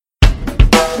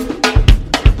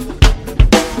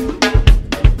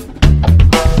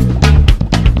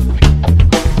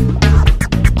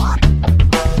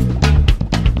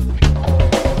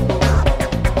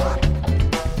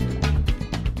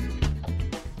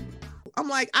I'm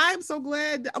like, I'm so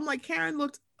glad. I'm like, Karen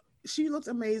she looked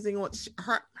amazing.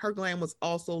 Her glam was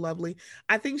also lovely.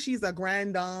 I think she's a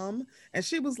grand dame, and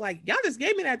she was like, y'all just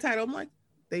gave me that title. I'm like,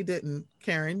 they didn't,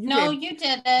 Karen. No, you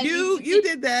did it. You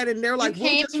did that, and they're You like, we'll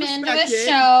came just into respect a it.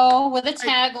 show with a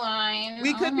Like, tagline.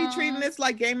 we could be treating this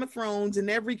like Game of Thrones, and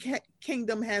every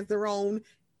kingdom has their own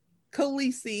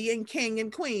Khaleesi and king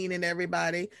and queen and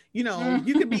everybody. You know,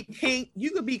 you could be king,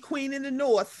 you could be queen in the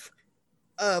north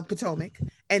of Potomac,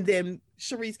 and then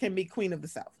Charisse can be queen of the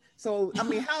south. So I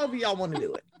mean, however y'all want to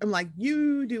do it. I'm like,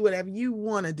 you do whatever you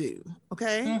want to do.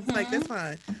 Okay. It's like, that's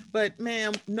fine. But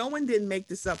ma'am, no one didn't make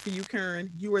this up for you,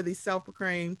 Karen. You are the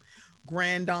self-proclaimed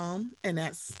grand dame, and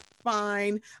that's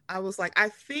fine. I was like, I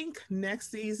think next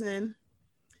season,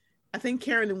 I think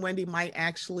Karen and Wendy might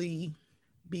actually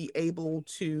be able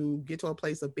to get to a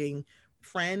place of being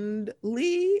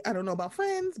friendly. I don't know about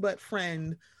friends, but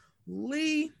friendly.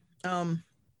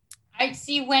 I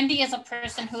see Wendy as a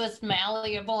person who is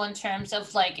malleable in terms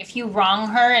of like, if you wrong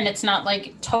her and it's not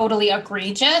like totally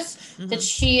egregious, that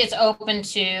she is open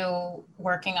to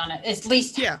working on it. At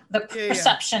least the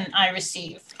perception I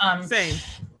receive. Same.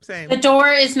 The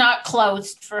door is not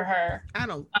closed for her. I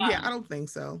don't think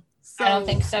so. I don't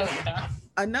think so either.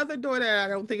 Another door that I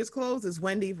don't think is closed is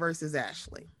Wendy versus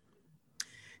Ashley.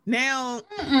 Now,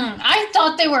 I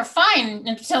thought they were fine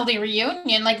until the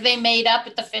reunion. Like, they made up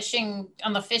at the fishing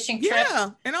trip.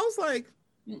 Yeah, and I was like,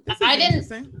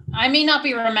 I may not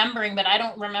be remembering, but I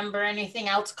don't remember anything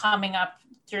else coming up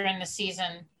during the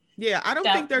season. Yeah, I don't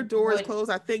think their door is closed.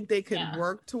 I think they could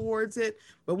work towards it.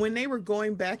 But when they were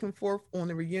going back and forth on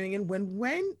the reunion,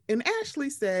 when Ashley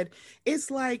said,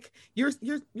 it's like your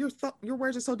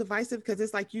words are so divisive because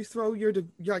it's like you throw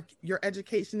your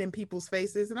education in people's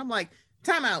faces, and I'm like,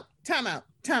 time out.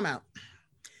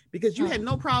 Because you had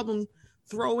no problem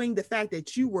throwing the fact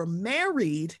that you were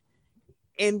married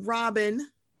in Robin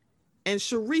and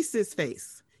Charisse's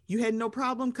face. You had no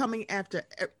problem coming after.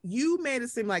 You made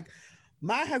it seem like,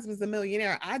 my husband's a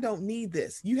millionaire. I don't need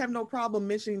this. You have no problem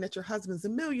mentioning that your husband's a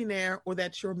millionaire or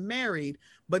that you're married.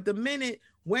 But the minute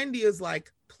Wendy is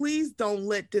like, please don't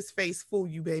let this face fool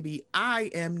you, baby.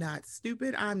 I am not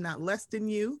stupid. I'm not less than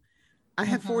you. I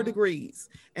have 4 degrees.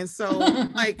 And so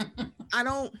like,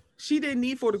 she didn't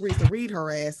need 4 degrees to read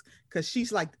her ass, because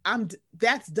she's like,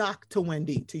 that's Doc to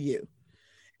Wendy to you.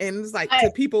 And it's like, to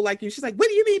people like you. She's like, what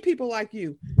do you mean people like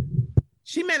you?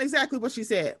 She meant exactly what she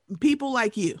said. People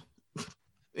like you.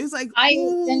 It's like, I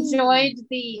enjoyed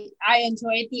the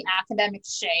academic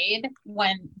shade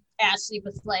when Ashley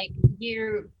was like,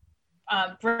 you're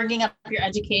bringing up your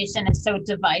education is so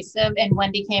divisive, and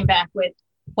Wendy came back with,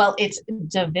 well, it's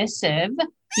divisive,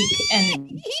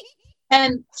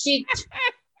 and she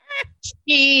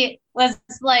was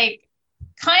like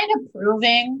kind of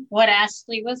proving what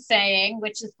Ashley was saying,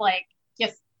 which is like,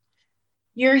 just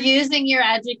you're using your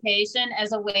education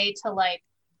as a way to like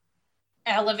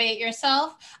elevate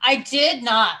yourself. I did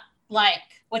not like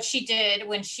what she did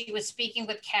when she was speaking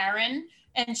with Karen,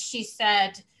 and she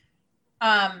said,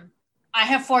 I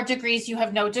have 4 degrees, you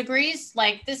have no degrees.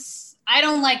 Like, this, I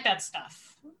don't like that stuff.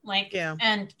 Like,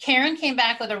 and Karen came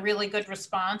back with a really good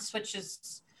response, which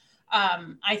is,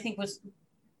 I think was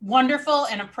wonderful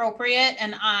and appropriate.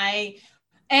 And I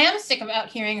am sick about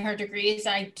hearing her degrees.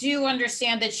 I do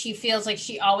understand that she feels like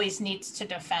she always needs to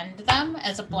defend them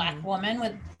as a Black woman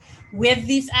with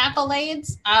these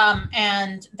accolades,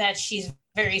 and that she's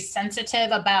very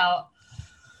sensitive about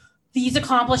these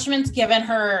accomplishments given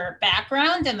her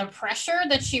background and the pressure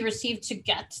that she received to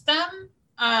get them,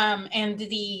 and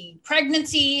the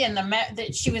pregnancy and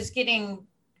that she was getting,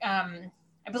 I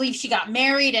believe she got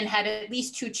married and had at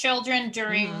least 2 children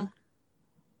during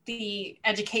the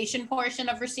education portion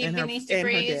of receiving these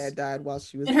degrees. And her dad died while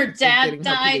she was. And her dad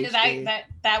died.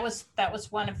 That was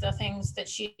one of the things that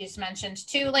she's mentioned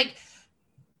too. Like,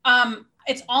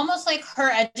 it's almost like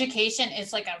her education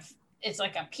is like a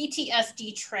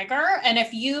PTSD trigger. And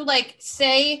if you like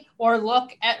say or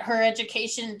look at her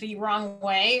education the wrong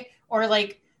way, or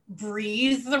like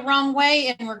breathe the wrong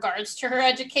way in regards to her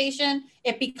education,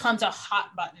 it becomes a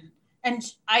hot button. And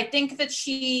I think that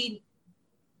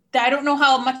I don't know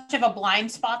how much of a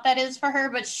blind spot that is for her,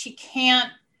 but she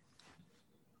can't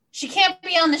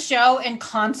be on the show and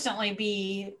constantly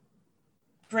be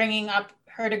bringing up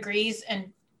her degrees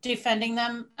and defending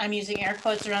them. I'm using air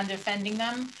quotes around defending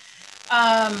them.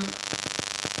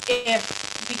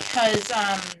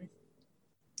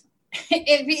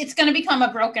 It's going to become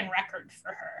a broken record for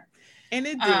her. And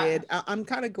it did. I'm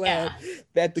kind of glad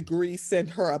that Degree sent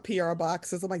her a PR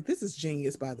box. I'm like, this is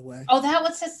genius, by the way. Oh, that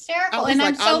was hysterical. And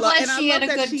I'm so glad she had a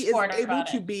good sport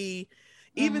about it.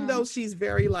 even though she's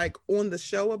very like on the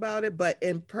show about it, but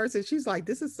in person, she's like,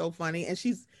 this is so funny. And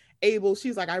she's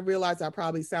like, I realize I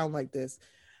probably sound like this.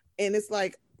 And it's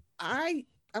like, I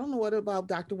don't know what about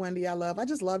Dr. Wendy I love. I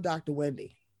just love Dr.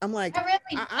 Wendy. I'm like,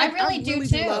 I really do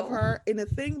too. Love her. And the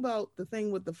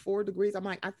thing with the 4 degrees, I'm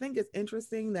like, I think it's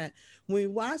interesting that when we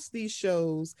watch these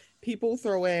shows, people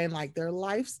throw in like their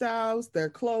lifestyles,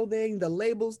 their clothing, the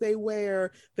labels they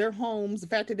wear, their homes, the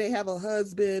fact that they have a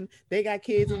husband, they got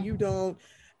kids and you don't.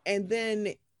 And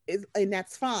then, and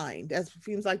that's fine. That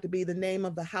seems like to be the name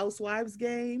of the Housewives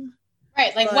game.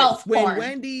 Right, like wealth porn. When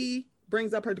Wendy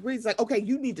brings up her degrees, it's like, okay,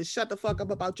 you need to shut the fuck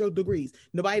up about your degrees.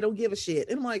 Nobody don't give a shit.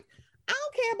 And I'm like, I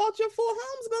don't care about your 4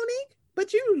 homes, Monique,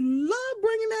 but you love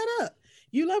bringing that up.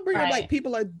 You love bringing up like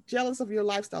people are jealous of your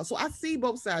lifestyle. So I see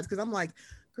both sides because I'm like,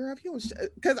 girl, if you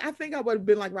because I think I would have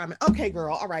been like Ramen. Okay,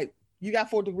 girl, all right, you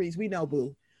got 4 degrees, we know,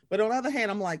 boo. But on the other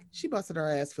hand, I'm like, she busted her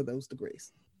ass for those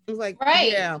degrees. It was like,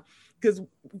 yeah, because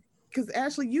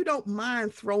Ashley, you don't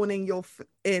mind throwing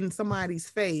in somebody's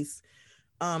face.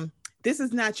 This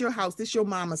is not your house. This is your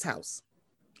mama's house.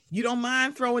 You don't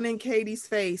mind throwing in Katie's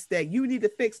face that you need to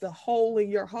fix the hole in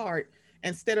your heart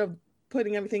instead of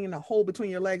putting everything in the hole between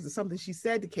your legs or something she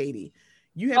said to Katie.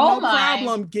 You have no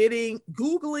problem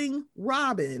Googling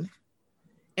Robin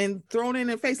and throwing it in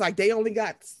their face like they only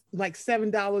got like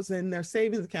 $7 in their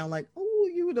savings account. Like, oh,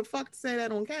 you would the fuck say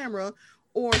that on camera.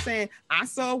 Or saying, I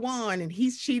saw Juan and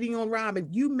he's cheating on Robin.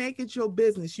 You make it your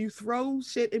business. You throw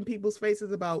shit in people's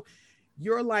faces about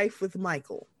your life with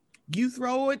Michael. You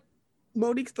throw it,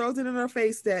 Monique throws it in her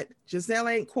face that Giselle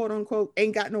ain't quote unquote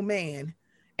ain't got no man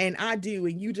and I do,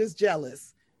 and you just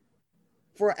jealous.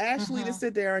 For Ashley to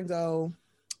sit there and go,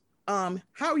 how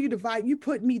are you dividing? You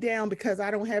put me down because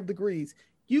I don't have degrees.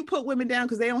 You put women down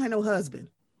because they don't have no husband.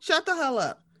 Shut the hell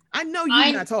up. I know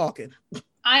you're not talking.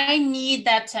 I need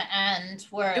that to end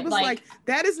where it was like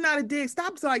that is not a dig.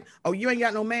 Stop. It's like, oh, you ain't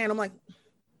got no man. I'm like,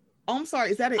 oh, I'm sorry.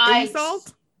 Is that an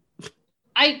insult?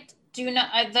 I do not.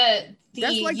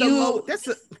 That's like that's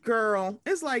a girl.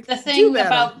 It's like the thing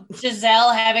about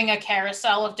Giselle having a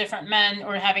carousel of different men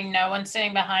or having no one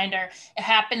sitting behind her. It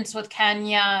happens with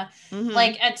Kenya.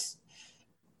 Like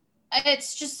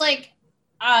it's just like,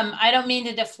 I don't mean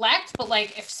to deflect, but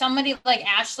like if somebody like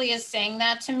Ashley is saying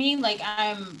that to me, like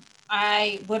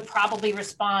I would probably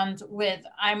respond with,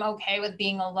 I'm okay with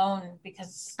being alone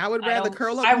because I would rather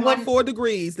curl up with my 4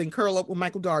 degrees than curl up with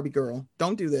Michael Darby, girl.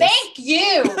 Don't do this. Thank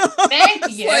you. Thank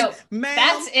you. Like,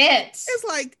 that's it. It's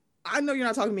like, I know you're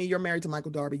not talking to me. You're married to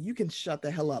Michael Darby. You can shut the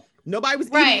hell up. Nobody was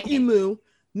eating emu.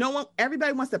 No one,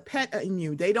 everybody wants to pet an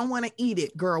emu. They don't want to eat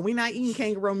it, girl. We're not eating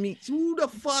kangaroo meat. Who the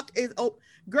fuck is,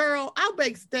 girl,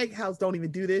 Outback Steakhouse don't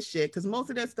even do this shit because most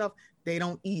of that stuff they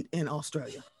don't eat in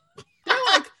Australia. They're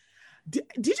like, did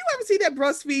you ever see that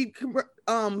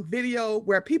BuzzFeed video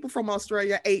where people from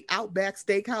Australia ate Outback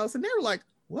Steakhouse and they were like,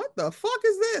 what the fuck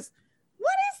is this?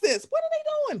 What is this? What are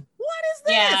they doing? What is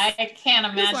this? Yeah, I can't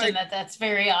imagine that that's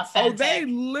very authentic. Oh, they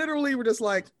literally were just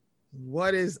like,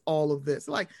 what is all of this?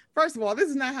 Like, first of all, this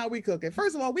is not how we cook it.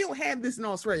 First of all, we don't have this in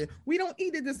Australia. We don't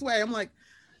eat it this way. I'm like,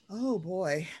 oh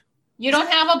boy. You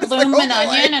don't have a bloomin'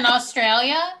 onion in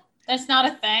Australia? That's not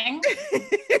a thing.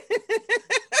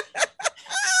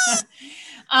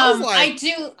 I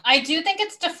do think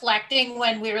it's deflecting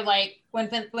when we're like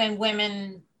when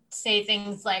women say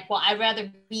things like, well, I'd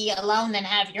rather be alone than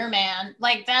have your man.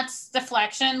 Like that's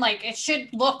deflection. Like it should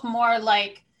look more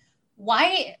like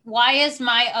why is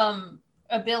my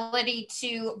ability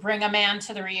to bring a man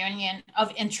to the reunion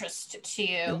of interest to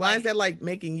you? And why is that like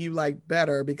making you like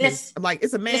better? Because I'm like,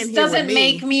 it's a man. This doesn't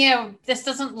make me this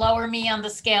doesn't lower me on the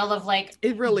scale of like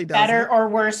it really doesn't. Better or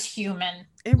worse human.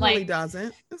 It really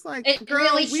doesn't. It's like it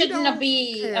really shouldn't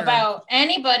be about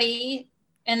anybody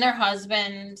and their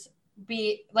husband.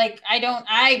 Be like,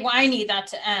 I need that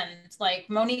to end. Like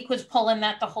Monique was pulling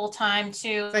that the whole time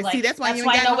too. Like see, that's why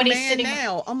nobody's sitting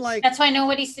now. I'm like, that's why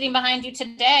nobody's sitting behind you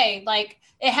today. Like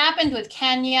it happened with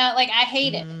Kenya. Like I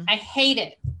hate it. I hate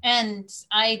it, and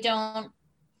I don't.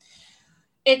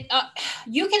 It.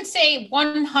 You can say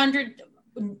 100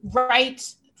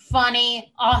 right,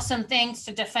 funny, awesome things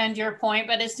to defend your point,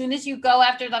 but as soon as you go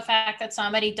after the fact that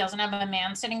somebody doesn't have a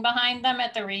man sitting behind them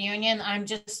at the reunion, I'm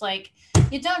just like,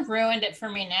 you done ruined it for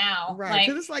me now. Right.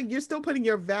 Because it's like you're still putting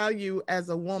your value as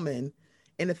a woman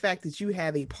in the fact that you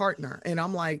have a partner. And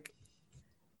I'm like,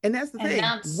 and that's the thing.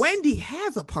 Wendy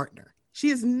has a partner. She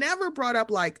has never brought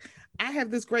up like, I have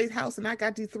this great house and I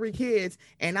got these 3 kids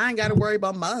and I ain't got to worry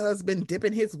about my husband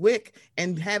dipping his wick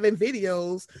and having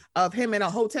videos of him in a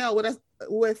hotel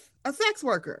with a sex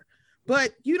worker.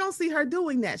 But you don't see her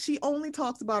doing that. She only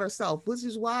talks about herself, which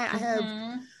is why I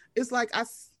have, it's like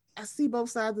I see both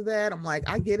sides of that. I'm like,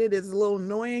 I get it. It's a little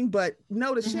annoying, but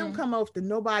notice she don't come off to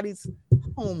nobody's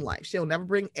home life. She'll never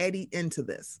bring Eddie into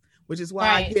this, which is why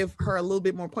I give her a little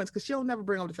bit more points, because she'll never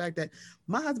bring up the fact that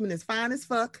my husband is fine as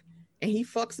fuck and he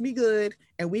fucks me good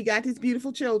and we got these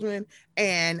beautiful children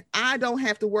and I don't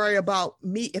have to worry about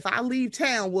me. If I leave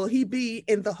town, will he be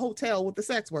in the hotel with the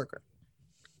sex worker?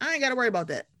 I ain't got to worry about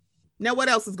that. Now, what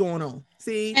else is going on?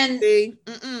 See,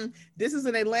 this is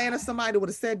in Atlanta. Somebody would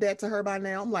have said that to her by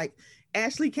now. I'm like,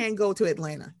 Ashley can't go to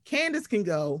Atlanta. Candace can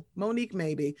go. Monique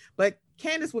maybe, but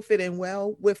Candace would fit in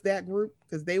well with that group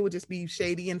because they would just be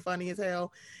shady and funny as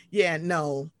hell. Yeah,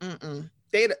 no.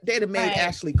 They'd have made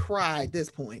Ashley cry at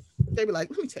this point. They'd be like,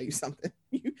 let me tell you something.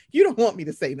 You don't want me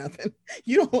to say nothing.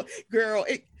 You don't, girl.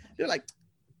 They're like,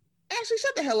 Ashley,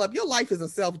 shut the hell up. Your life is a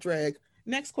self-drag.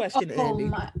 Next question,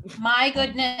 Andy. My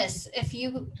goodness. If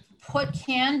you put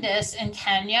Candace and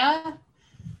Kenya,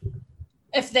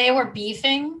 if they were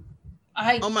beefing,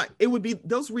 it would be,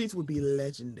 those reads would be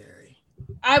legendary.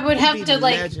 I would have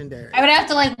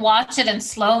to watch it in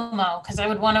slow-mo because I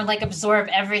would want to absorb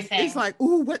everything. It's like,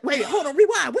 ooh, wait, hold on,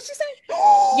 rewind. What'd she say?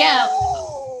 Yeah.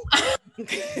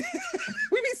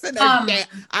 We be sitting there,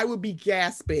 I would be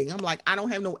gasping. I'm like, I don't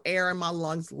have no air in my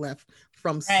lungs left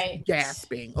from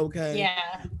gasping. Okay.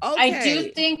 Yeah. Okay. I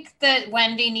do think that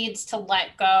Wendy needs to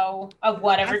let go of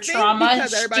whatever trauma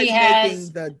because everybody's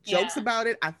making the jokes about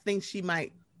it. I think she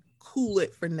might cool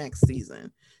it for next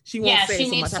season. She won't say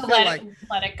so much. I feel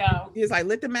let it go. He's like,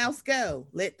 let the mouse go.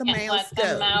 Let the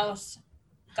mouse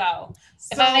go.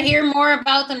 If I hear more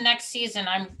about them next season,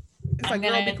 I'm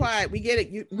gonna be quiet. We get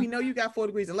it. We know you got 4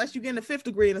 degrees. Unless you get in the 5th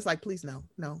degree, and it's like, please no,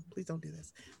 please don't do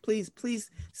this. Please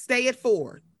stay at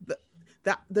 4.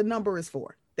 The number is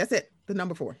 4. That's it. The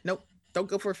number 4. Nope. Don't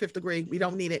go for a 5th degree. We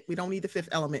don't need it. We don't need the 5th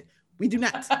element. We do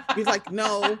not. He's like,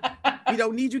 no, we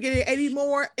don't need you getting any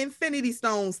more infinity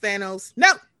stones, Thanos.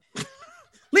 No.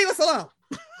 Leave us alone.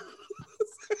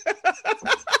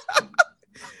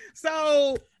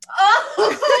 So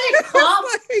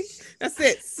that's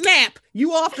it. Snap.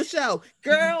 You off the show.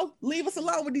 Girl, leave us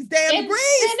alone with these damn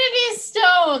degrees. Infinity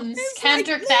stones.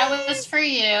 Kendrick, that was for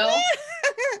you.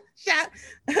 Shout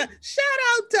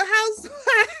out to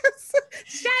Housewives.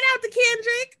 Shout out to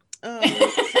Kendrick.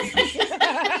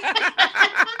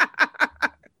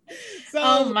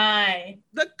 So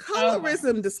the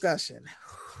colorism discussion.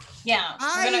 Yeah,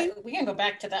 we can go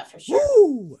back to that for sure.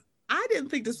 Woo, I didn't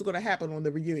think this was going to happen on the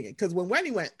reunion because when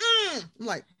Wendy went, I'm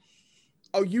like,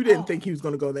 oh, you didn't think he was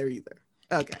going to go there either.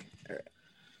 Okay, all right.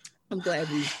 I'm glad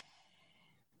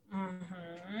I'm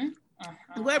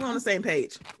glad we're on the same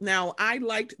page. Now, I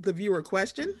liked the viewer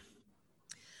question.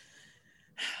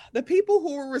 The people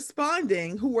who were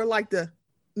responding, who were like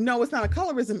no, it's not a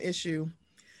colorism issue.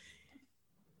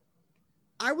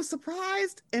 I was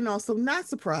surprised and also not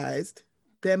surprised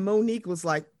that Monique was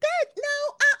like,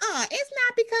 it's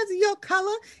not because of your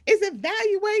color, it's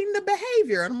evaluating the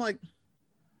behavior. And I'm like,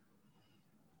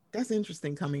 that's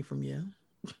interesting coming from you.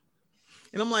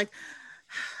 And I'm like,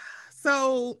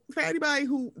 so for anybody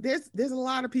who, there's a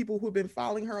lot of people who've been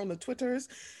following her on the Twitters.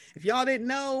 If y'all didn't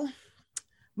know,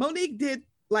 Monique did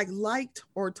liked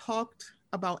or talked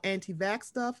about anti-vax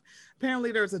stuff.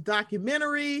 Apparently there's a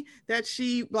documentary that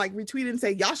she retweeted and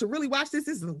said, y'all should really watch this.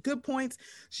 This is some good points.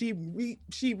 She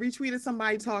retweeted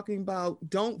somebody talking about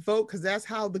don't vote because that's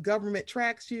how the government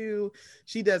tracks you.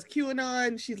 She does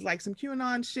QAnon. She's like some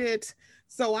QAnon shit.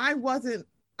 So I was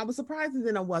surprised and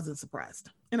then I wasn't surprised.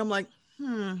 And I'm like,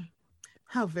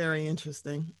 how very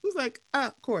interesting. It was like,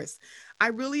 of course. I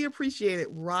really appreciated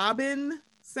Robin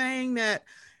saying that,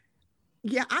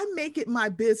 yeah, I make it my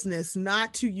business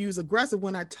not to use aggressive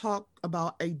when I talk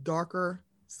about a darker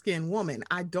skinned woman.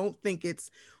 I don't think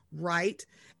it's right.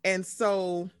 And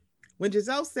so when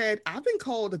Giselle said, I've been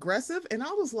called aggressive, and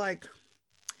I was like,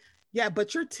 yeah,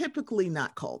 but you're typically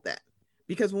not called that.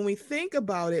 Because when we think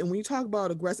about it and when you talk about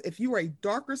aggressive, if you are a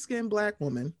darker skinned Black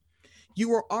woman,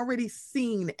 you are already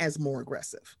seen as more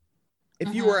aggressive.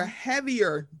 If you are a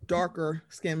heavier, darker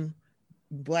skinned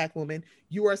Black woman,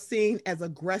 you are seen as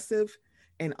aggressive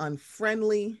and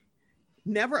unfriendly,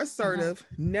 never assertive,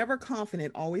 never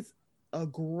confident, always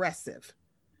aggressive.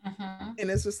 And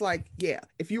it's just like, yeah,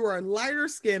 if you are a lighter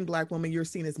skinned Black woman, you're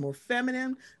seen as more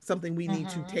feminine, something we need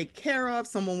to take care of,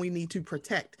 someone we need to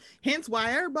protect. Hence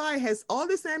why everybody has all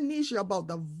this amnesia about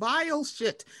the vile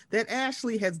shit that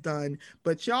Ashley has done.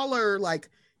 But y'all are like,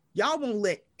 y'all won't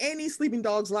let any sleeping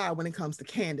dogs lie when it comes to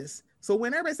Candace. So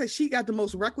when everybody says she got the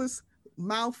most reckless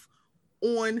mouth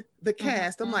on the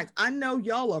cast, I'm like, I know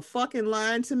y'all are fucking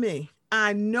lying to me.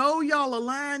 I know y'all are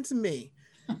lying to me.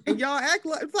 And y'all act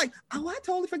like it's like, oh, I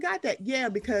totally forgot that. Yeah,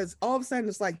 because all of a sudden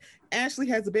it's like Ashley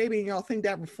has a baby and y'all think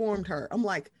that reformed her. I'm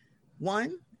like,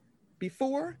 one,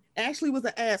 before Ashley was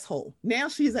an asshole. Now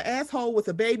she's an asshole with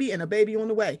a baby and a baby on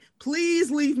the way. Please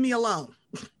leave me alone.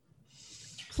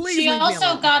 Please. She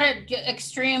also got an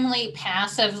extremely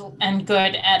passive and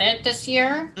good edit this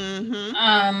year.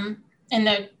 Mm-hmm.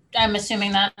 I'm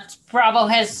assuming that Bravo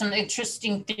has some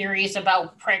interesting theories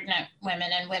about pregnant women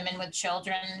and women with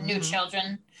children, new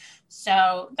children.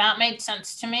 So that made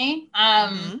sense to me.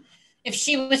 If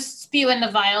she was spewing the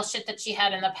vile shit that she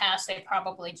had in the past, they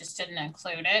probably just didn't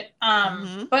include it.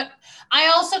 But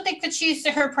I also think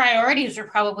that her priorities are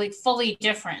probably fully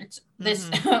different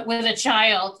with a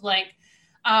child. Like,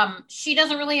 she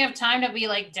doesn't really have time to be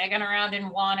like digging around in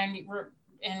Juan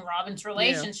and Robin's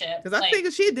relationship. Because I think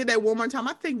if she did that one more time,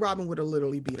 I think Robin would have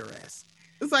literally beat her ass.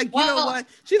 It's like, you know what?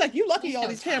 She's like, you lucky all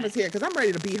these cameras here because I'm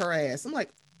ready to beat her ass. I'm like,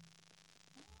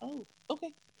 oh,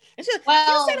 okay. And she's like,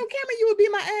 you said on camera you would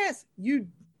beat my ass.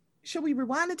 Should we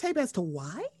rewind the tape as to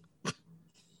why?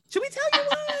 Should we tell you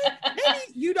why?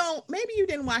 Maybe you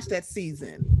didn't watch that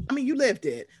season. I mean, you lived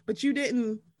it, but you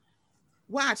didn't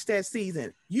watch that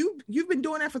season. You've been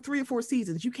doing that for 3 or 4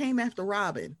 seasons. You came after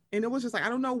Robin, and it was just like, I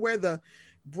don't know where the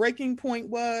breaking point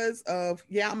was of,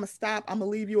 I'm gonna stop, I'm gonna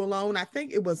leave you alone. I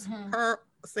think it was her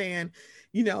saying,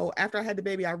 after I had the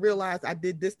baby, I realized I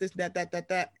did this,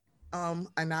 that,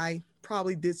 and I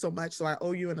probably did so much, so I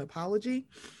owe you an apology.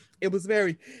 It was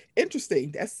very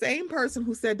interesting. That same person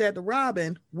who said that to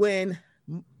Robin, when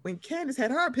Candace had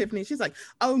her epiphany, she's like,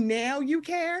 oh, now you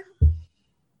care?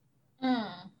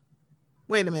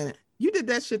 Wait a minute. You did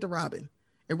that shit to Robin.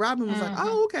 And Robin was like,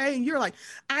 oh, okay. And you're like,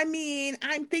 I mean,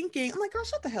 I'm thinking. I'm like, girl,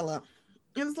 shut the hell up.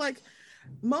 And it's like,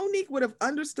 Monique would have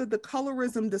understood the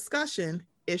colorism discussion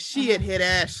if she had hit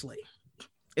Ashley.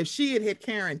 If she had hit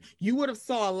Karen, you would have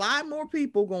saw a lot more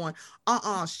people going,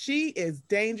 she is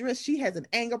dangerous. She has an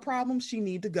anger problem. She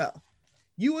need to go.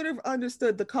 You would have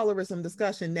understood the colorism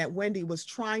discussion that Wendy was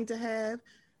trying to have.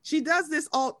 She does this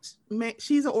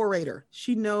she's an orator.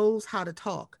 She knows how to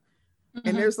talk.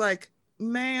 And there's like,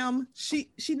 ma'am, she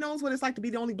knows what it's like to be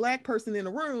the only Black person in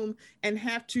the room and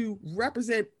have to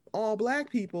represent all Black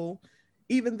people,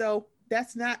 even though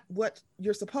that's not what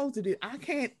you're supposed to do.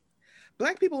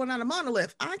 Black people are not a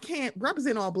monolith. I can't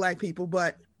represent all Black people,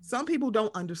 but some people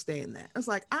don't understand that. It's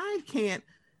like, I can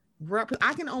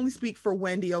only speak for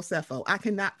Wendy Osefo. I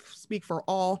cannot speak for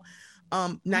all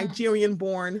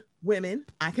Nigerian-born women.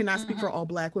 I cannot speak for all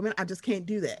Black women. I just can't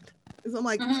do that. So I'm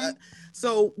like,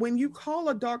 so when you call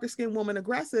a darker skinned woman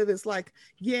aggressive, it's like,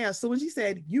 so when she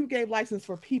said you gave license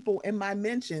for people in my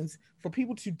mentions for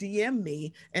people to DM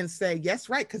me and say, yes,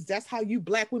 right, because that's how you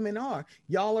Black women are.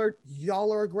 Y'all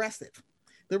are aggressive.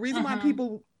 The reason why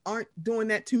people aren't doing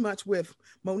that too much with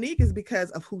Monique is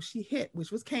because of who she hit,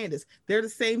 which was Candace. They're the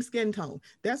same skin tone.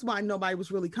 That's why nobody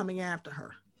was really coming after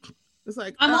her. It's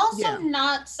like, I'm also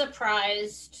not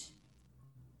surprised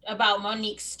about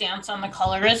Monique's stance on the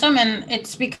colorism, and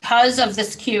it's because of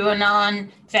this QAnon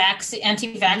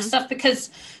anti-vax stuff,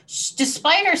 because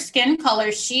despite her skin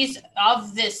color, she's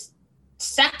of this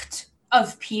sect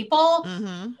of people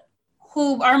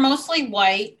who are mostly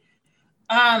white,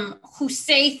 who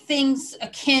say things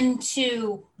akin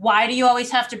to, why do you always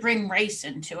have to bring race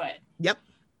into it? Yep.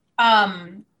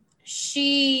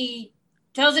 She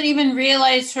doesn't even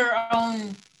realize her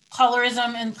own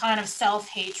colorism and kind of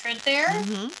self-hatred there.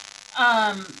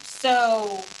 I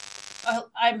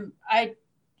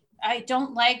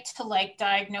don't like to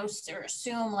diagnose or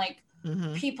assume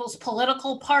people's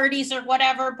political parties or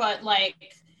whatever, but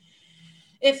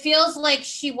it feels like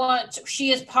she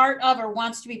is part of or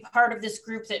wants to be part of this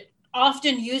group that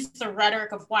often use the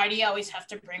rhetoric of, why do you always have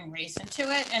to bring race into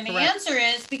it? And the answer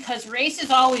is because race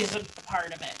is always a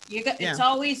part of it. It's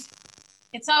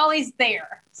always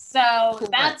there. So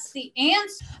that's the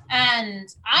answer.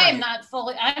 And I'm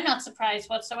not surprised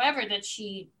whatsoever that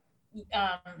she it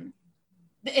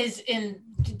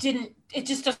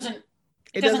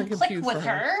doesn't click with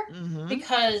her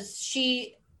because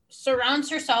she surrounds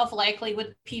herself likely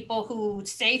with people who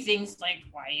say things like,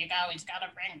 why you always gotta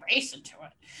bring race into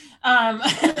it?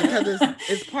 Because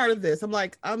it's part of this. I'm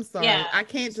like, I'm sorry. I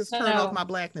can't just turn off my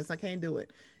Blackness. I can't do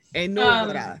it. And nor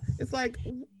would I. It's like,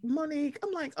 Monique,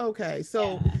 I'm like, okay.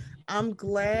 So I'm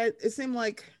glad. It seemed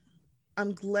like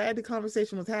I'm glad the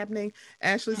conversation was happening.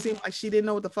 Ashley seemed like she didn't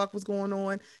know what the fuck was going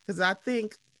on, because I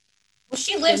think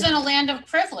she lives in a land of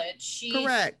privilege.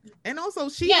 Correct. And also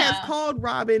she has called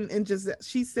Robin and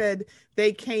she said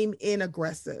they came in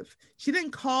aggressive. She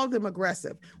didn't call them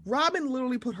aggressive. Robin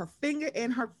literally put her finger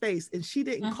in her face and she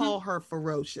didn't call her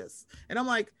ferocious. And I'm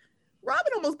like,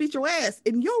 Robin almost beat your ass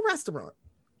in your restaurant.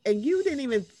 And you didn't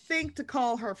even think to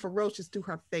call her ferocious to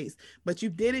her face, but you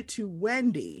did it to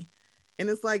Wendy. And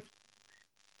it's like,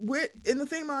 and the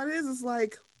thing about it is, it's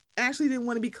like, Ashley didn't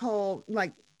want to be called,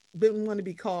 didn't want to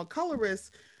be called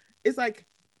colorist. It's like,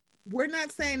 we're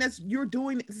not saying that you're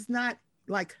doing, it's not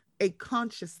like a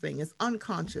conscious thing. It's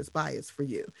unconscious bias for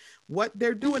you. What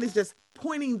they're doing is just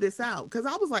pointing this out. Because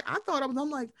I was like, I'm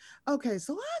like, okay,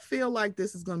 so I feel like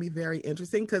this is going to be very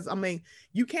interesting. Because I mean,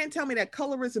 you can't tell me that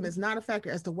colorism is not a factor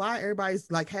as to why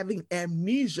everybody's like having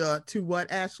amnesia to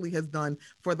what Ashley has done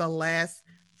for the last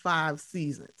 5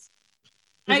 seasons.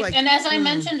 And as I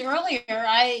mentioned earlier,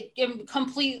 I am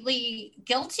completely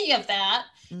guilty of that.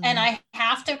 Mm-hmm. And I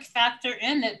have to factor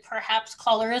in that perhaps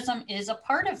colorism is a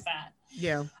part of that.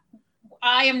 Yeah.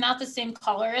 I am not the same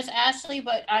color as Ashley,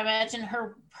 but I imagine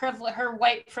her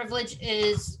white privilege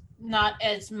is not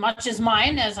as much as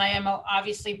mine, as I am a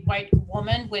obviously white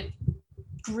woman with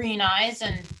green eyes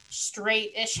and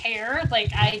straight-ish hair.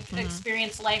 Like, I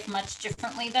experience life much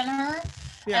differently than her.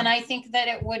 Yeah. And I think that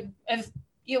it would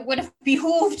have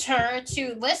behooved her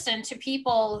to listen to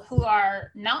people who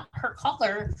are not her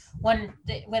color when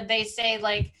they say,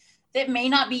 like, that may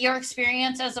not be your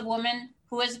experience as a woman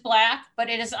who is Black, but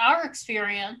it is our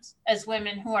experience as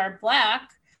women who are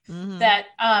Black that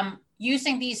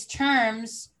using these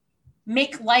terms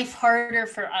make life harder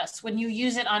for us when you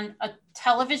use it on a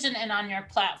television and on your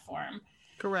platform.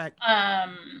 Correct. I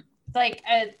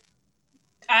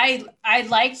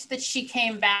liked that she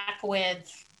came back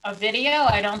with a video.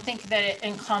 I don't think that it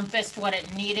encompassed what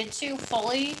it needed to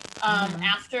fully.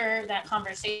 After that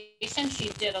conversation, she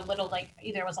did a little, like,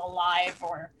 either it was a live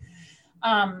or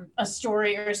a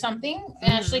story or something.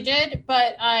 Ashley did,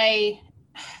 but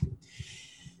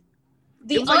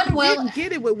you didn't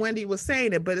get it when Wendy was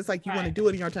saying it, but it's like you want to do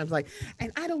it in your terms, like,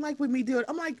 and I don't like when we do it.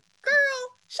 I'm like,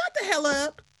 girl, shut the hell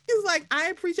up. It's like, I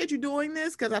appreciate you doing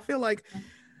this because I feel like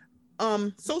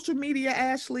social media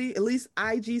Ashley, at least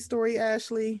IG story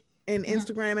Ashley and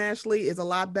Instagram Ashley, is a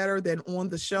lot better than on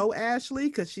the show Ashley,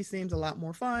 because she seems a lot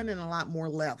more fun and a lot more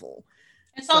level.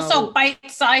 It's also bite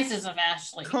sizes of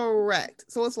Ashley. Correct.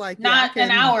 So it's like not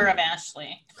an hour of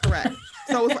Ashley. Correct.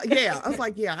 So it's like, I was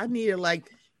like, I needed,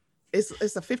 like, it's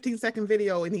a 15-second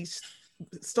video in each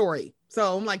story.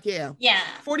 So I'm like,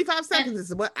 45 seconds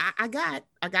is what I got.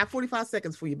 I got 45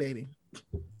 seconds for you, baby.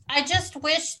 I just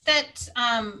wish that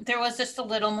there was just a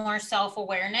little more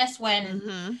self-awareness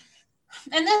when,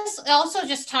 and this also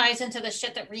just ties into the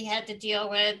shit that we had to deal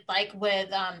with, like with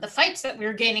the fights that we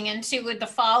were getting into with the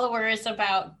followers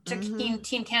about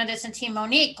Team Candace and Team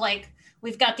Monique. Like,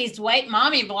 we've got these white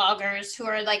mommy bloggers who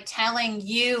are like telling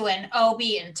you and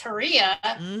Obi and Taria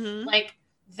like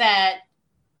that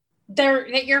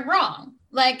you're wrong.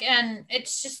 Like, and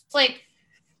it's just like,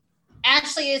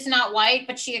 Ashley is not white,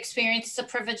 but she experiences the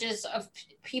privileges of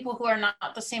people who are not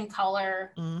the same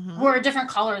color, who are a different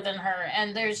color than her.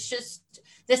 And there's just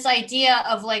this idea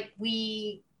of, like,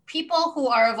 people who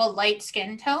are of a light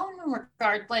skin tone,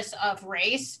 regardless of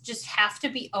race, just have to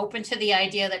be open to the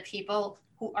idea that people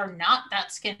who are not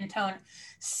that skin tone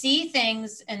see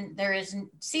things and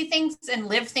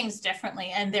live things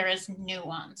differently, and there is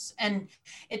nuance. And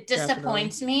it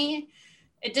disappoints me.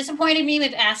 It disappointed me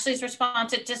with Ashley's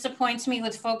response. It disappoints me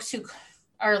with folks who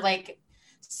are, like,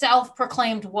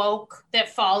 self-proclaimed woke that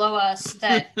follow us,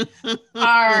 that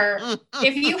are,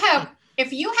 if you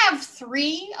have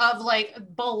 3 of, like,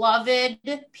 beloved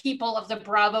people of the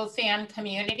Bravo fan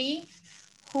community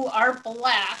who are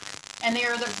Black, and they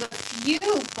are the few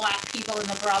Black people in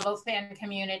the Bravo fan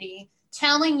community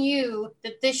telling you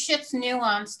that this shit's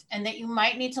nuanced and that you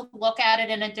might need to look at it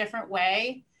in a different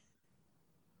way,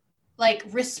 like,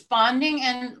 responding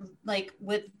and, like,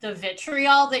 with the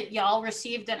vitriol that y'all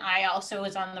received and I also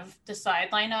was on the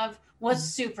sideline of, was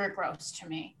super gross to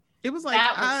me. It was like,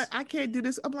 I can't do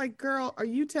this. I'm like, girl, are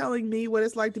you telling me what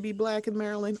it's like to be Black in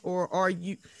Maryland? Or are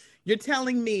you're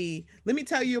telling me, let me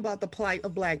tell you about the plight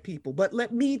of Black people, but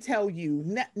let me tell you,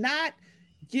 not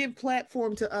give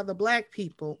platform to other Black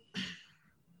people.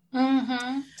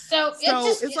 So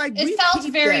it's like, it felt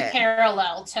very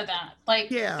parallel to that. Like,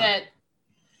 that.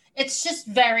 It's just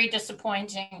very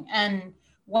disappointing. And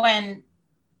when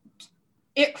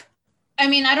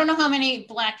I don't know how many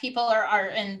Black people are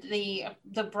in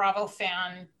the Bravo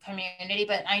fan community,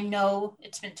 but I know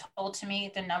it's been told to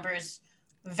me the number is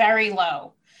very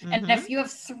low. And if you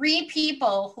have 3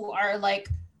 people who are, like,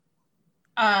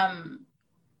 on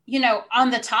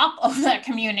the top of that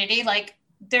community, like,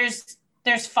 there's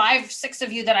 5, 6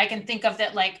 of you that I can think of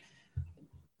that, like,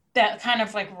 that kind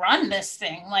of like run this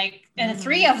thing, like, and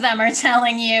three of them are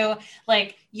telling you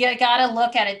like you gotta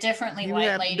look at it differently,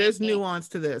 white lady. There's nuance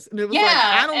to this, and it was like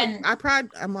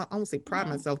I won't say pride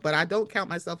myself, but I don't count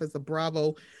myself as a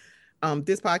Bravo.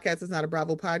 This podcast is not a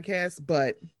Bravo podcast,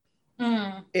 but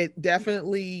it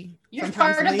definitely, you're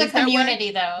part of the community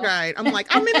though, right? I'm like,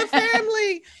 I'm in the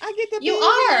family. I get to be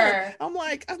here. I'm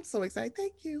like, I'm so excited.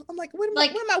 Thank you. I'm like, when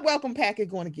my welcome packet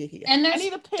going to get here? And I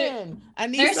need a pen. I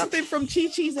need something from Chi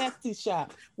Chi's Etsy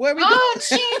shop. Where we go?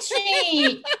 Chi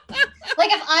Chi.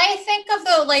 Like, if I think of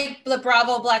the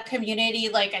Bravo Black community,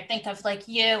 like I think of like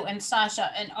you and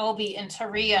Sasha and Obi and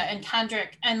Taria and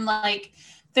Kendrick, and like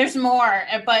there's more,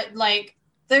 but like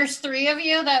there's three of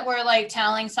you that were like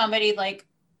telling somebody like,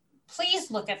 please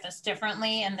look at this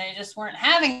differently, and they just weren't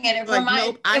having it.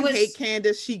 Nope, I hate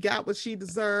Candace. She got what she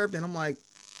deserved, and I'm like,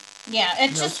 yeah,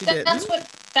 it's just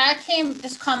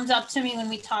this comes up to me when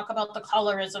we talk about the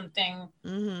colorism thing,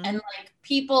 and like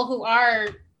people who are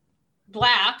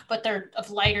Black but they're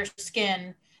of lighter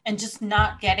skin and just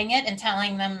not getting it and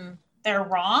telling them they're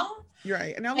wrong.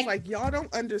 Right. And I was like, y'all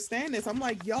don't understand this. I'm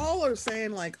like, y'all are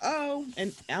saying like, oh,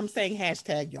 and I'm saying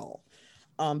hashtag y'all,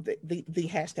 the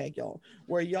hashtag y'all,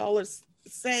 where y'all are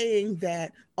saying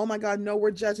that, oh my God, no,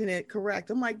 we're judging it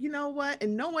correct. I'm like, you know what?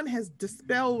 And no one has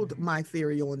dispelled my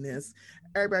theory on this.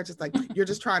 Everybody's just like, you're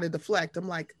just trying to deflect. I'm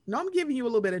like, no, I'm giving you a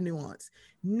little bit of nuance.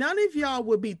 None of y'all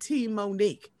would be Team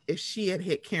Monique if she had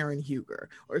hit Karen Huger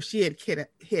or if she had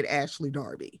hit Ashley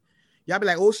Darby. Y'all be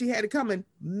like, oh, she had it coming.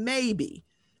 Maybe.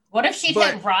 What if she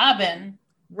hit Robin?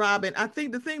 I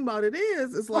think the thing about it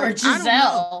is like, or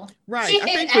Giselle. Right. I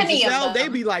think for Giselle,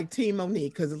 they'd be like Team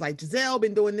Monique because it's like Giselle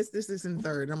been doing this, and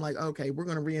third. And I'm like, okay, we're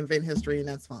gonna reinvent history, and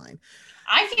that's fine.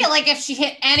 I feel like if she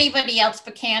hit anybody else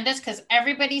but Candace, because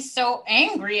everybody's so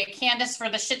angry at Candace for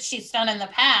the shit she's done in the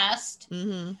past.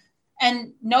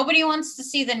 And nobody wants to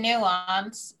see the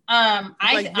nuance. I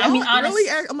mean, honestly,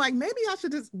 really, I'm like, maybe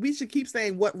we should keep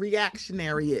saying what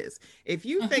reactionary is. If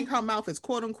you think her mouth is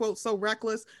quote unquote so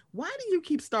reckless, why do you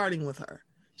keep starting with her?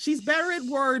 She's better at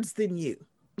words than you.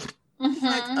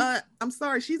 Like, I'm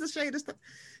sorry, she's a shade of stuff.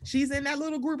 She's in that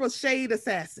little group of shade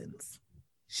assassins.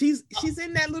 She's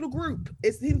in that little group.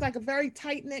 It seems like a very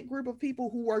tight-knit group of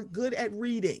people who are good at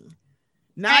reading.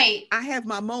 I have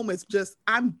my moments, just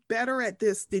I'm better at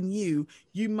this than you.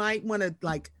 You might want to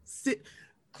like sit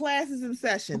classes in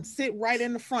session, sit right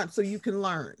in the front so you can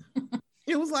learn.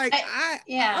 It was like I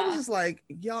was just like,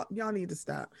 y'all need to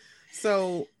stop.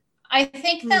 So I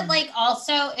think that like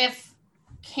also if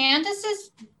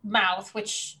Candace's mouth,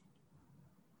 which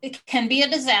it can be a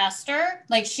disaster,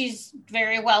 like she's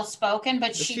very well spoken,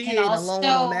 but she can also alone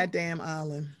on that damn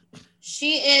island.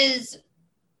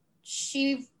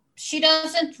 She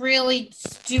doesn't really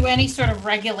do any sort of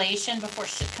regulation before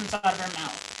shit comes out of her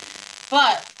mouth.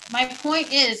 But my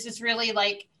point is really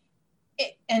like,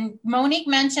 and Monique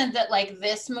mentioned that like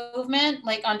this movement,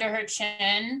 like under her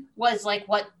chin, was like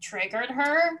what triggered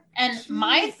her. And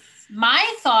my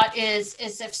thought is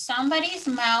if somebody's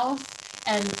mouth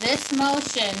and this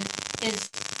motion is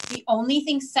the only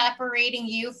thing separating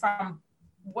you from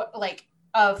what like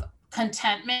of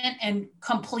contentment and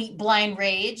complete blind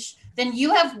rage, then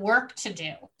you have work to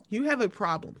do. You have a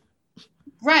problem.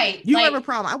 Right. You have a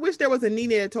problem. I wish there was a Nene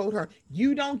that told her,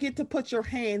 you don't get to put your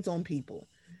hands on people.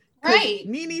 Right.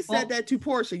 Nene said that to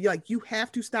Portia. You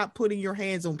have to stop putting your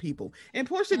hands on people. And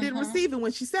Portia didn't receive it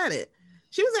when she said it.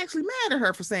 She was actually mad at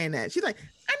her for saying that. She's like,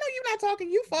 I know you're not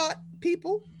talking. You fought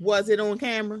people. Was it on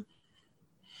camera?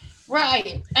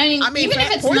 Right. I mean even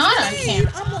if it's not on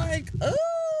camera. I'm like,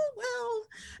 oh, well.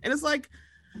 And it's like,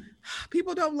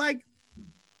 people don't like,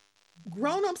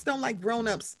 grown-ups don't like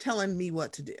grown-ups telling me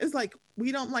what to do. It's like,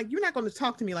 we don't like, you're not going to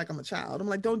talk to me like I'm a child. I'm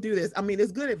like, don't do this. I mean,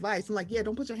 it's good advice. I'm like, yeah,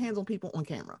 don't put your hands on people on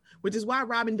camera, which is why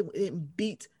Robin didn't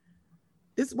beat.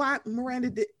 This is why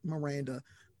Robin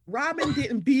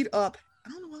didn't beat up. I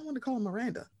don't know why I want to call her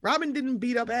Miranda. Robin didn't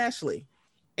beat up Ashley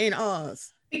in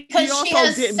Oz. Because she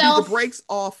also didn't beat the brakes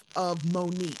off of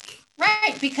Monique.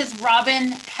 Right, because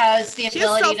Robin has the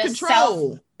ability to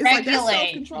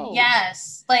self-regulate. Like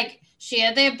yes, like she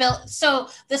had the ability. So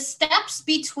the steps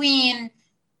between,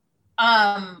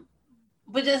 the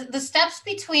steps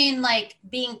between like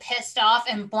being pissed off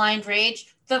and blind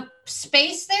rage, the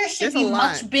space there should be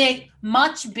much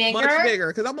bigger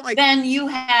because I'm like than you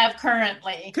have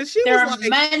currently. Because there are like,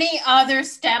 many other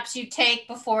steps you take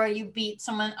before you beat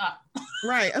someone up.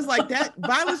 Right, it's like that.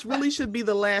 Violence really should be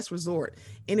the last resort,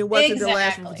 and it wasn't the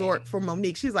last resort for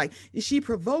Monique. She's like, she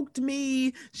provoked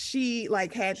me. She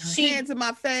like had her hands in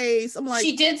my face. I'm like,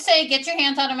 she did say, "Get your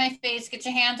hands out of my face. Get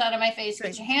your hands out of my face.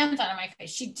 Get your hands out of my face."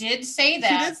 She did say that.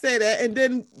 She did say that, and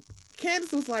then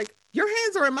Candace was like, your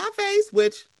hands are in my face,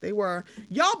 which they were.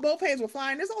 Y'all both hands were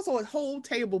fine. There's also a whole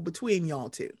table between y'all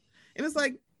two. And it's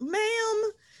like,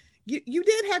 ma'am, you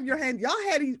did have your hand. Y'all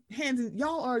had hands and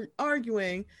y'all are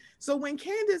arguing. So when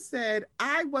Candace said,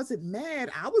 I wasn't mad,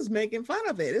 I was making fun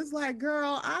of it. It's like,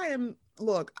 girl,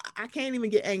 look, I can't even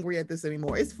get angry at this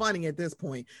anymore. It's funny at this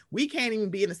point. We can't even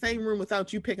be in the same room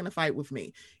without you picking a fight with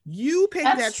me. You picked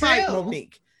that fight,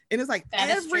 Monique. And it's like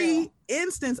every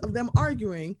instance of them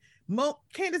arguing,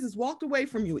 Candace has walked away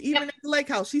from you. Even at the lake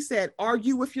house, she said,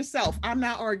 argue with yourself. I'm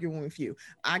not arguing with you.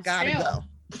 I gotta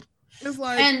go. It's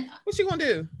like, and what's she gonna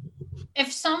do?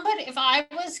 If I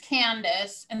was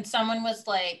Candace and someone was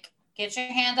like, get your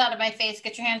hands out of my face,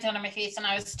 and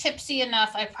I was tipsy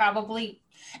enough, I probably,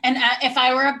 and if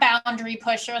I were a boundary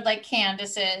pusher like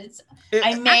Candace is,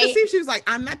 I can see if she was like,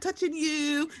 I'm not touching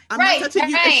you. I'm not touching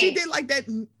you. And she did like that,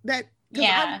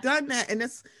 I've done that. And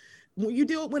that's, when you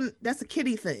do it when that's a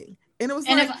kiddie thing. And it was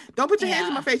like, don't put your hands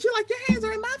in my face. You're like, your hands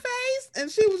are in my face. And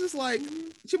she was just like,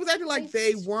 she was acting like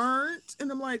they weren't.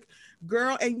 And I'm like,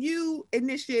 girl, and you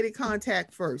initiated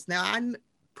contact first. Now, I'm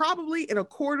probably in a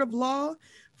court of law,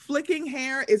 flicking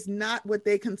hair is not what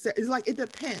they consider. It's like, it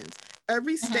depends.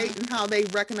 Every state and how they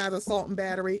recognize assault and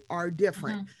battery are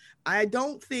different. I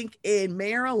don't think in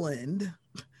Maryland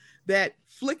that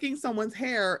flicking someone's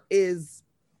hair is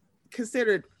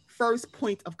considered first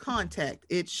point of contact.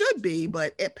 It should be,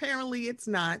 but apparently it's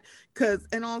not.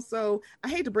 And also, I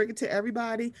hate to break it to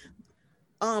everybody,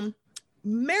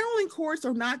 Maryland courts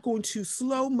are not going to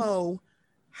slow-mo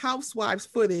housewives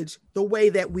footage the way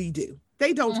that we do.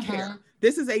 They don't care.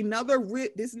 This is another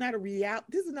reality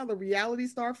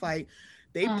star fight.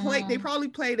 They probably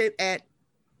played it at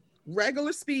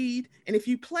regular speed. And if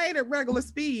you play it at regular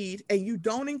speed and you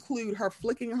don't include her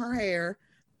flicking her hair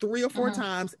 3 or 4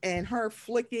 times and her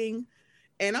flicking,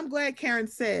 and I'm glad Karen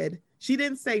said, she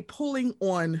didn't say pulling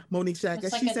on Monique's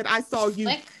jacket. She said, I saw you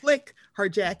flick her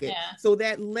jacket. Yeah. So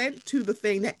that led to the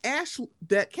thing that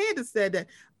Candace said, that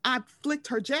I flicked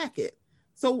her jacket.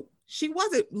 So she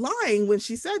wasn't lying when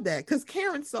she said that, because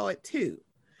Karen saw it too.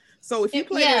 So if you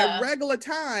play it at a regular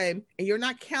time and you're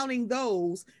not counting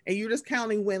those and you're just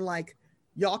counting when like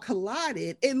y'all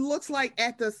collided, it looks like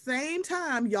at the same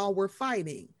time y'all were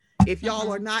fighting. If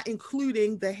y'all are not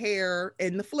including the hair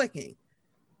and the flicking.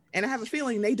 And I have a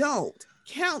feeling they don't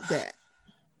count that.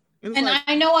 And like,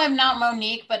 I know I'm not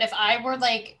Monique, but if I were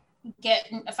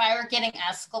getting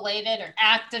escalated or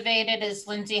activated, as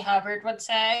Lindsay Hubbard would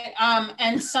say,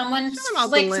 and someone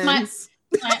flicks my,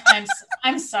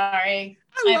 I'm sorry.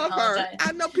 I love her.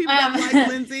 I know people that like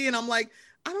Lindsay, and I'm like,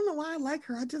 I don't know why I like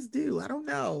her. I just do. I don't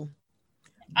know.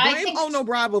 Blame Ono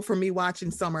Bravo for me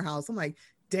watching Summer House. I'm like,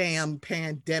 damn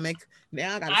pandemic.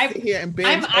 Now I gotta sit here and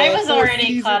binge. I was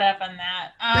already caught up on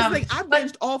that. I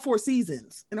binged all 4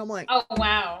 seasons, and I'm like, oh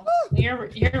wow, you're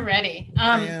ready.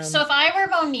 So if I were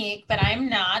Monique, but I'm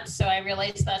not, so I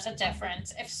realize that's a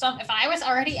difference. If I was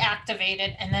already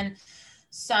activated, and then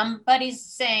somebody's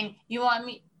saying, you want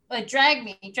me, like, drag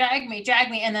me,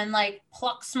 and then like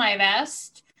plucks my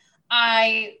vest,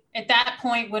 I at that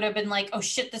point would have been like, oh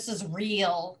shit, this is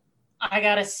real. I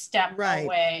gotta step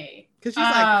away. Because she's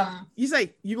like, you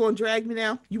say, you gonna drag me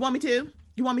now? You want me to?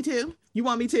 You want me to? You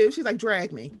want me to? She's like,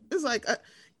 drag me. It's like,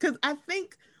 because I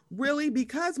think really,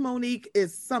 because Monique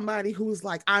is somebody who's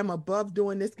like, I'm above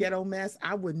doing this ghetto mess,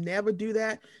 I would never do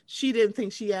that. She didn't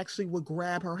think she actually would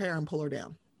grab her hair and pull her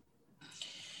down.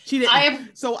 She didn't.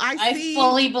 I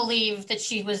fully believe that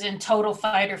she was in total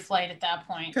fight or flight at that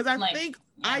point. Because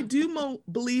I do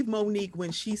believe Monique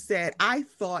when she said, I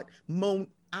thought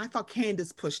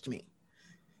Candace pushed me.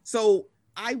 So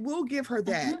I will give her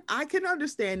that. I can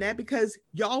understand that because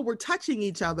y'all were touching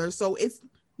each other. So it's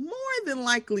more than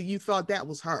likely you thought that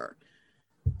was her.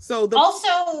 So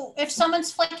also, if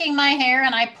someone's flicking my hair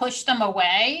and I push them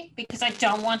away because I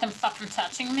don't want them fucking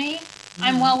touching me,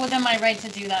 I'm well within my right to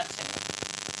do that too.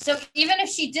 So even if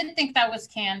she did think that was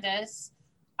Candace,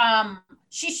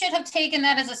 she should have taken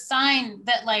that as a sign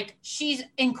that like she's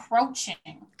encroaching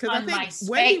on my space.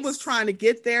 Wendy was trying to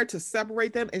get there to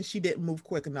separate them, and she didn't move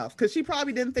quick enough because she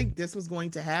probably didn't think this was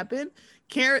going to happen.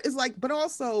 Karen is like, but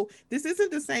also this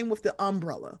isn't the same with the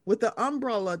umbrella. With the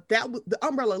umbrella, the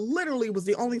umbrella literally was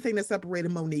the only thing that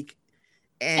separated Monique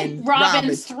and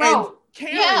Robin's throat. And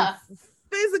Karen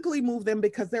physically moved them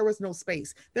because there was no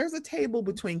space. There's a table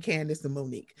between Candace and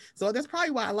Monique. So that's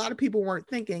probably why a lot of people weren't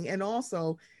thinking. And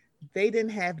also they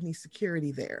didn't have any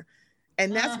security there.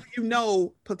 And that's when you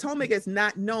know Potomac is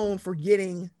not known for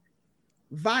getting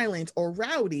violent or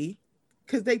rowdy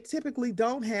because they typically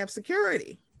don't have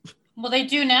security. Well, they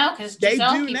do now because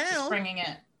Giselle keeps bringing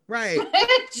it. Right.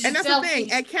 And that's the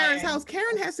thing. At Karen's house,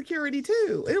 Karen has security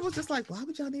too. It was just like, why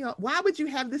would you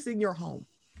have this in your home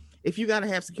if you gotta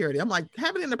have security? I'm like,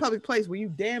 have it in a public place where you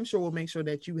damn sure will make sure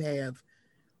that you have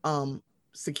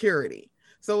security.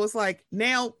 So it's like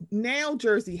now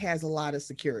Jersey has a lot of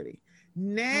security.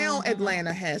 Now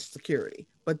Atlanta has security,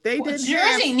 but they didn't.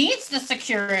 Jersey needs the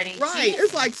security. Right.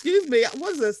 It's like, excuse me,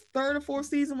 what was this, third or fourth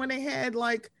season when they had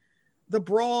like the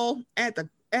brawl at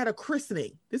a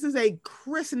christening? This is a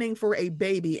christening for a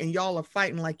baby, and y'all are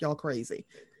fighting like y'all crazy.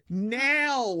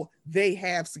 Now they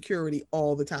have security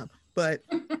all the time. But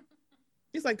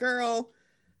it's like, girl,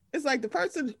 it's like the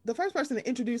first person to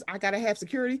introduce I gotta have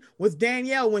security was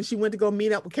Danielle when she went to go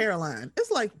meet up with Caroline.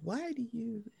 It's like, why do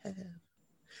you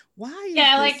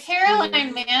have like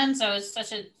Caroline Manzo is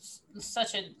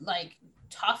such a like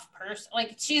tough person.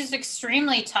 Like, she's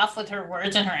extremely tough with her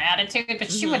words and her attitude,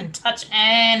 but she wouldn't touch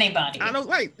anybody. I know,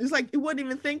 right? It's like it wouldn't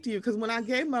even think to you, because when I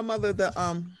gave my mother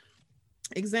the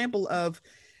example of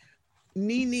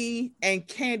Nene and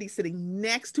Candy sitting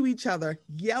next to each other,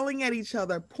 yelling at each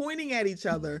other, pointing at each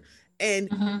other,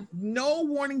 and no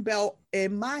warning bell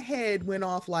in my head went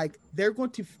off like they're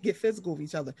going to get physical with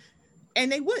each other,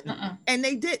 and they wouldn't, and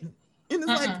they didn't. And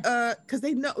it's like, because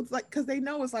they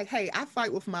know it's like, hey, I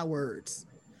fight with my words,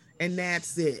 and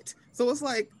that's it. So it's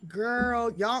like,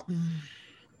 girl, y'all.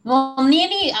 Well,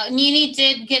 Nene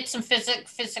did get some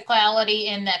physicality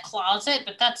in that closet,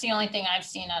 but that's the only thing I've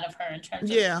seen out of her in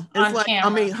terms of it's like camera.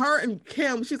 I mean, her and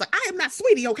Kim, she's like, I am not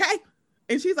sweetie, okay?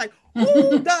 And she's like,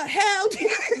 who the hell?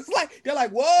 It's like, they're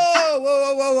like, whoa.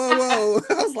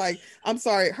 I was like, I'm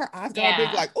sorry, her eyes got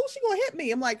big, like, oh, she gonna hit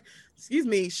me. I'm like, excuse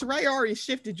me, Sheree already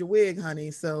shifted your wig,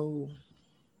 honey. So,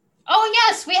 oh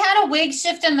yes, we had a wig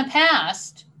shift in the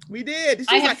past. We did.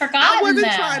 I had forgotten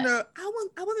that. I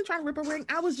wasn't trying to rip a ring.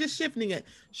 I was just shifting it.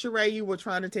 Sheree, you were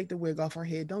trying to take the wig off her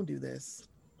head. Don't do this.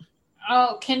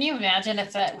 Oh, can you imagine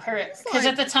if that hurt? Because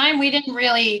at the time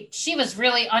she was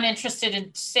really uninterested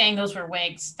in saying those were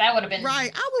wigs. That would have been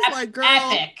right. I was like, girl,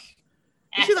 epic.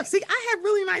 She's like, see, I have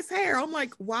really nice hair. I'm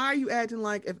like, why are you acting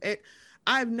like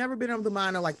I've never been of the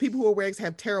mind of like people who wear wigs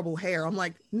have terrible hair. I'm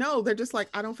like, no, they're just like,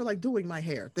 I don't feel like doing my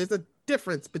hair. There's a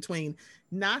difference between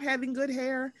not having good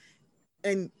hair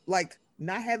and like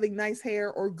not having nice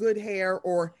hair or good hair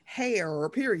or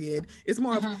period. It's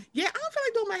more of, I don't feel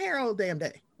like doing my hair all damn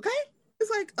day. Okay.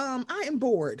 It's like, I am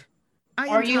bored.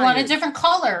 Or you want a different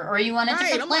color, or you want a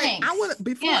different length. Like, I want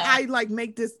before I like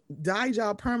make this dye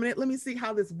job permanent, let me see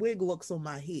how this wig looks on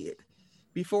my head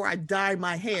before I dye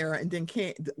my hair, and then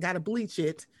gotta bleach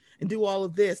it and do all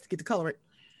of this to get the color.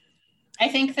 I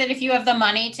think that if you have the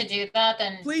money to do that,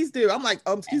 then please do. I'm like,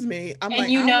 excuse me.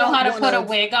 You know how to put a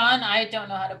wig on. I don't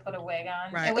know how to put a wig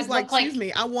on. Right. It was like, excuse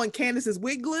me. I want Candace's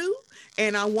wig glue,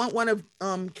 and I want one of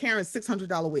Karen's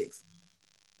 $600 wigs.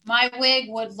 My wig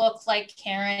would look like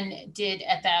Karen did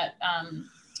at that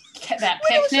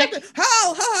picnic.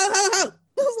 How? It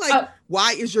was like,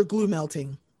 why is your glue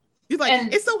melting? He's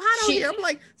like, it's so hot out here. I'm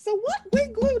like, so what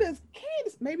wig glue does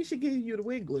Candace? Maybe she gave you the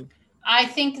wig glue. I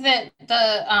think that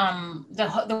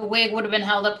the wig would have been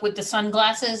held up with the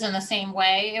sunglasses in the same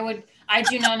way. It would. I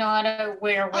do not know how to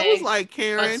wear wigs. I was like,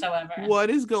 Karen, whatsoever. What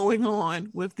is going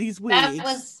on with these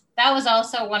wigs? That was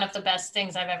also one of the best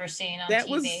things I've ever seen on TV. That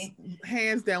was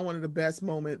hands down one of the best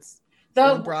moments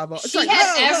on Bravo. She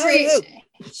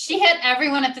had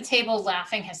everyone at the table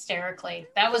laughing hysterically.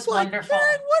 That was wonderful.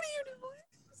 Karen, what are you doing?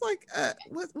 It's like,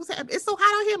 what's happening? It's so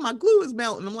hot out here. My glue is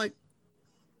melting. I'm like,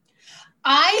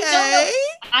 I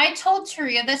don't know. I told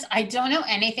Taria this. I don't know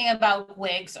anything about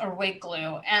wigs or wig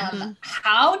glue.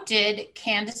 How did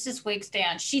Candace's wig stay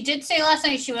on? She did say last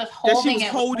night she was holding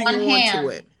with one hand. To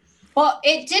it. Well,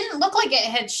 it didn't look like it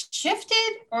had shifted,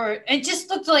 or it just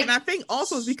looked like. And I think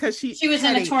also it's because she was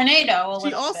in a tornado.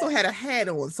 She also had a hat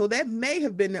on, so that may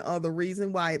have been the other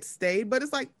reason why it stayed. But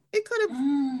it's like it could have.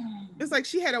 It's like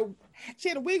she had a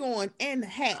wig on and a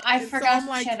hat. I forgot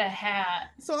she had a hat.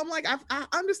 So I'm like, I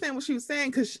understand what she was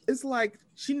saying, because it's like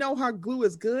she know her glue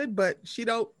is good, but she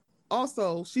don't.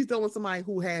 Also, she's dealing with somebody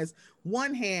who has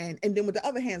one hand and then with the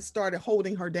other hand started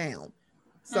holding her down.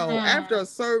 So after a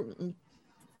certain.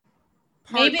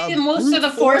 Maybe most of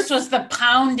the force was the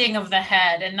pounding of the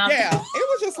head and not. Yeah, it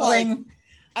was just like. And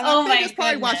I think that's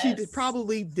probably why she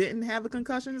probably didn't have a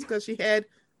concussion, is because she had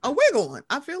a wig on.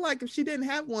 I feel like if she didn't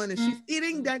have one and she's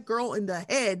hitting that girl in the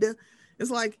head,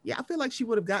 it's like, I feel like she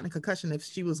would have gotten a concussion if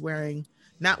she was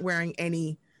not wearing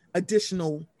any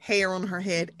additional hair on her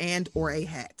head and or a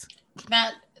hat.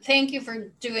 Matt, thank you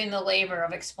for doing the labor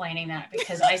of explaining that,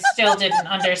 because I still didn't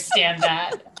understand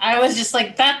that. I was just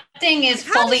like, that thing is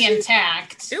fully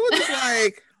intact. It was just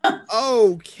like,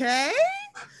 okay.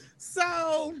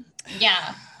 So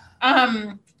yeah.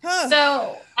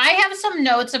 So I have some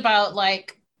notes about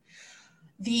like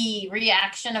the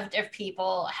reaction of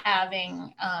people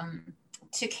having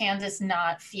to Candace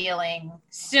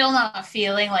still not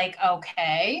feeling like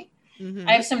okay. Mm-hmm.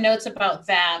 I have some notes about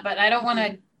that, but I don't want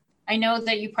to. I know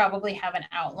that you probably have an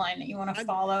outline that you want to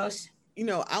follow.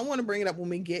 I want to bring it up when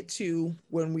we get to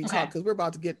talk, because we're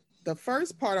about to get the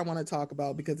first part I want to talk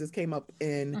about, because this came up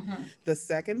in the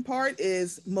second part,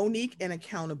 is Monique and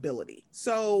accountability.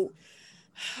 So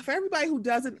for everybody who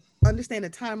doesn't understand the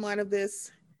timeline of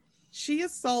this, she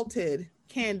assaulted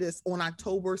Candace on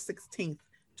October 16th,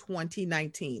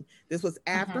 2019. This was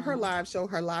after her live show.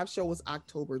 Her live show was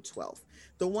October 12th.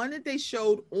 The one that they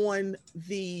showed on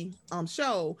the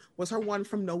show was her one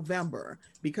from November,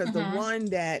 because the one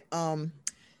that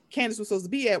Candace was supposed to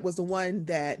be at was the one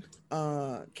that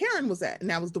Karen was at, and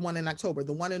that was the one in October.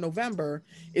 The one in November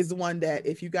is the one that,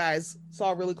 if you guys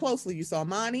saw really closely, you saw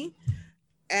Monty,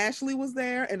 Ashley was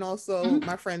there, and also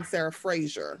my friend Sarah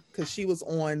Fraser, because she was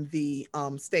on the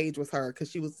stage with her, because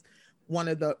she was on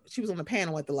the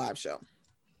panel at the live show.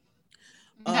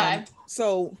 Okay.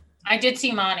 So I did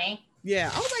see Monty.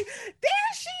 Yeah, I was like, there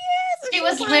she is. She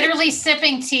was literally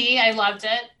sipping tea. I loved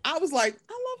it. I was like,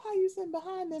 I love how you sitting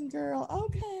behind them, girl.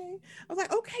 Okay. I was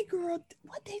like, okay, girl,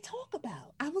 what they talk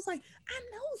about? I was like, I'm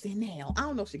nosy now. I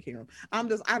don't know if she can. I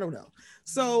don't know.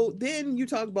 So then you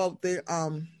talk about the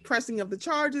pressing of the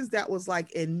charges. That was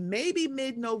like in maybe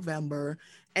mid-November.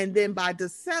 And then by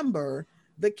December,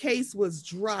 the case was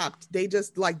dropped. They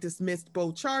just like dismissed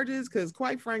both charges, because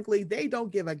quite frankly, they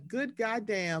don't give a good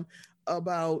goddamn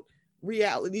about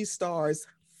reality stars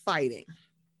fighting.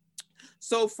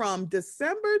 So from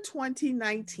December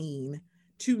 2019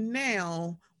 to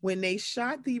now, when they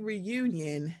shot the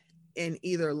reunion in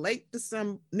either late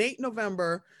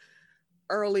November,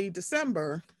 early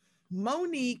December,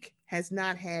 Monique has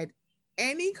not had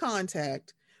any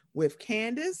contact with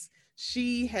Candace.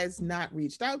 She has not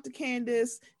reached out to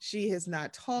Candace. She has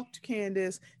not talked to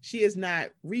Candace. She has not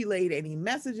relayed any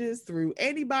messages through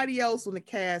anybody else on the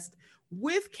cast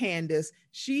with Candace.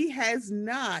 She has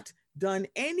not done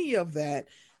any of that.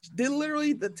 Then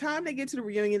literally the time they get to the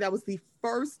reunion, that was the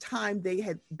first time they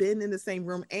had been in the same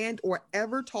room and or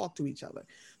ever talked to each other.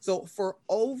 So for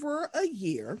over a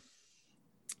year,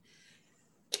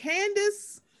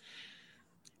 Candace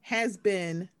has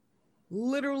been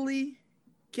literally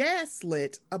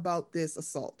gaslit about this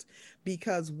assault,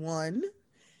 because one,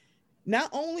 not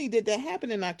only did that happen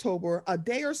in October, a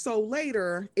day or so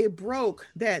later, it broke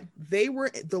that they were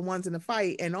the ones in the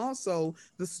fight. And also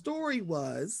the story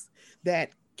was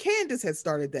that Candace had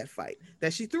started that fight,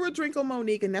 that she threw a drink on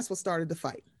Monique, and that's what started the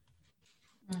fight.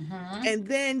 And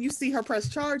then you see her press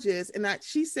charges, and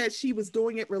she said she was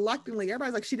doing it reluctantly.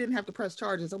 Everybody's like, she didn't have to press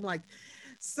charges. I'm like,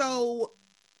 so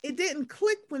it didn't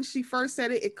click when she first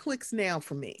said it. It clicks now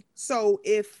for me. So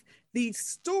if the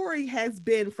story has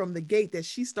been from the gate that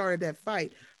she started that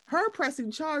fight, her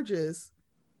pressing charges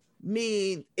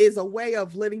is a way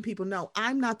of letting people know,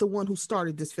 I'm not the one who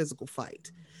started this physical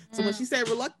fight. So when she said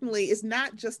reluctantly, it's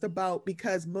not just about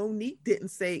because Monique didn't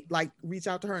say, like, reach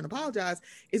out to her and apologize.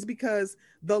 It's because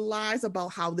the lies about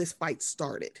how this fight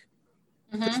started.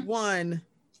 Because one,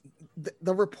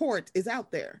 the report is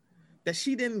out there that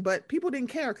she didn't, but people didn't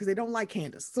care because they don't like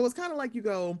Candace. So it's kind of like you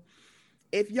go,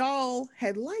 if y'all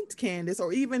had liked Candace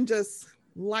or even just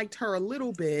liked her a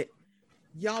little bit,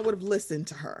 y'all would have listened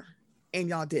to her, and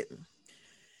y'all didn't.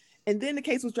 And then the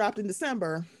case was dropped in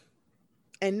December,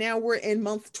 and now we're in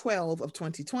month 12 of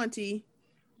 2020.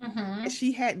 And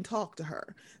she hadn't talked to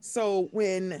her. So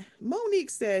when Monique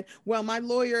said, well, my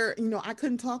lawyer, I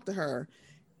couldn't talk to her,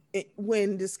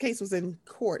 when this case was in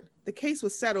court, the case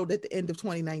was settled at the end of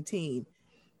 2019.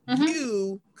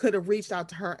 You could have reached out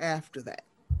to her after that.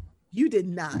 You did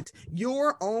not.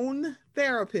 Your own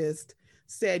therapist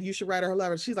said you should write her a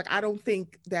letter. She's like, I don't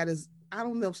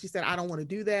know if she said, I don't want to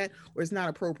do that, or it's not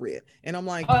appropriate. And I'm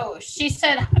like, oh, she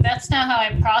said, that's not how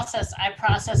I process. I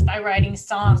process by writing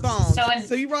songs.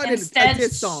 So you wrote a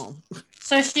diss song.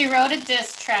 So she wrote a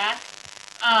diss track.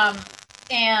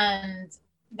 And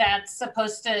that's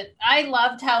supposed to, I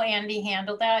loved how Andy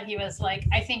handled that. He was like,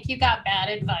 I think you got bad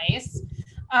advice.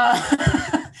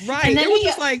 Right. And then it was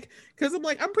just like, because I'm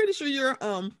like, I'm pretty sure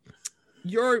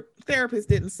your therapist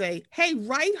didn't say, hey,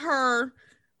 write her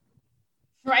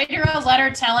a letter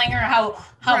telling her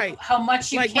how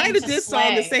much you like came write a to diss slay.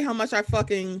 song to say how much I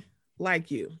fucking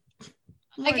like you.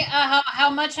 Like how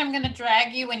much I'm gonna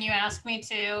drag you when you ask me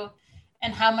to,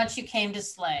 and how much you came to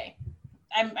slay.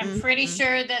 I'm pretty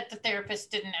sure that the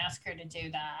therapist didn't ask her to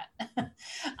do that.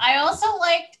 I also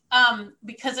liked,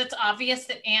 because it's obvious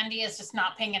that Andy is just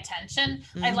not paying attention.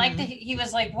 I like that he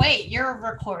was like, wait, you're a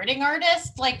recording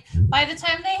artist? Like, by the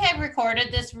time they had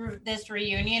recorded this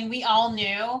reunion, we all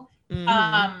knew,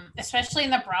 especially in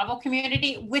the Bravo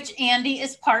community, which Andy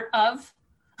is part of,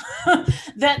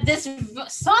 that this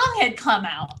song had come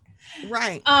out.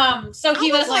 Right. So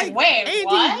he was like, wait, Andy,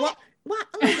 what? Why,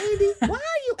 Andy, why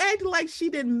are you acting like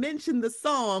she didn't mention the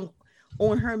song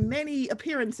on her many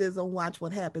appearances on Watch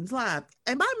What Happens Live?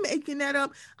 Am I making that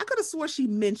up? I could have swore she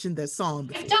mentioned this song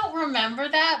before. I don't remember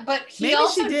that, but he maybe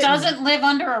also doesn't live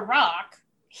under a rock.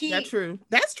 That's true.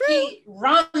 That's true. He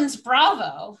runs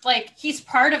Bravo. Like, he's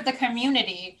part of the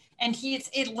community, and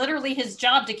it's literally his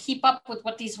job to keep up with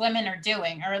what these women are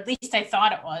doing, or at least I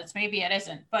thought it was. Maybe it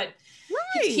isn't, but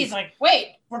he's like,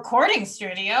 wait, recording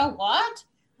studio? What?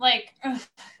 Like,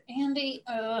 Andy,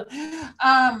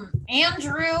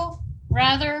 Andrew,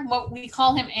 rather, what we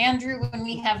call him Andrew when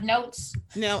we have notes.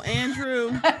 No,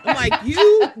 Andrew, I'm like,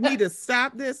 you need to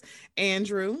stop this,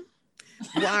 Andrew.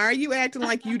 Why are you acting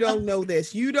like you don't know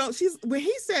this? You don't, when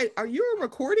he said, are you a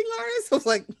recording artist? I was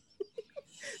like,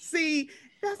 see,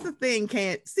 that's the thing,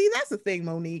 that's the thing,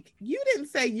 Monique. You didn't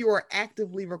say you are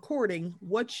actively recording.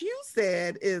 What you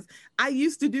said is, I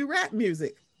used to do rap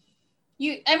music.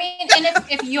 And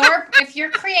if your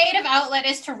creative outlet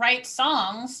is to write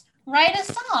songs, write a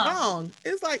song.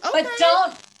 It's like, okay,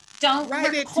 but don't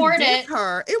write record it.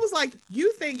 Her. It was like,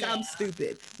 you think I'm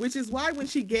stupid, which is why when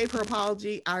she gave her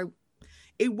apology,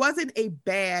 it wasn't a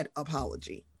bad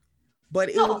apology, but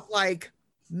it was like,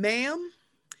 ma'am,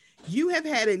 you have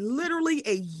had literally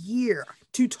a year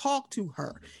to talk to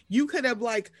her. You could have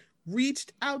like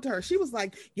reached out to her. She was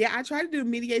like, yeah, I tried to do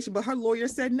mediation, but her lawyer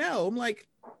said no. I'm like,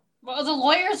 well, the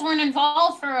lawyers weren't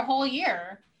involved for a whole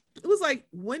year. It was like,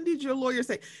 when did your lawyer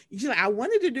say? She's like, I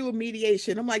wanted to do a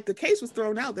mediation. I'm like, the case was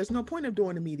thrown out. There's no point of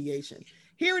doing a mediation.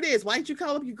 Here it is. Why didn't you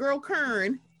call up your girl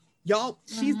Kern? Y'all,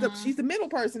 she's the middle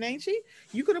person, ain't she?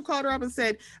 You could have called her up and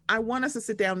said, I want us to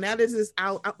sit down. Now this is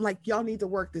out. I'm like, y'all need to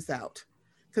work this out.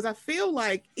 Because I feel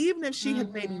like even if she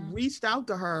had maybe reached out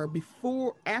to her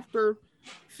after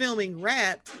filming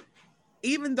Wrapped,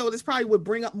 even though this probably would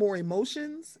bring up more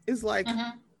emotions, it's like,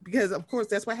 because of course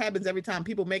that's what happens every time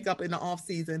people make up in the off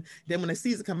season. Then when the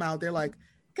season come out, they're like,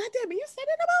 God damn it, you said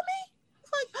it about me?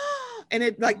 It's like, oh, and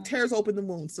it like tears open the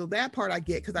wound. So that part I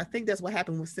get, because I think that's what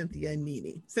happened with Cynthia and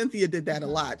Nene. Cynthia did that a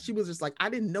lot. She was just like, I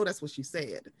didn't know that's what she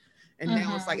said. And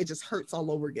now it's like, it just hurts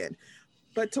all over again.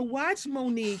 But to watch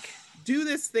Monique do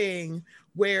this thing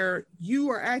where you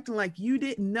are acting like you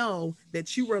didn't know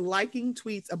that you were liking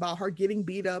tweets about her getting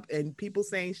beat up and people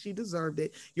saying she deserved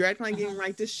it. You're acting like you didn't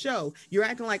write this show. You're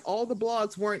acting like all the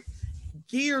blogs weren't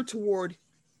geared toward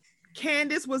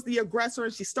Candace was the aggressor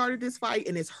and she started this fight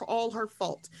and it's all her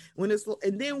fault.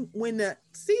 And then when the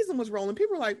season was rolling,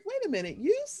 people were like, wait a minute,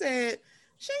 you said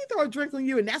she ain't throw a drink on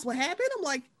you and that's what happened? I'm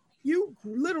like, you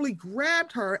literally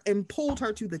grabbed her and pulled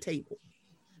her to the table.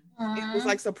 It was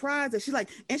like surprised that she's like,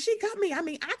 and she got me. I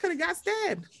mean, I could have got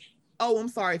stabbed. Oh, I'm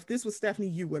sorry. If this was Stephanie,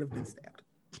 you would have been stabbed.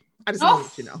 I just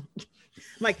want you to know.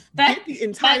 Like, get the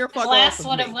entire fuck off of me. Glass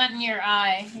would have went in your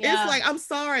eye. Yeah. It's like, I'm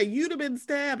sorry. You'd have been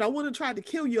stabbed. I would have tried to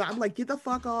kill you. I'm like, get the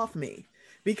fuck off me.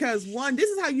 Because one,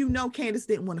 this is how you know Candace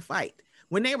didn't want to fight.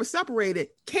 When they were separated,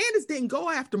 Candace didn't go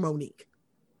after Monique.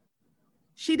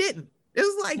 She didn't. It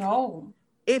was like, no.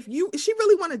 If she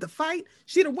really wanted to fight,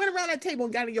 she'd have went around that table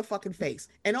and got in your fucking face.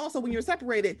 And also, when you're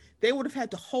separated, they would have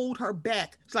had to hold her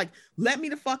back. It's like, let me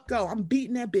the fuck go. I'm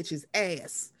beating that bitch's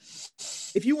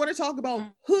ass. If you want to talk about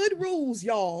hood rules,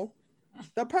 y'all,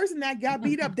 the person that got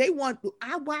beat up,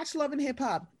 I watched Love and Hip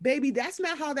Hop. Baby, that's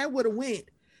not how that would have went.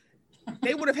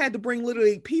 They would have had to bring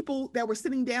literally people that were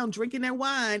sitting down, drinking their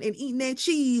wine and eating their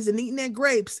cheese and eating their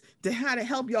grapes to how to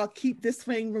help y'all keep this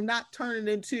thing from not turning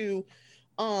into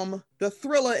the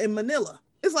Thriller in Manila.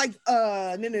 It's like,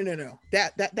 no.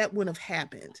 That wouldn't have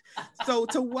happened. So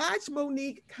to watch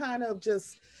Monique kind of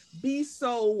just be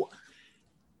so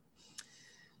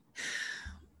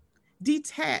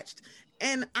detached,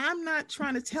 and I'm not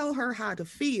trying to tell her how to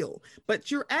feel, but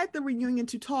you're at the reunion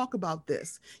to talk about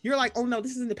this. You're like, oh no,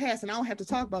 this is in the past and I don't have to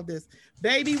talk about this.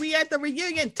 Baby, we at the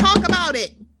reunion, talk about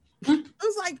it.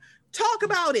 It's like, talk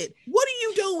about it. What are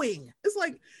you doing? It's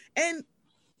like, and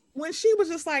when she was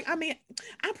just like, I mean,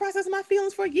 I processed my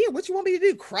feelings for a year. What you want me to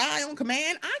do? Cry on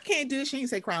command? I can't do it. She didn't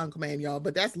say cry on command, y'all,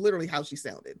 but that's literally how she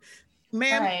sounded.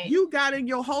 Ma'am, right. You got in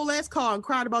your whole ass car and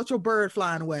cried about your bird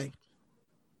flying away.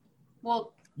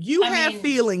 Well, you have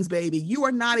feelings, baby. You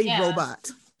are not a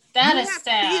robot. That You is have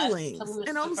sad feelings. to lose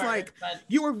And I the was bird, like, but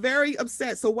you were very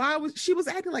upset. So why was she was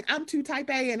acting like I'm too type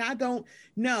A and I don't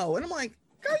know. And I'm like,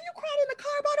 girl, you cried in the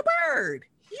car about a bird.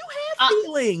 You have uh,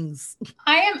 feelings.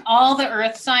 I am all the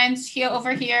earth signs here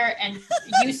over here, and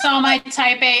you saw my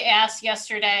type A ass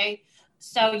yesterday.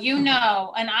 So you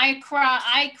know, and I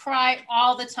cry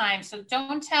all the time. So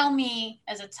don't tell me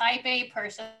as a type A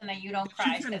person that you don't You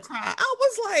cry. couldn't cry. I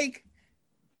was like,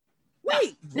 No,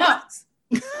 wait, no. what?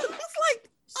 I was like,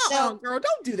 So girl,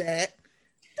 don't do that.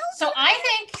 Don't So do I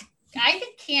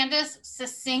think Candace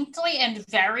succinctly and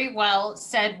very well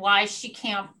said why she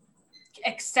can't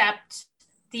accept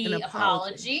an the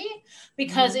apology.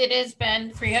 because it has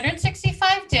been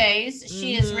 365 days.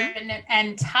 She has written an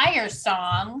entire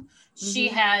song. She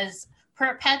has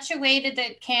perpetuated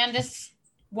that Candace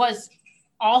was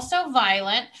also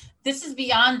violent. This is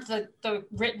beyond the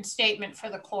written statement for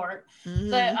the court.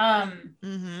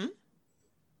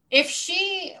 If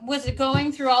she was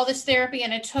going through all this therapy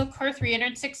and it took her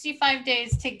 365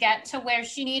 days to get to where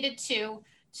she needed to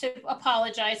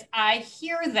apologize, I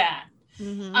hear that.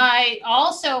 I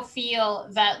also feel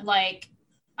that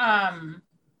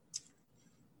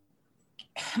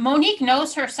Monique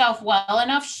knows herself well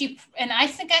enough. And I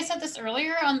think I said this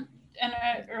earlier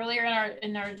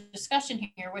in our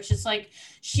discussion here, which is like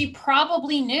she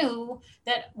probably knew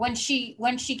that when she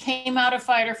came out of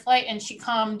fight or flight and she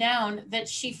calmed down, that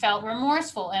she felt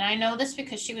remorseful. And I know this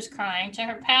because she was crying to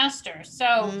her pastor.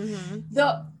 So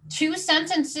the 3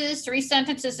 sentences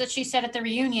that she said at the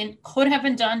reunion could have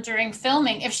been done during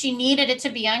filming if she needed it to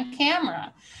be on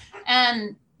camera,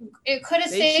 and it could have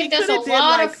saved us a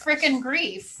lot of freaking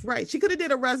grief. Right. She could have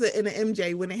did a Reza and an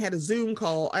MJ when they had a Zoom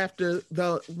call after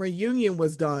the reunion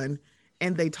was done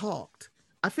and they talked.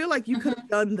 I feel like you could have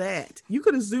done that. You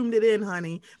could have zoomed it in,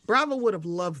 honey. Bravo would have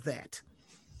loved that.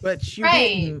 But you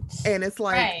didn't. And it's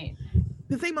like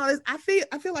the thing about this, I feel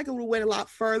like it would have went a lot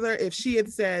further if she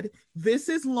had said, this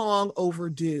is long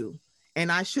overdue. And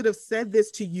I should have said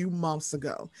this to you months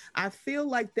ago. I feel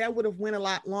like that would have went a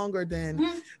lot longer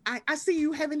than I see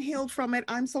you haven't healed from it.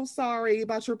 I'm so sorry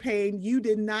about your pain. You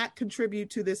did not contribute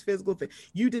to this physical thing.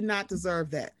 You did not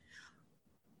deserve that.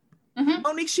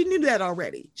 Monique, she knew that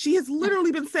already. She has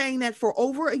literally been saying that for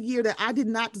over a year, that I did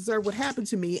not deserve what happened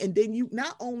to me. And then you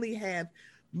not only have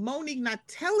Monique not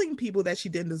telling people that she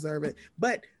didn't deserve it,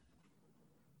 but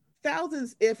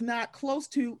thousands, if not close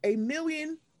to 1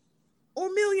 million or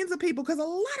millions of people, because a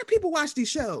lot of people watch these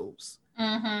shows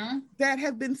that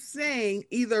have been saying,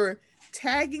 either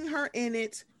tagging her in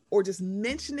it or just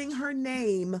mentioning her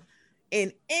name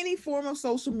in any form of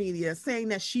social media, saying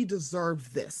that she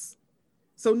deserved this.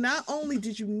 So not only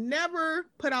did you never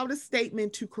put out a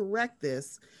statement to correct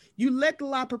this, you let the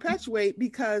lie perpetuate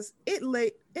because it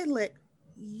let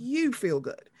you feel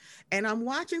good. And I'm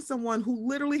watching someone who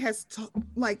literally has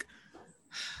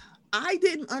I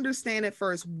didn't understand at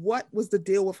first what was the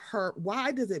deal with her.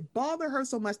 Why does it bother her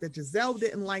so much that Giselle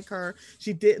didn't like her?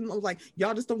 She didn't. I was like,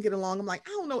 y'all just don't get along. I'm like,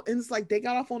 I don't know. And it's like they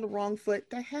got off on the wrong foot.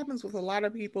 That happens with a lot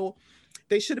of people.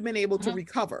 They should have been able to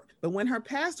recover. But when her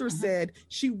pastor said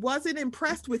she wasn't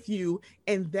impressed with you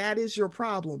and that is your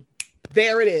problem,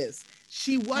 there it is.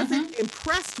 She wasn't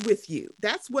impressed with you.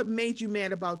 That's what made you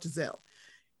mad about Giselle.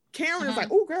 Karen is like,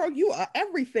 oh, girl, you are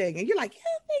everything. And you're like, yeah,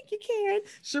 thank you, Karen.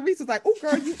 Sharice is like, oh,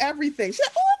 girl, you everything. She's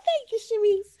like, oh, thank you,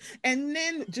 Sharice. And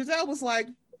then Giselle was like,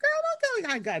 girl,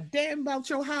 I got damn about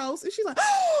your house. And she's like,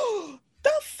 oh,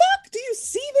 the fuck? Do you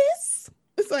see this?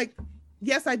 It's like,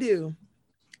 yes, I do.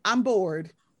 I'm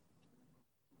bored.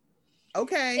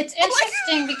 Okay. It's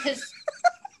interesting because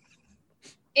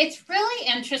it's really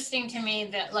interesting to me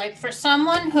that, like, for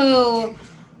someone who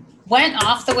went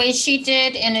off the way she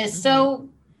did and is so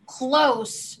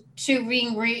close to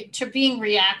being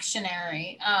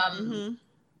reactionary,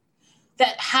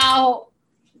 that how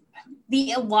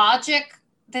the logic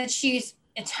that she's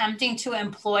attempting to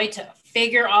employ to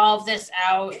figure all of this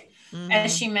out,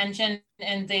 as she mentioned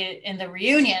in the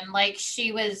reunion, like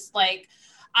she was like,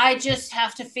 I just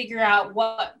have to figure out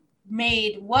what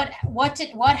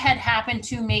had happened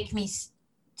to make me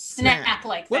snap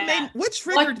like that. What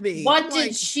triggered me? What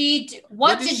did she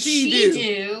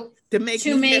do to make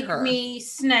me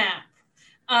snap?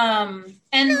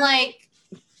 And like,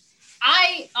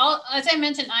 as I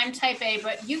mentioned, I'm type A,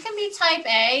 but you can be type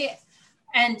A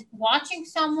and watching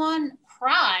someone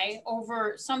cry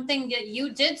over something that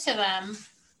you did to them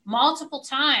multiple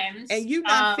times, and you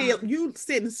not you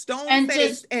sitting stone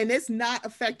faced and it's not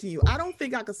affecting you. I don't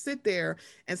think I could sit there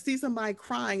and see somebody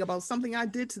crying about something I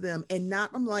did to them and not,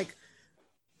 I'm like,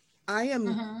 I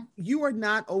am, you are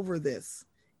not over this.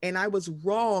 and I was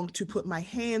wrong to put my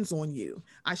hands on you.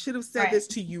 I should have said this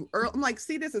to you early. I'm like,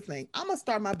 see, this is the thing. I'm going to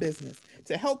start my business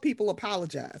to help people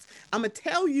apologize. I'm going to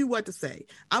tell you what to say.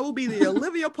 I will be the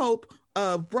Olivia Pope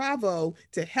of Bravo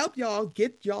to help y'all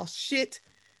get y'all shit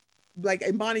like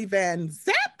a Bonnie Van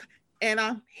Zap. And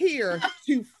I'm here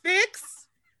to fix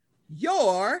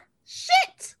your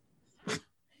shit.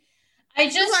 I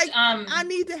just, like, I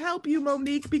need to help you,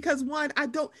 Monique, because one, I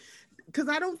don't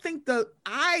think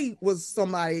I was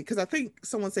somebody, because I think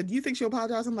someone said, do you think she'll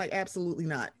apologize? I'm like, absolutely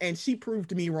not. And she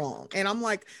proved me wrong. And I'm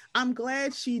like, I'm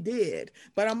glad she did.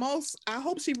 But I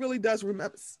hope she really does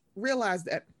realize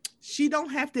that she don't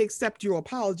have to accept your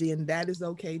apology, and that is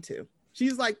okay too.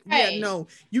 She's like, yeah, no,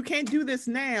 you can't do this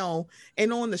now.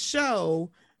 And on the show,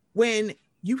 when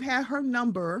you had her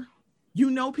number, you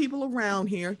know, people around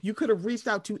here, you could have reached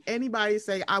out to anybody and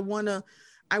say, I want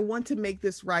to make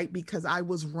this right because I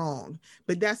was wrong.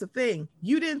 But that's the thing.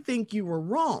 You didn't think you were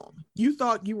wrong. You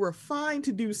thought you were fine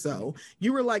to do so.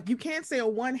 You were like, you can't say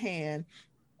on one hand,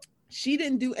 she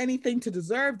didn't do anything to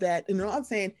deserve that. And I'm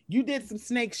saying you did some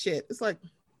snake shit. It's like,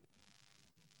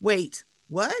 wait,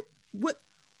 what?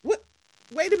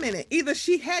 Wait a minute. Either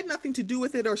she had nothing to do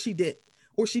with it or she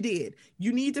did.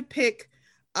 You need to pick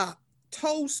a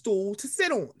toadstool to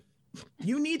sit on.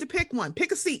 You need to pick one.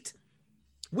 Pick a seat.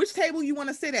 Which table you want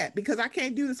to sit at? Because I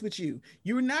can't do this with you.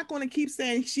 You're not going to keep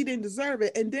saying she didn't deserve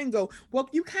it and then go, well,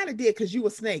 you kind of did because you a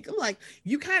snake. I'm like,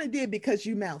 you kind of did because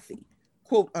you mouthy,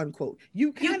 quote unquote.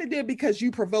 You kind of did because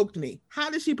you provoked me. How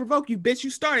did she provoke you? Bitch, you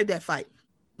started that fight.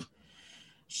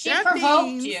 She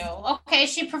provoked you. Okay,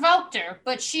 she provoked her,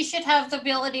 but she should have the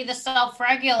ability to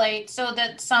self-regulate so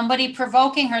that somebody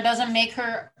provoking her doesn't make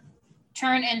her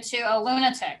turn into a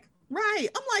lunatic. Right.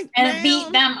 I'm like, and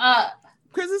beat them up.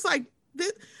 Because it's like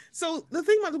this. So the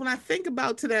thing about when I think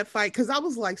about to that fight, because I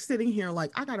was like sitting here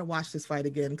like, I gotta watch this fight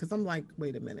again, because I'm like,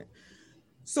 wait a minute.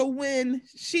 So when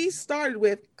she started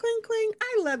with cling cling,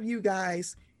 I love you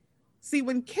guys. See,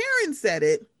 when Karen said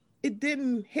it, it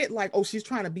didn't hit like, oh, she's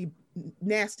trying to be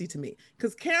nasty to me,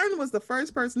 because Karen was the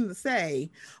first person to say,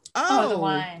 the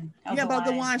wine. About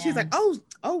the wine. She's like, oh,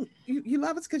 you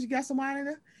love us because you got some wine in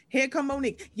her. Here come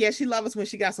Monique. Yeah, she loves us when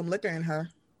she got some liquor in her.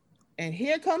 And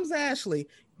here comes Ashley.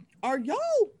 Are y'all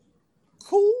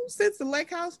cool since the lake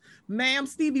house? Ma'am,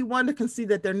 Stevie Wonder can see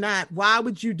that they're not. Why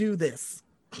would you do this?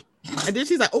 And then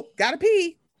she's like, oh, gotta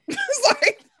pee. It's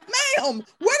like, ma'am,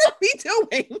 what are we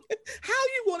doing? How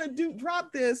you want to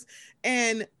drop this?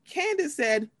 And Candace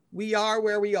said, we are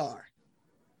where we are.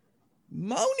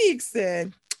 Monique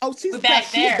said, oh, she's back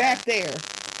there.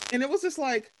 And it was just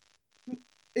like,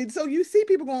 and so you see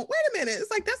people going, wait a minute.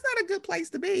 It's like, that's not a good place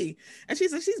to be. And she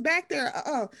said, she's back there.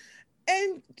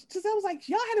 And Giselle was like,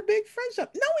 y'all had a big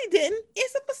friendship. No, we didn't.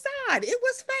 It's a facade. It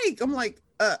was fake. I'm like,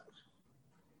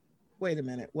 wait a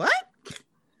minute. What?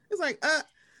 It's like,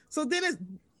 so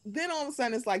then all of a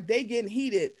sudden it's like they getting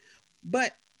heated.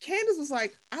 But Candace was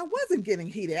like, I wasn't getting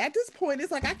heated. At this point,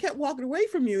 it's like I kept walking away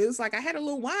from you. It's like I had a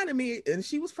little wine in me and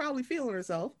she was probably feeling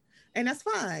herself. And that's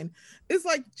fine. It's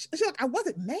like, she's like, I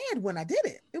wasn't mad when I did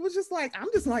it. It was just like, I'm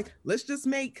just like, let's just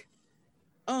make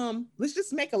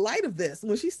a light of this.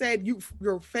 When she said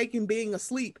you're faking being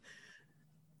asleep.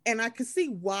 And I could see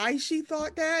why she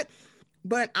thought that.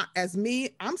 But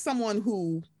I'm someone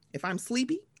who, if I'm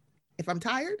sleepy, if I'm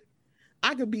tired,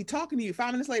 I could be talking to you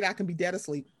 5 minutes later, I can be dead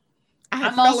asleep.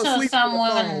 I'm also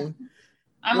someone,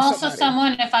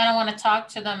 if I don't want to talk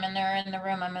to them and they're in the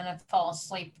room, I'm going to fall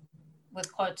asleep with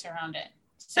quotes around it.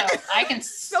 So I can.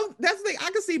 So that's the thing.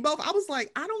 I can see both. I was like,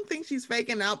 I don't think she's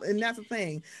faking out. And that's the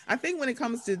thing. I think when it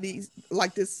comes to these,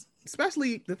 like this,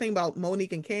 especially the thing about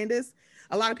Monique and Candace,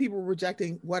 a lot of people were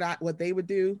rejecting what they would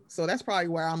do. So that's probably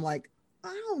where I'm like,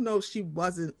 I don't know if she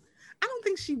wasn't. I don't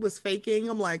think she was faking.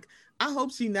 I'm like, I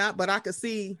hope she not, but I could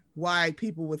see why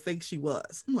people would think she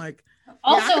was. I'm like,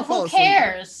 also, who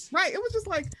cares? Right. It was just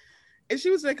like, and she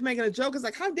was like making a joke. It's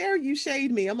like, how dare you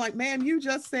shade me? I'm like, ma'am, you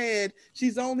just said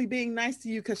she's only being nice to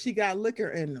you because she got liquor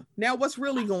in them. Now what's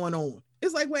really going on?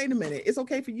 It's like, wait a minute. It's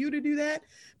okay for you to do that,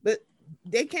 but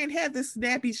they can't have this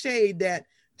snappy shade that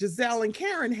Giselle and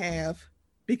Karen have,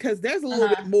 because there's a little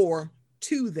bit more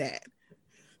to that.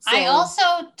 So, I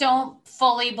also don't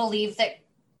fully believe that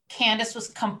Candace was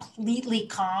completely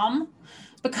calm,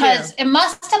 because it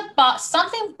must have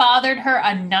something bothered her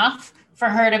enough for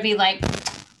her to be like,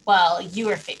 well, you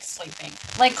were fake sleeping.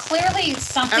 Like, clearly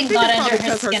something got under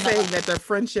her skin. Her saying that their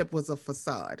friendship was a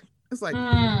facade. It's like,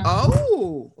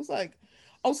 it's like,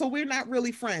 oh, so we're not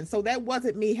really friends. So that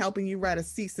wasn't me helping you write a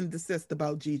cease and desist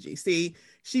about Gigi. See,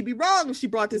 she'd be wrong if she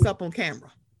brought this up on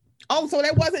camera. Oh, so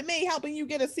that wasn't me helping you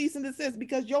get a cease and desist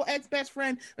because your ex-best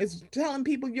friend is telling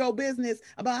people your business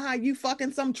about how you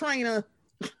fucking some trainer.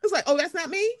 It's like, oh, that's not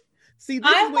me? See,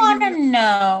 this I is when want you... to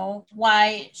know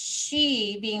why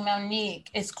she, being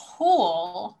Monique, is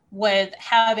cool with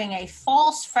having a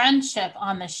false friendship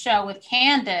on the show with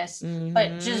Candace,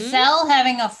 but Giselle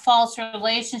having a false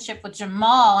relationship with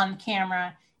Jamal on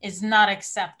camera is not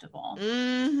acceptable.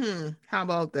 How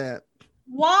about that?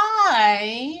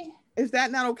 Why? Is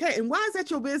that not okay? And why is that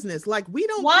your business? Like, we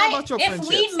don't care Why, about your if friendships.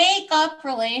 we make up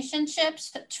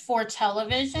relationships for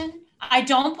television, I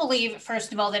don't believe,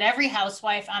 first of all, that every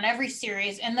housewife on every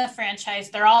series in the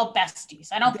franchise, they're all besties.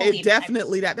 I don't believe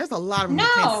definitely that. There's a lot of them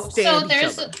who can't stand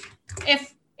each other.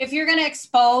 If you're going to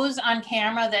expose on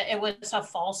camera that it was a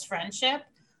false friendship,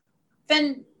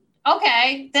 then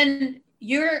okay, then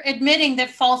you're admitting that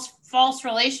false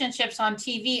relationships on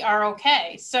TV are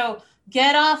okay. So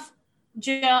get off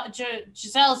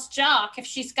Giselle's jock if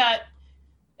she's got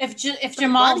if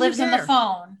Jamal lives in the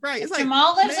phone. Right. If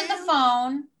Jamal lives in the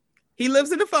phone. He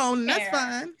lives in the phone, and that's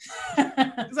fine.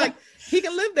 It's like he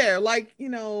can live there, like, you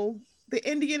know, the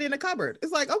Indian in a cupboard.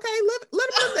 It's like, okay, let him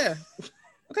live there.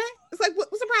 Okay. It's like,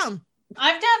 what's the problem?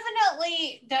 I've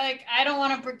definitely, like, I don't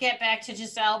want to get back to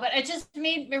Giselle, but it just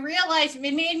made me realize,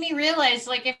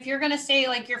 like, if you're going to say,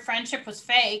 like, your friendship was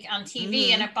fake on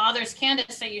TV and it bothers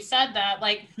Candace that you said that,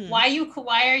 like, why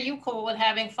are you cool with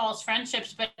having false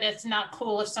friendships, but it's not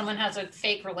cool if someone has a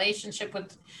fake relationship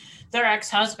with their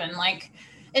ex-husband? Like,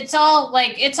 it's all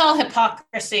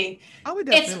hypocrisy. Oh,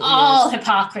 it's all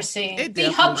hypocrisy. The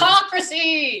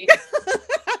hypocrisy.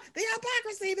 The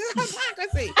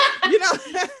hypocrisy. You know,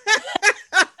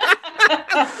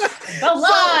 the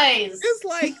lies. So it's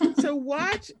like to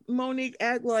watch Monique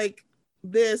act like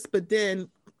this, but then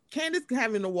Candace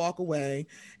having to walk away.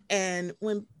 And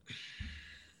when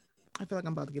I feel like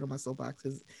I'm about to get on my soapbox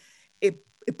because it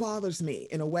bothers me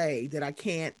in a way that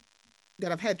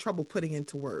that I've had trouble putting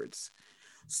into words.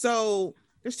 So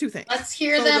there's two things. Let's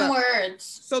hear them words.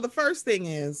 So the first thing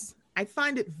is, I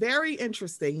find it very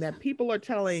interesting that people are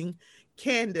telling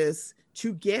Candace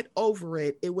to get over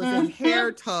it. It was a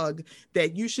hair tug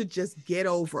that you should just get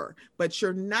over. But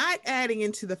you're not adding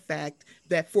into the fact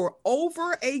that for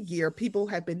over a year, people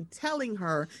have been telling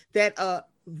her that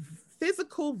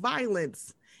physical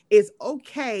violence is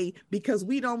okay because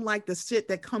we don't like the shit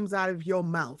that comes out of your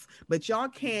mouth. But y'all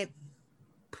can't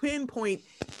pinpoint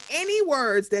any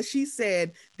words that she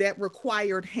said that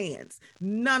required hands.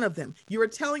 None of them. You were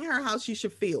telling her how she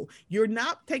should feel. You're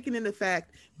not taking in the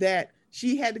fact that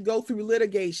she had to go through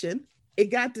litigation. It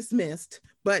got dismissed,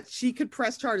 but she could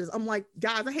press charges. I'm like,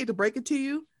 guys, I hate to break it to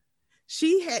you.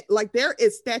 She had, like, there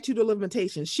is statute of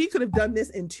limitations. She could have done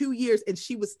this in 2 years and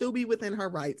she would still be within her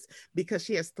rights because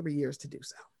she has 3 years to do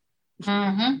so.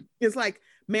 It's like,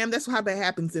 ma'am, that's how that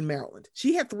happens in Maryland.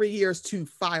 She had 3 years to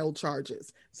file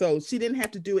charges. So she didn't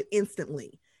have to do it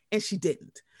instantly. And she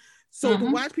didn't. So to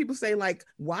watch people say, like,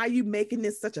 why are you making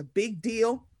this such a big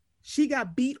deal? She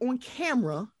got beat on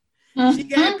camera. She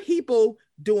got people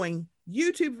doing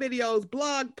YouTube videos,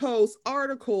 blog posts,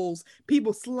 articles,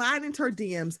 people sliding into her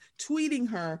DMs, tweeting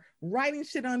her, writing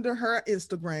shit under her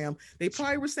Instagram. They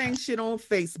probably were saying shit on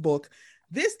Facebook.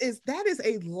 That is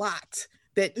a lot.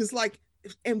 That is like,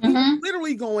 and people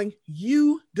literally going,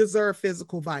 you deserve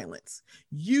physical violence.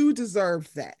 You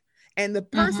deserve that. And the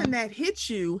person that hit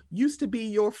you used to be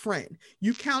your friend.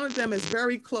 You counted them as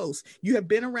very close. You have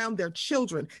been around their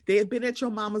children. They have been at your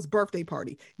mama's birthday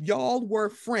party. Y'all were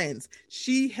friends.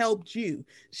 She helped you.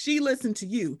 She listened to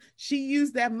you. She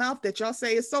used that mouth that y'all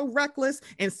say is so reckless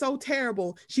and so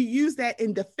terrible. She used that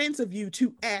in defense of you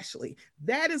to Ashley.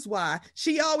 That is why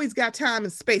she always got time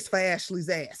and space for Ashley's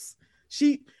ass.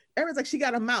 Everyone's like, she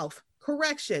got a mouth.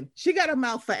 Correction. She got a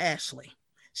mouth for Ashley.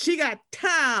 She got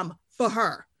time for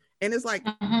her. And it's like,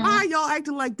 why are y'all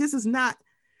acting like this is not,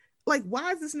 like,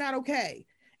 why is this not okay?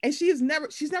 And she's never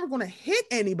going to hit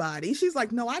anybody. She's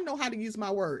like, no, I know how to use my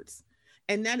words.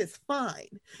 And that is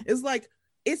fine. It's like,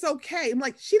 it's okay. I'm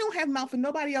like, she don't have mouth for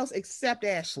nobody else except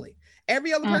Ashley.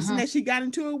 Every other person that she got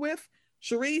into it with,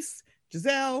 Charisse,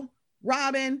 Giselle,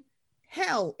 Robin,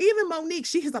 hell, even Monique,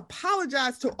 she has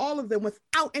apologized to all of them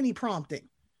without any prompting.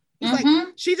 It's like,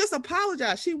 she just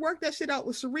apologized. She worked that shit out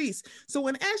with Charisse. So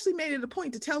when Ashley made it a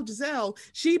point to tell Giselle,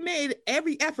 she made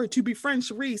every effort to befriend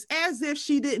Charisse as if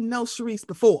she didn't know Charisse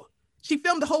before. She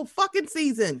filmed the whole fucking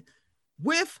season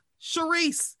with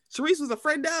Charisse. Charisse was a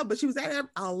friend of, but she was at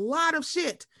a lot of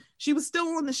shit. She was still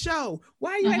on the show.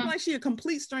 Why are you acting like she a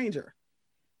complete stranger?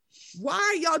 Why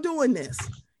are y'all doing this?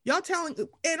 Y'all telling,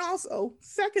 and also,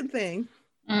 second thing,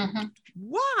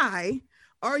 why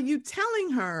are you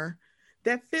telling her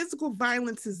that physical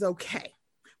violence is okay.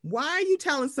 Why are you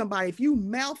telling somebody if you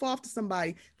mouth off to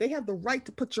somebody, they have the right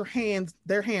to put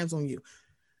their hands on you?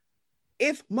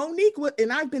 If Monique would,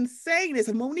 and I've been saying this,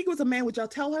 if Monique was a man, would y'all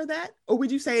tell her that? Or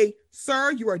would you say,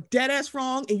 sir, you are dead ass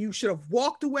wrong and you should have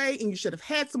walked away and you should have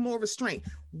had some more restraint?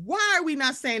 Why are we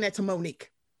not saying that to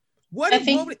Monique? What if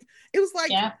Monique, it was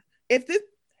like, if this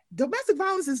domestic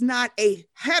violence is not a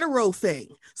hetero thing.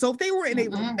 So if they were in a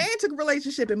romantic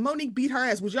relationship and Monique beat her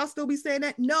ass, would y'all still be saying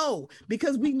that? No,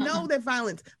 because we know that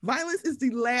violence is the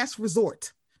last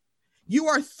resort. You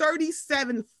are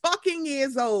 37 fucking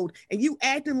years old and you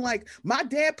acting like my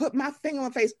dad put my finger on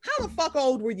my face. How the fuck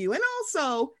old were you? And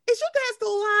also, is your dad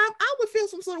still alive? I would feel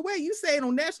some sort of way. You say it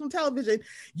on national television,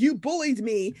 you bullied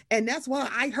me and that's why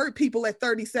I hurt people at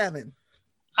 37.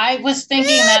 I was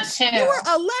thinking that too. You were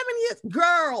 11 years,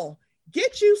 girl.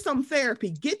 Get you some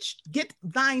therapy. Get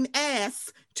thine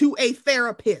ass to a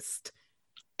therapist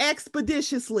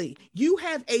expeditiously. You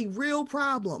have a real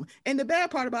problem. And the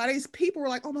bad part about it is people were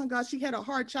like, oh my God, she had a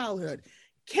hard childhood.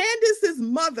 Candace's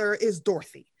mother is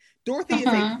Dorothy. Dorothy is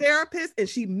a therapist and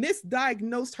she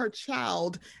misdiagnosed her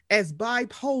child as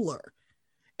bipolar.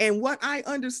 And what I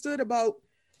understood about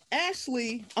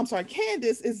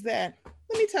Candace is that,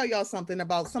 let me tell y'all something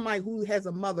about somebody who has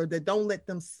a mother that don't let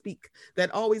them speak,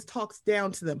 that always talks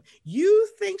down to them. You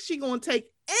think she gonna take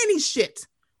any shit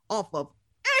off of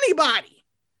anybody?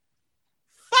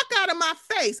 Fuck out of my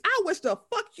face. I wish the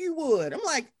fuck you would. I'm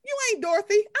like, you ain't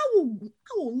Dorothy. I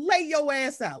will lay your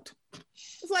ass out.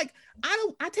 It's like,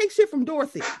 I take shit from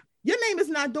Dorothy. Your name is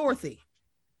not Dorothy.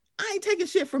 I ain't taking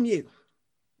shit from you.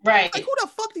 Right. Like, who the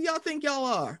fuck do y'all think y'all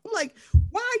are? I'm like,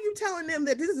 why are you telling them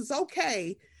that this is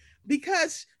okay?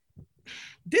 Because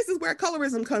this is where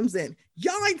colorism comes in.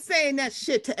 Y'all ain't saying that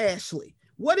shit to Ashley.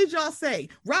 What did y'all say?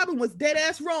 Robin was dead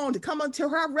ass wrong to come into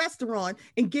her restaurant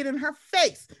and get in her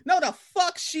face. No, the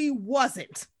fuck she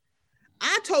wasn't.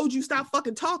 I told you stop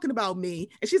fucking talking about me.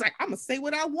 And she's like, I'm gonna say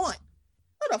what I want.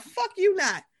 No, the fuck you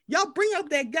not. Y'all bring up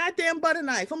that goddamn butter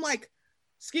knife. I'm like,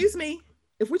 excuse me.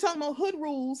 If we're talking about hood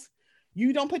rules,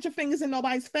 you don't put your fingers in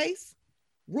nobody's face.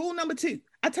 Rule number 2,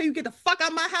 I tell you, get the fuck out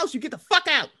of my house. You get the fuck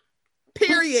out.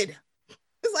 Period.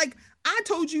 It's like, I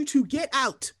told you to get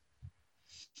out.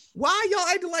 Why y'all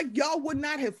acting like y'all would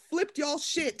not have flipped y'all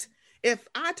shit if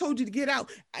I told you to get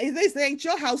out? This ain't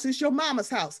your house, it's your mama's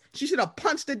house. She should have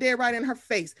punched her dead right in her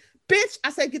face. Bitch,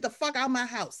 I said get the fuck out of my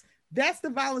house. That's the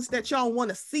violence that y'all want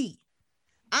to see.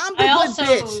 I'm the good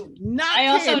bitch, not I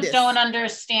also Candace. don't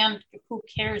understand who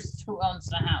cares who owns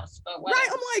the house, but whatever. Right,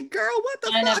 I'm like, girl, what the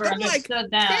I fuck? never I'm like,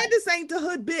 understood that. Candace ain't the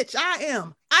hood bitch. I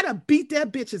am. I'd have beat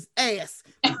that bitch's ass.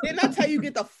 Didn't I tell you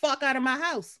get the fuck out of my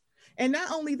house? And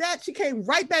not only that, she came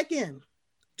right back in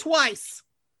twice.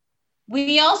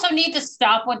 We also need to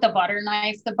stop with the butter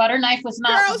knife. The butter knife was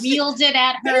not wielded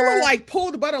at her. They were like,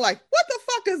 pull the butter, like, what the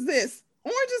fuck is this?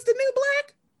 Orange is the new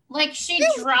black? Like, she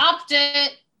dropped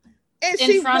it. And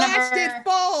she watched it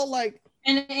fall, like,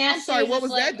 and I'm sorry, what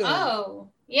was that doing?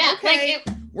 Oh, yeah. Okay,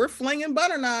 like we're flinging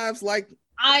butter knives, like,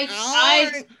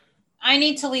 I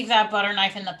need to leave that butter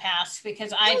knife in the past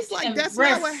because I am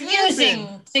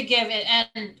refusing to give it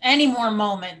any more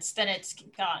moments than it's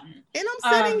gotten. And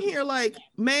I'm sitting here like,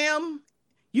 ma'am,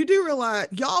 you do realize,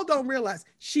 y'all don't realize,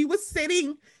 she's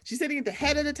sitting at the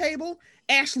head of the table.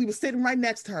 Ashley was sitting right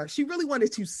next to her. She really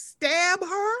wanted to stab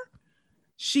her.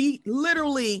 She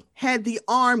literally had the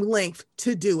arm length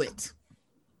to do it.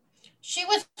 She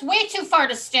was way too far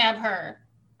to stab her.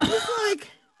 It's like,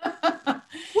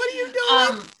 what are you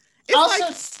doing?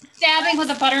 Also, stabbing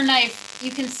with a butter knife, you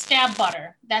can stab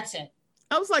butter. That's it.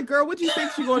 I was like, girl, what do you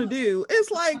think she's going to do? It's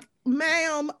like,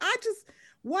 ma'am,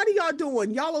 what are y'all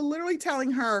doing? Y'all are literally telling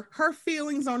her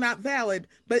feelings are not valid,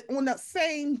 but on the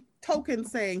same token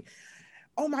saying,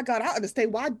 oh my God, I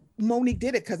understand why Monique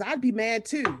did it, because I'd be mad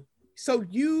too. So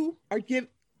you are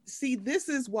this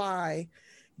is why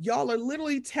y'all are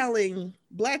literally telling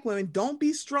Black women, don't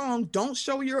be strong. Don't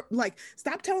show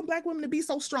stop telling Black women to be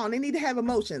so strong. They need to have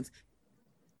emotions.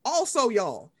 Also,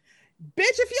 y'all,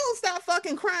 bitch, if you don't stop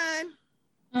fucking crying.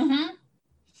 Mm-hmm.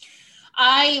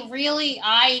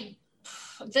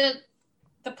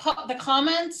 The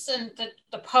comments and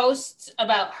the posts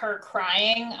about her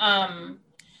crying,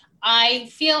 I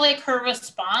feel like her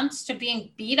response to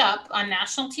being beat up on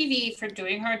national TV for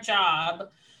doing her job,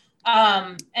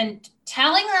 and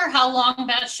telling her how long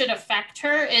that should affect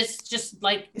her is just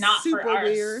like not for us.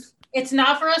 Weird. It's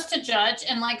not for us to judge.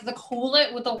 And like the cool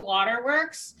it with the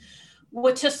waterworks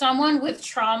to someone with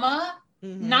trauma,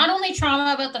 not only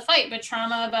trauma about the fight, but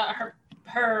trauma about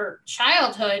her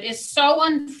childhood is so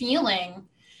unfeeling.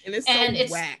 And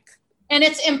it's whack. And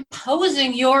it's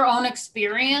imposing your own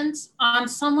experience on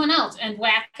someone else. And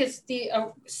whack is the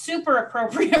super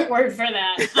appropriate word for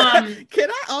that. Can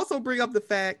I also bring up the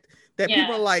fact that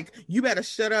people are like, you better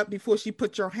shut up before she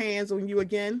put your hands on you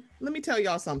again? Let me tell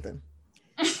y'all something.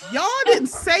 Y'all didn't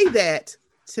say that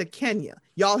to Kenya.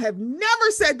 Y'all have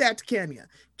never said that to Kenya.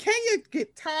 Kenya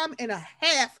get time and a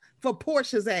half for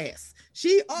Portia's ass.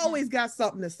 She always got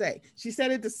something to say. She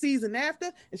said it the season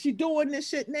after, and she doing this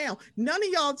shit now. None of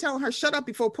y'all telling her shut up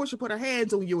before Portia put her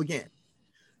hands on you again.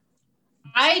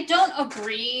 I don't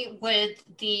agree with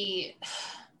the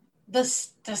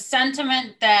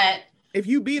sentiment that if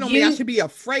you beat on me, I should be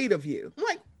afraid of you. I'm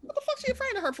like, what the fuck is she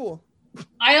afraid of her for?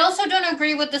 I also don't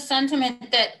agree with the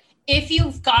sentiment that if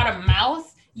you've got a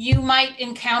mouth, you might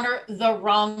encounter the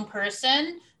wrong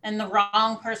person. And the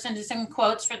wrong person is in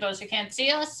quotes for those who can't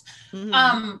see us.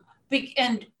 Mm-hmm.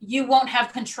 And you won't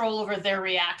have control over their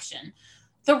reaction.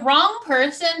 The wrong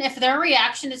person, if their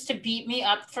reaction is to beat me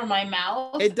up for my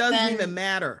mouth, it doesn't even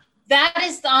matter. That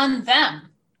is on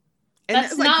them. And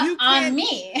that's like, not on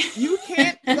me. You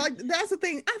can't, like, that's the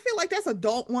thing. I feel like that's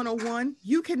adult 101.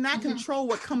 You cannot control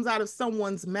what comes out of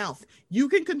someone's mouth. You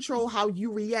can control how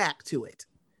you react to it.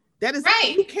 That is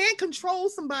right. You can't control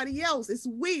somebody else. It's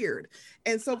weird.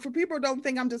 And so for people who don't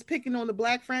think I'm just picking on the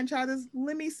Black franchises,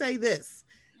 let me say this.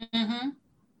 Mm-hmm.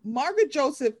 Margaret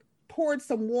Joseph poured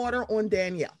some water on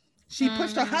Danielle. She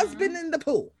pushed her husband in the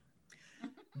pool.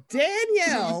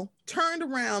 Danielle turned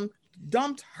around,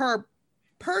 dumped her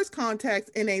purse contacts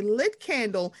in a lit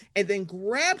candle, and then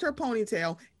grabbed her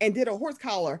ponytail and did a horse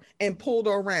collar and pulled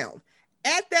her around.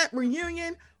 At that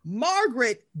reunion,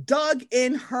 Margaret dug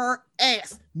in her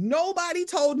ass. Nobody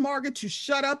told Margaret to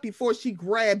shut up before she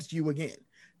grabs you again.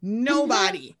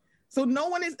 Nobody. Mm-hmm. So no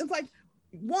one is, it's like,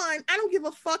 one, I don't give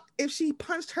a fuck if she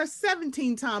punched her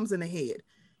 17 times in the head.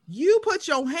 You put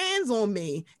your hands on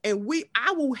me and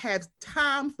I will have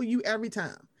time for you every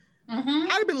time. Mm-hmm.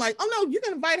 I'd have been like, oh no, you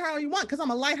can invite her all you want because I'm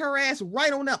gonna light her ass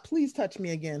right on up. Please touch me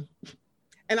again.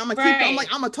 And I'm gonna I'm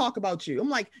gonna talk about you. I'm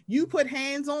like, you put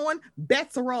hands on,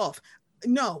 bets are off.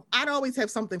 No, I'd always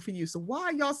have something for you. So why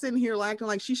are y'all sitting here acting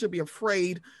like she should be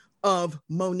afraid of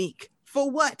Monique? For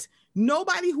what?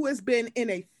 Nobody who has been in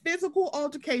a physical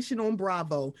altercation on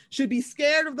Bravo should be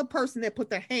scared of the person that put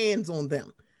their hands on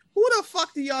them. Who the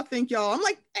fuck do y'all think y'all? I'm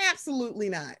like, absolutely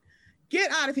not.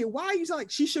 Get out of here. Why are you like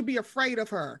she should be afraid of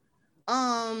her?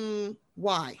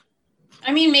 Why?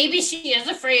 I mean, maybe she is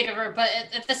afraid of her, but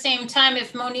at the same time,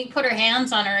 if Monique put her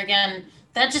hands on her again,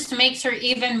 that just makes her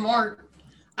even more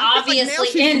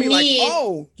obviously in need. Like,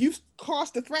 oh, you've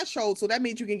crossed the threshold, so that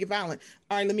means you can get violent.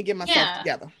 All right, let me get myself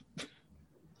together.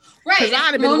 Right. Because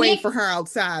I'd have been waiting for her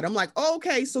outside. I'm like,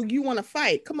 okay, so you want to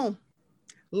fight. Come on.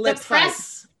 Let's fight.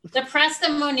 The press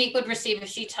that Monique would receive if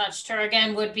she touched her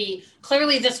again would be,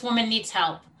 clearly this woman needs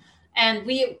help. And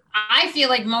I feel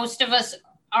like most of us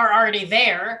are already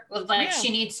there with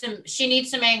she needs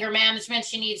some anger management.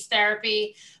 She needs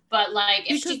therapy. But like,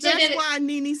 if because she did that's why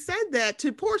Nene said that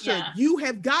to Portia. Yeah. You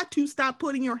have got to stop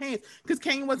putting your hands, because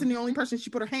Kane wasn't the only person she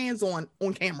put her hands on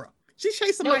camera. She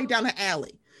chased somebody down the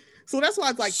alley. So that's why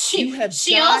it's like, you have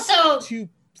got to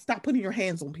stop putting your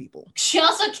hands on people. She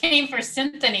also came for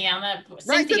Cynthia on that.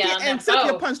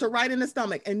 Cynthia punched her right in the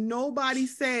stomach, and nobody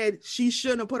said she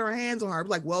shouldn't have put her hands on her.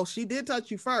 Like, well, she did touch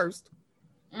you first.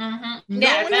 Mm-hmm.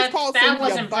 That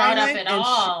wasn't brought up at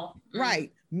all.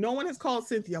 Right. No one has called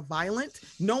Cynthia violent.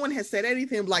 No one has said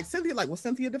anything like Cynthia. Like, well,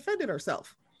 Cynthia defended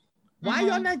herself. Why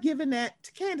y'all not giving that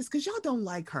to Candace? Because y'all don't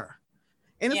like her.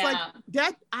 And it's like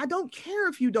that. I don't care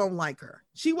if you don't like her.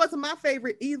 She wasn't my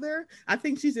favorite either. I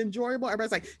think she's enjoyable.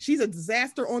 Everybody's like, she's a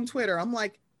disaster on Twitter. I'm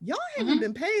like, y'all haven't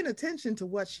been paying attention to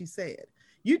what she said.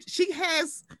 See,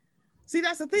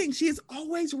 that's the thing. She is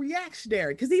always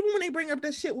reactionary. Because even when they bring up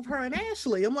that shit with her and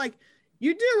Ashley, I'm like,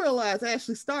 you do realize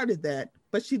Ashley started that,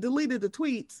 but she deleted the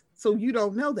tweets. So you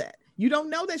don't know that. You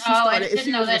don't know that she started and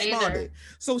she was responded. Either.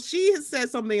 So she has said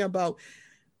something about,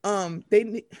 I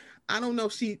don't know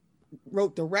if she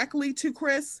wrote directly to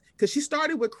Chris, because she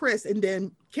started with Chris, and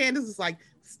then Candace is like,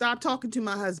 stop talking to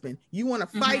my husband. You want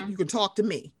to fight? You can talk to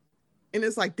me. And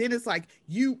it's like, then it's like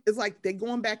they're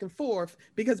going back and forth,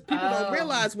 because people don't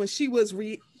realize when she was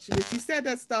when she said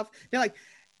that stuff, they're like,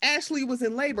 Ashley was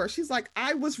in labor. She's like,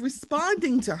 I was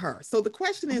responding to her. So the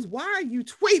question is, why are you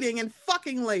tweeting in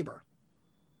fucking labor?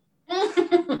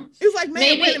 It's like,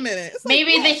 man, wait a minute. It's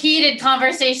maybe like, the heated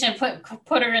conversation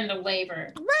put her into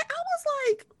labor. Right. I was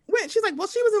like, she's like, well,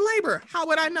 she was in labor. How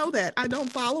would I know that? I don't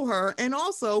follow her. And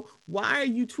also, why are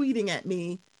you tweeting at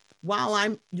me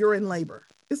while you're in labor?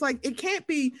 It's like, it can't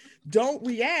be, don't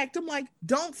react. I'm like,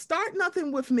 don't start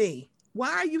nothing with me. Why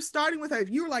are you starting with her? If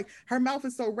you were like, her mouth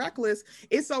is so reckless,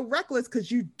 it's so reckless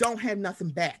because you don't have nothing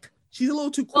back. She's a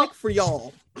little too quick for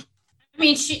y'all. I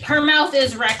mean, her mouth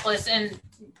is reckless, and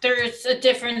there's a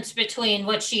difference between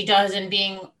what she does and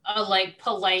being a like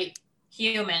polite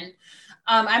human.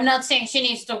 I'm not saying she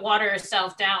needs to water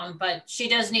herself down, but she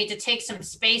does need to take some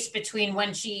space between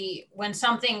when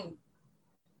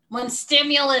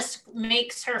stimulus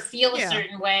makes her feel a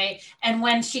certain way and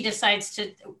when she decides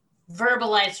to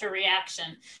verbalize her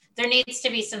reaction. There needs to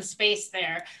be some space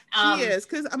there. She is,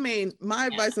 because I mean, my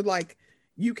advice is like,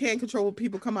 you can't control what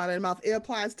people come out of their mouth. It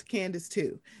applies to Candace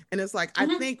too. And it's like,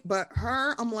 I think, but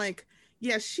her, I'm like,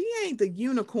 yeah, she ain't the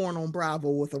unicorn on Bravo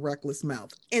with a reckless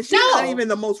mouth. And she's not even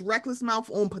the most reckless mouth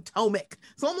on Potomac.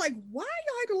 So I'm like, why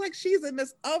y'all acting like she's in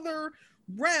this other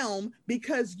realm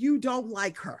because you don't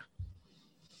like her?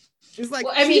 It's like,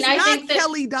 well, I mean, I think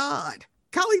Kelly Dodd.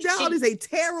 Kelly Dodd is a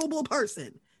terrible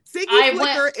person. Siggy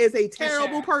Flicker is a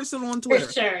terrible person on Twitter.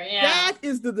 For sure, yeah. That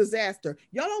is the disaster.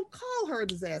 Y'all don't call her a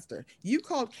disaster. You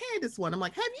called Candace one. I'm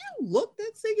like, have you looked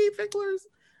at Siggy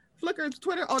Flicker's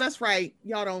Twitter? Oh, that's right.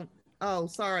 Y'all don't. Oh,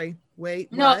 sorry.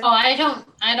 Wait. No, I don't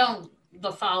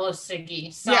follow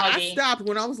Siggy. Soggy. Yeah, I stopped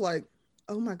when I was like,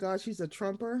 oh my God, she's a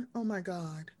Trumper. Oh my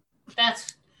God.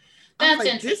 That's like,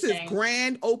 interesting. This is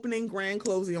grand opening, grand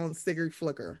closing on Siggy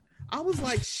Flicker. I was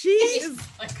like, she is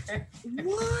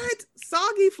what?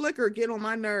 Soggy Flicker get on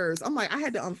my nerves. I'm like, I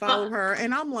had to unfollow her,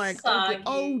 and I'm like,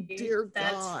 oh dear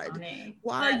God,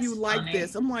 why are you like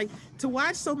this? I'm like, to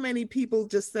watch so many people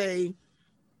just say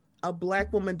a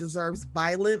Black woman deserves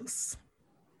violence,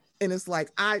 and it's like,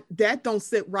 that don't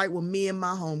sit right with me and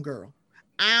my homegirl.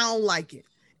 I don't like it.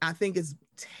 I think it's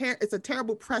a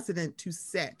terrible precedent to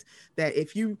set that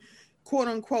if you quote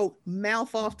unquote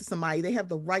mouth off to somebody, they have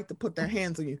the right to put their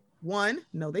hands on you. One,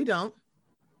 no, they don't.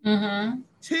 Mm-hmm.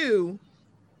 Two,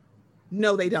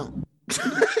 no, they don't.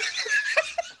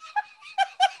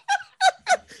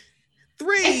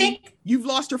 Three, you've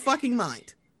lost your fucking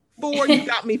mind. Four, you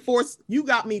got me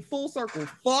full circle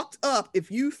fucked up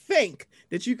if you think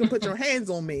that you can put your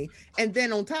hands on me. And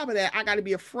then on top of that, I got to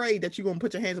be afraid that you're going to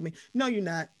put your hands on me. No, you're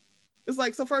not. It's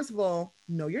like, so first of all,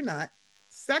 no, you're not.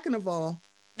 Second of all,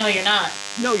 no, you're not.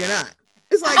 No, you're not.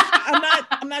 It's like,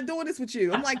 I'm not doing this with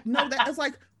you. I'm like, no, it's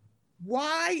like,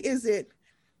 why is it?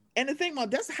 And the thing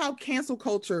about that's how cancel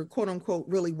culture, quote unquote,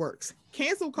 really works.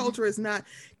 Cancel culture is not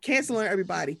canceling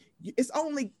everybody. It's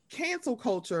only cancel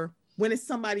culture when it's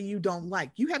somebody you don't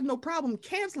like. You have no problem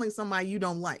canceling somebody you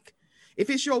don't like. If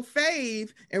it's your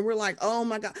fave and we're like, oh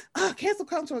my God, cancel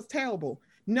culture is terrible.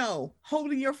 No,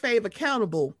 holding your fave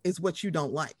accountable is what you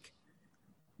don't like.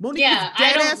 Monique is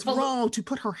dead ass wrong to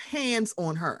put her hands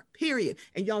on her, period.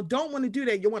 And y'all don't want to do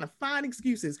that. You want to find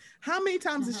excuses. How many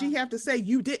times does she have to say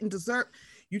you didn't deserve?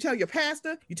 You tell your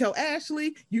pastor, you tell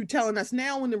Ashley, you telling us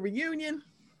now in the reunion.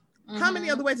 How many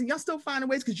other ways? And y'all still finding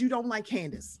ways because you don't like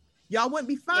Candace. Y'all wouldn't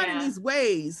be finding these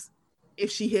ways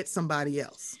if she hit somebody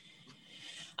else.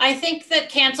 I think that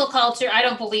cancel culture, I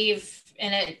don't believe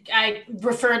in it. I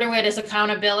refer to it as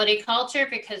accountability culture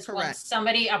because when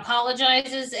somebody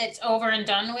apologizes, it's over and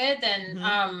done with. And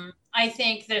I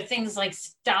think there are things like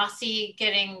Stassi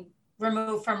getting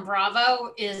removed from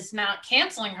Bravo is not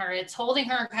canceling her. It's holding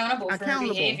her accountable for her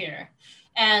behavior.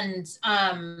 And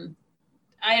I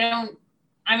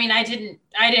didn't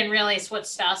realize what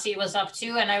Stassi was up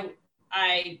to. And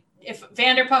if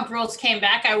Vanderpump Rules came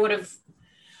back, I would have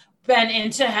been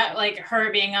into like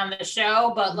her being on the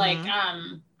show, but like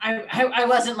I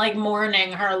wasn't like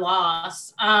mourning her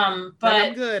loss. But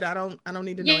I'm good. I don't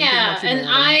need to know. Yeah, and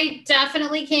I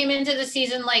definitely came into the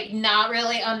season like not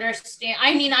really understand.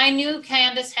 I mean, I knew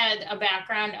Candace had a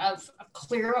background of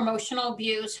clear emotional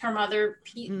abuse. Her mother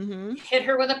hit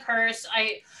her with a purse.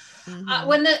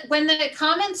 When the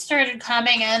comments started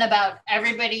coming in about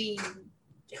everybody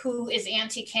who is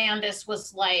anti-Candace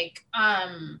was like,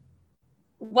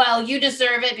 well, you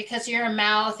deserve it because you're a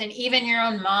mouth, and even your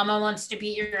own mama wants to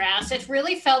beat your ass. It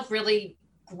really felt really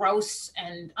gross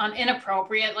and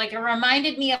inappropriate. Like, it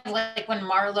reminded me of like when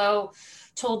Marlo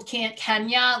told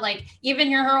Kenya, like,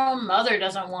 even her own mother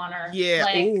doesn't want her. Yeah.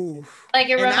 Like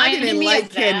it and reminded I didn't me like of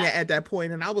Kenya that. at that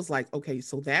point, and I was like, okay,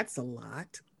 so that's a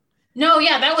lot. No,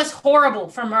 yeah, that was horrible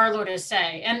for Marlo to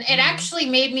say. And it actually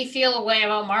made me feel a way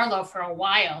about Marlo for a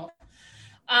while.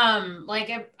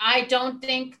 I don't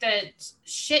think that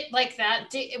shit like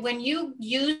that, when you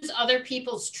use other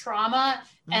people's trauma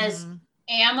as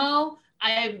ammo,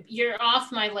 you're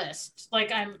off my list.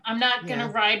 Like, I'm not going to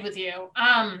ride with you.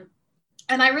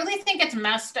 And I really think it's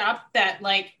messed up that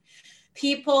like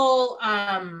people,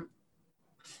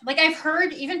 like I've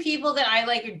heard even people that I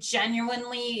like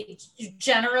generally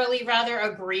rather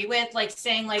agree with, like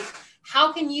saying like,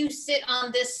 how can you sit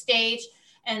on this stage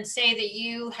and say that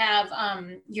you have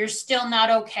you're still not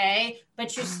okay,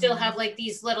 but you still have like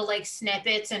these little like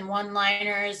snippets and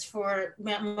one-liners for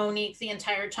Monique the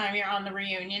entire time you're on the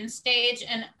reunion stage.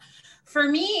 And for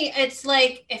me, it's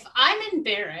like if I'm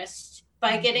embarrassed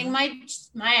by getting my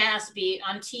ass beat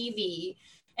on TV,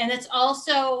 and it's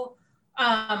also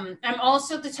I'm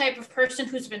also the type of person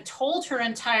who's been told her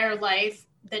entire life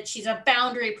that she's a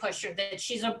boundary pusher, that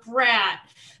she's a brat,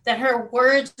 that her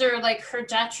words are like her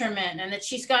detriment, and that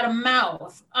she's got a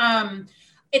mouth.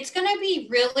 It's going to be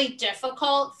really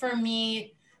difficult for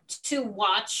me to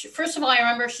watch. First of all, I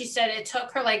remember she said it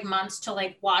took her like months to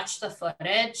like watch the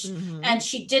footage, and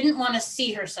she didn't want to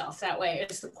see herself that way.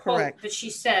 Is the quote that she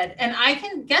said. And I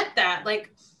can get that.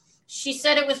 Like, she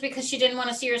said it was because she didn't want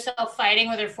to see herself fighting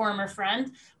with her former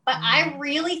friend. But I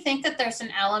really think that there's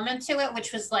an element to it,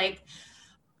 which was like,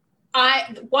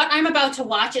 what I'm about to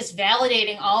watch is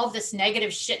validating all of this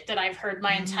negative shit that I've heard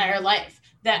my entire life,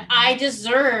 that I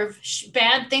deserve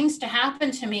bad things to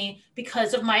happen to me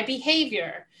because of my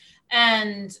behavior.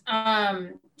 And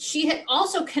she had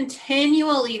also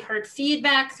continually heard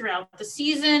feedback throughout the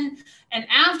season and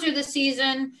after the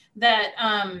season that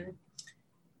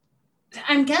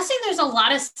I'm guessing there's a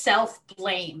lot of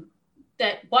self-blame,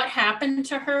 that what happened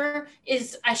to her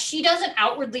is, she doesn't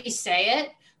outwardly say it.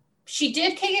 She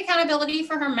did take accountability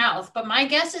for her mouth, but my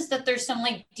guess is that there's some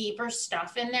like deeper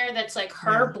stuff in there that's like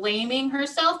her blaming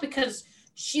herself, because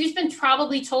she's been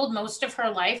probably told most of her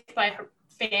life by her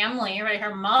family, right,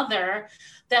 her mother,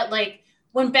 that like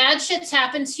when bad shit's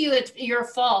happened to you, it's your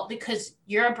fault because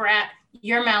you're a brat,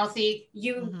 you're mouthy,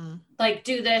 you like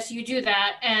do this, you do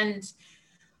that. And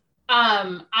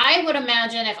I would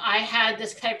imagine if I had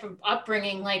this type of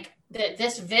upbringing, like that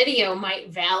this video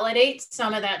might validate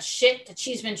some of that shit that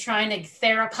she's been trying to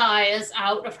therapize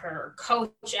out of her,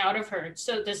 coach out of her.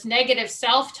 So this negative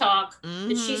self-talk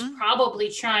that she's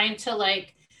probably trying to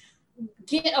like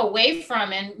get away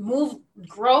from and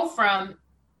grow from,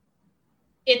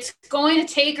 it's going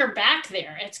to take her back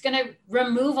there. It's going to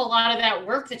remove a lot of that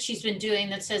work that she's been doing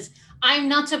that says, I'm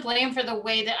not to blame for the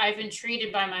way that I've been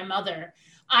treated by my mother.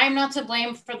 I'm not to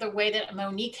blame for the way that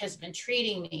Monique has been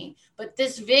treating me. But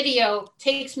this video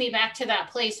takes me back to that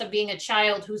place of being a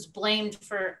child who's blamed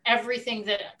for everything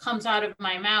that comes out of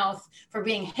my mouth, for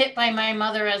being hit by my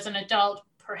mother as an adult,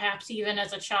 perhaps even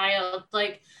as a child.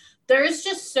 Like, there's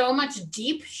just so much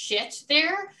deep shit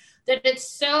there that it's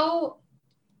so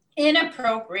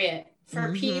inappropriate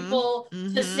for people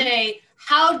to say,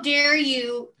 how dare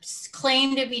you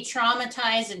claim to be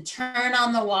traumatized and turn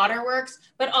on the waterworks,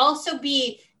 but also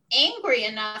be angry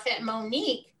enough at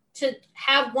Monique to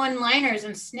have one-liners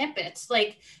and snippets.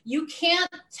 Like, you can't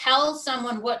tell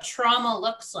someone what trauma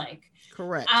looks like.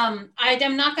 Correct. I'm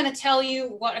not going to tell you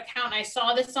what account I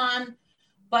saw this on,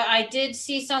 but I did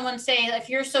see someone say, if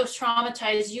you're so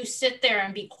traumatized, you sit there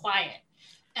and be quiet.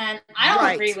 And I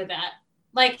don't agree with that.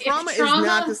 Like, trauma is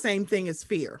not the same thing as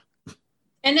fear.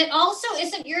 And it also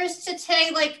isn't yours to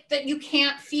say like that you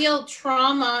can't feel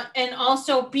trauma and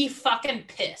also be fucking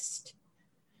pissed.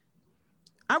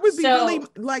 I would be really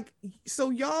like,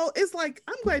 so y'all, it's like,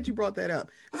 I'm glad you brought that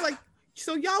up. It's like,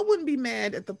 so y'all wouldn't be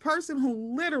mad at the person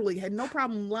who literally had no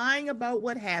problem lying about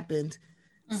what happened,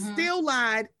 still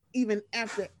lied even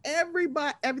after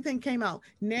everything came out.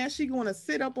 Now she going to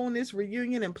sit up on this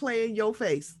reunion and play in your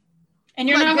face. And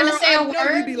you're not going to say a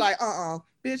word? You'd be like,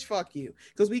 bitch, fuck you.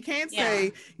 Because we can't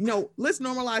say, let's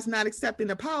normalize not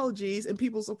accepting apologies, and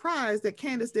people surprised that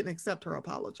Candace didn't accept her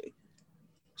apology.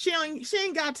 She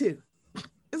ain't got to.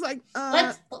 It's like,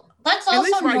 let's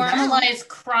also normalize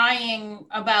crying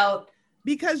about,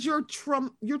 because you're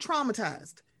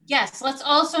traumatized. Yes, let's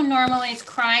also normalize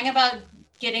crying about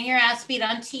getting your ass beat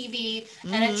on TV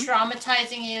and it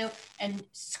traumatizing you and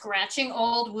scratching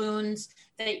old wounds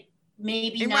that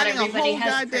maybe not everybody has.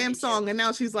 A whole goddamn song, and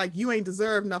now she's like, you ain't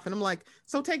deserve nothing. I'm like,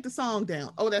 so take the song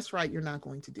down. Oh, that's right, you're not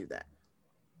going to do that.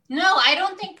 No, I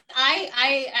don't think.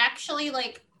 I actually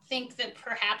like think that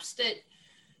perhaps that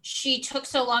she took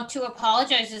so long to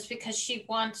apologize is because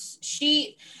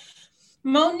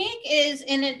Monique is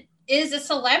a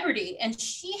celebrity, and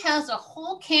she has a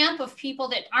whole camp of people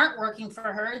that aren't working for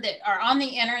her, that are on the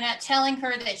internet telling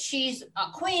her that she's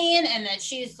a queen and that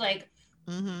she's like,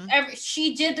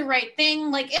 she did the right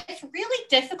thing. Like, it's really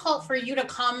difficult for you to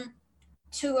come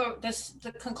to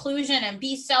the conclusion and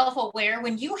be self-aware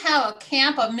when you have a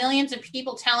camp of millions of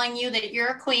people telling you that you're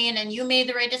a queen and you made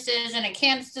the right decision and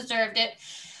Candace deserved it.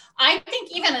 I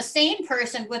think even a sane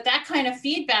person with that kind of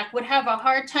feedback would have a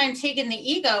hard time taking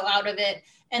the ego out of it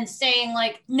and saying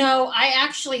like, no, I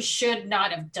actually should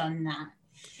not have done that.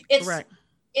 Correct.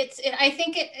 I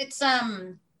think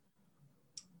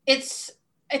it's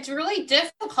really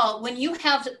difficult when you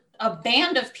have a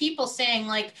band of people saying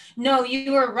like, no,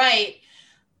 you were right.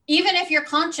 Even if your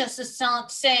conscience is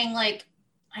saying like,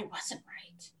 I wasn't right.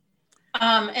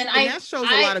 And that shows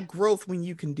a lot of growth when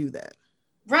you can do that.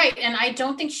 Right. And I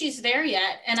don't think she's there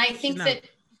yet. And I think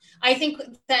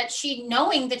that she,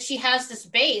 knowing that she has this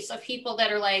base of people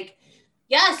that are like,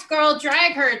 yes, girl,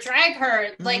 drag her.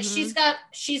 Mm-hmm. Like she's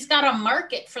got a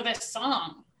market for this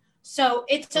song. So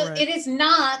it is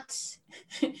not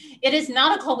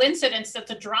a coincidence that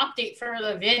the drop date for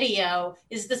the video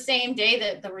is the same day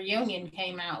that the reunion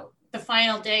came out, the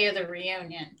final day of the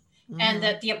reunion, and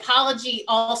that the apology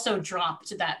also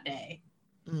dropped that day.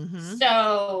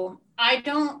 So I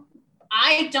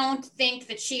don't think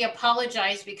that she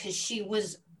apologized because she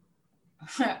was,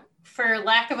 for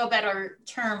lack of a better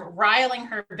term, riling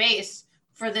her base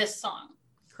for this song.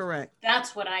 Correct.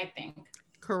 That's what I think.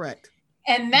 Correct.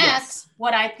 And that's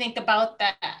what I think about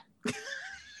that.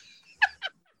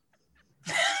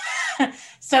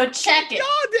 So check it. Y'all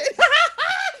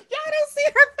don't see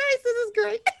her face. This is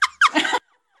great.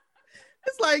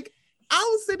 It's like, I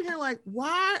was sitting here like,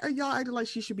 why are y'all acting like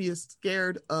she should be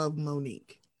scared of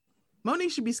Monique?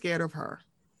 Monique should be scared of her.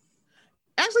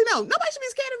 Actually, no, nobody should be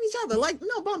scared of each other. Like,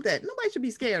 no, bump that. Nobody should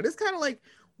be scared. It's kind of like,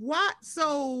 what?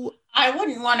 So I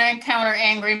wouldn't want to encounter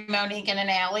angry Monique in an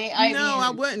alley. I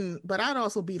wouldn't, but I'd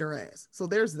also beat her ass. So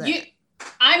there's that.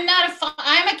 I'm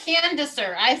a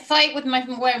Candacer. I fight with my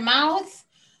mouth.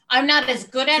 I'm not as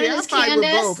good at it as Candace.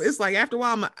 With both. It's like after a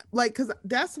while, because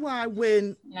that's why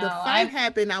when the fight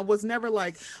happened, I was never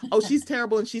like, oh, she's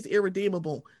terrible and she's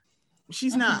irredeemable.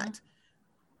 She's not.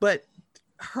 But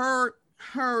her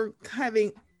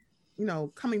having,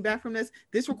 coming back from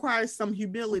this requires some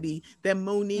humility that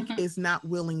Monique is not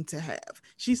willing to have.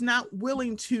 She's not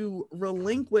willing to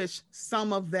relinquish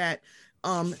some of that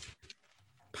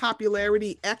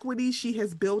popularity equity she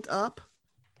has built up.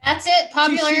 That's it.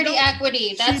 Popularity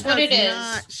equity. That's what it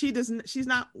is. She's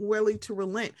not willing to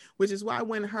relent, which is why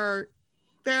when her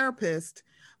therapist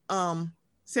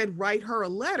said write her a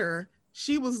letter,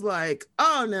 she was like,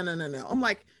 oh, no. I'm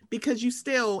like, because you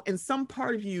still, in some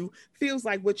part of you, feels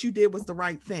like what you did was the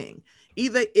right thing.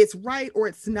 Either it's right or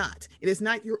it's not. It is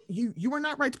not you were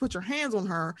not right to put your hands on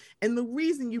her. And the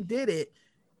reason you did it,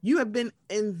 you have been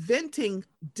inventing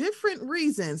different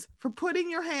reasons for putting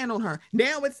your hand on her.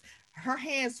 Now it's her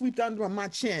hand swept under my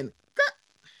chin.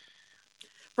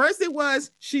 First it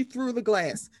was she threw the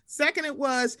glass. Second it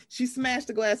was she smashed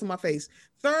the glass in my face.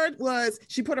 Third was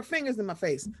she put her fingers in my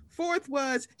face. Fourth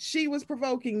was she was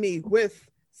provoking me with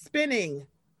spinning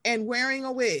and wearing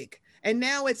a wig. And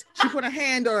now it's she put a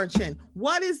hand on her chin.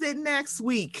 What is it next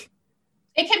week?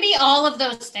 It can be all of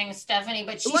those things, Stephanie,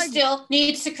 but she still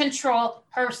needs to control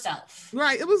herself.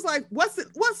 Right. It was like, what's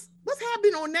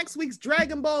happening on next week's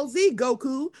Dragon Ball Z,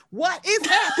 Goku? What is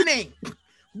happening?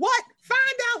 What?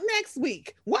 Find out next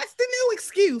week. What's the new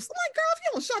excuse? I'm like, girl, if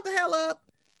you don't shut the hell up.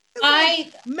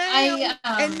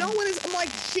 And no one is. I'm like,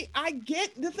 I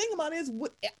get the thing about it is,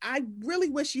 I really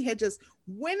wish she had just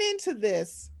went into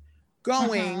this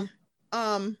going,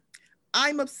 I'm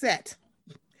upset.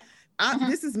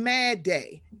 This is Mad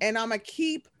Day, and I'm gonna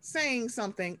keep saying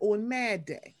something on Mad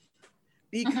Day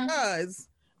because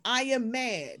I am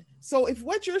mad. So if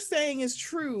what you're saying is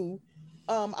true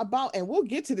about, and we'll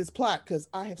get to this plot because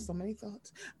I have so many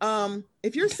thoughts.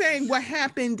 If you're saying what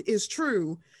happened is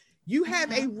true, you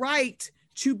have a right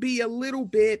to be a little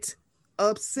bit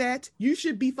upset. You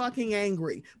should be fucking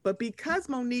angry. But because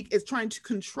Monique is trying to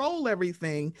control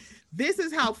everything, this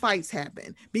is how fights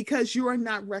happen, because you are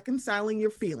not reconciling your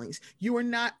feelings. You are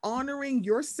not honoring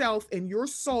yourself and your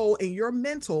soul and your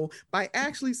mental by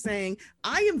actually saying,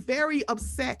 I am very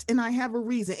upset and I have a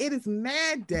reason. It is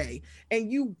Mad Day.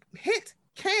 And you hit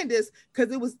Candace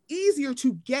because it was easier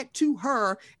to get to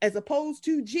her as opposed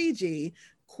to Gigi,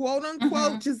 quote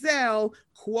unquote Giselle,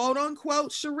 quote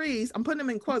unquote Charisse. I'm putting them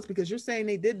in quotes because you're saying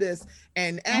they did this,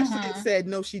 and Ashley said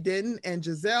no she didn't, and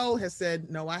Giselle has said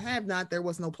no I have not, there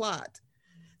was no plot.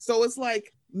 So it's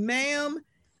like, ma'am,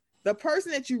 the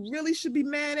person that you really should be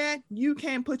mad at, you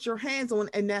can't put your hands on,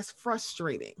 and that's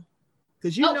frustrating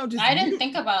because I didn't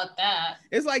think about that.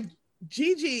 It's like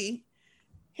Gigi.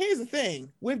 Here's the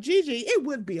thing with Gigi, it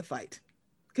would be a fight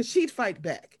because she'd fight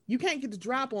back. You can't get the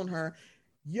drop on her.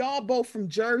 Y'all both from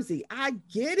Jersey. I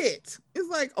get it. It's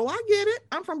like, oh, I get it.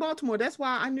 I'm from Baltimore. That's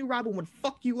why I knew Robin would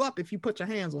fuck you up if you put your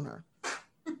hands on her.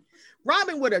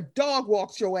 Robin would have dog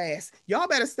walked your ass. Y'all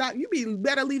better stop.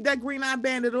 Better leave that Green Eye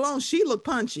Bandit alone. She looked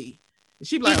punchy.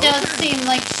 She like, does seem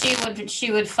like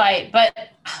she would fight, but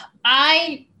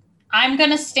I'm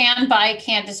gonna stand by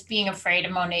Candace being afraid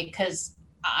of Monique because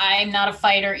I'm not a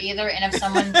fighter either. And if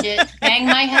someone did bang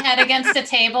my head against a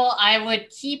table, I would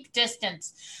keep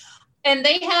distance. And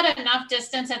they had enough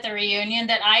distance at the reunion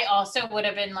that I also would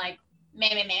have been like,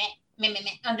 meh, meh, meh.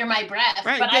 Under my breath,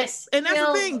 right, but that's the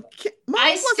thing.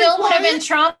 I still would have been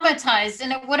traumatized,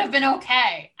 and it would have been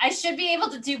okay. I should be able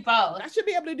to do both. I should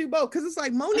be able to do both because it's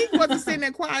like Monique wasn't sitting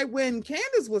there quiet when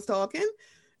Candace was talking,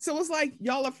 so it's like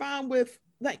y'all are fine with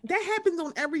like that happens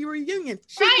on every reunion.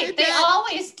 They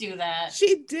always do that.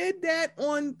 She did that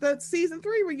on the season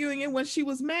 3 reunion when she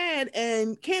was mad,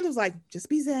 and Candace was like, "Just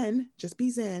be zen, just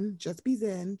be zen, just be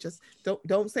zen, just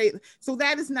don't say it." So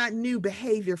that is not new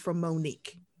behavior from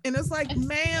Monique. And it's like,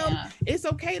 ma'am, it's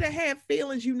okay to have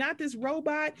feelings. You're not this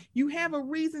robot. You have a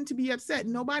reason to be upset.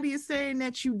 Nobody is saying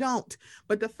that you don't.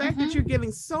 But the fact that you're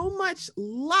giving so much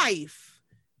life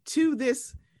to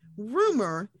this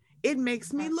rumor, it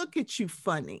makes me look at you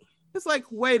funny. It's like,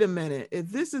 wait a minute. If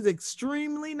this is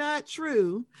extremely not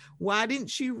true, why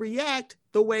didn't you react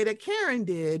the way that Karen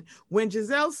did when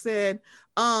Giselle said,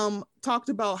 talked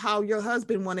about how your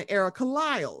husband wanted Erica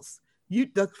Lyles?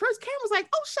 The first Karen was like,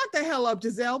 "Oh, shut the hell up,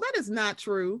 Giselle. That is not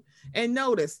true." And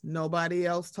notice nobody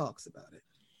else talks about it.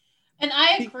 And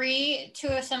I agree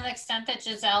to some extent that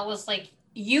Giselle was like,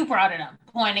 you brought it up,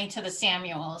 pointing to the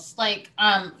Samuels. Like,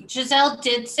 Giselle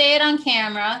did say it on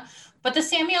camera, but the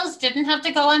Samuels didn't have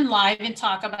to go on live and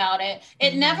talk about it.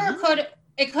 It never could.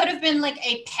 It could have been like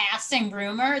a passing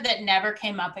rumor that never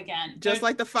came up again. Just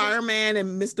like the fireman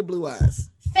and Mr. Blue Eyes.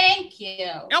 Thank you.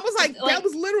 I was like, that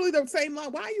was literally the same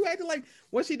line. Why are you acting like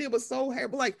what she did was so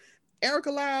terrible? Like Erica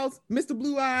Lyles, Mr.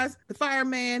 Blue Eyes, the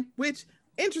fireman, which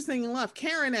interesting enough,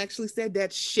 Karen actually said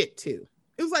that shit too.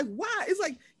 It was like, why? It's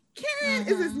like Karen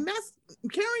is this mess.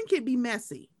 Karen can be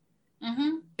messy.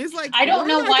 It's like I don't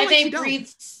know why they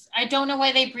breathed. I don't know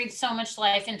why they breathed so much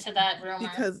life into that rumor.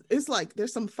 Because it's like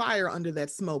there's some fire under that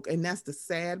smoke, and that's the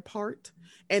sad part.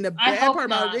 And the bad part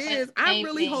about it is, I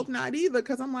really hope not either,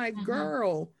 because I'm like,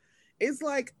 girl, it's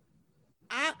like,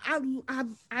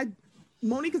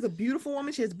 Monique is a beautiful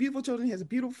woman. She has beautiful children. She has a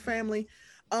beautiful family.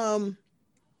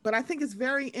 But I think it's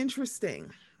very interesting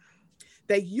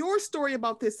that your story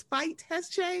about this fight has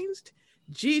changed.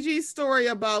 Gigi's story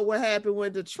about what happened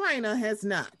with the trainer has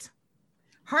not.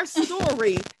 Her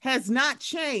story has not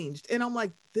changed. And I'm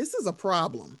like, this is a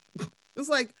problem. It's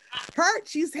like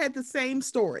she's had the same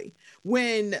story.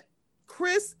 When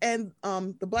Chris and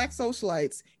the Black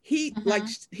Socialites, he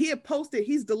had posted,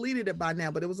 he's deleted it by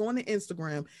now, but it was on the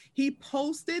Instagram. He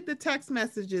posted the text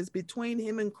messages between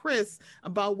him and Chris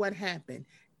about what happened.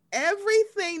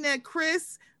 Everything that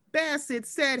Chris Bassett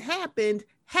said happened.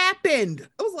 It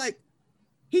was like,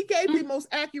 he gave the most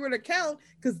accurate account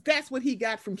because that's what he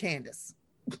got from Candace.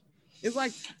 It's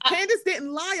like, Candace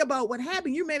didn't lie about what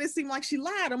happened. You made it seem like she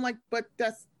lied. I'm like, but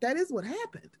that is what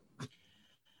happened.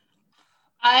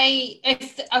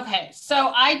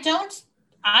 So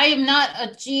I am not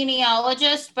a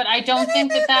genealogist, but I don't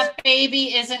think that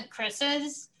baby isn't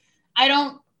Chris's.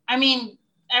 I mean,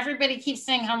 everybody keeps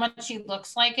saying how much he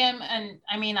looks like him. And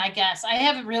I mean, I guess I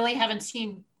haven't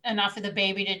seen enough of the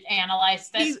baby to analyze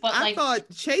this, but I thought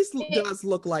Chase does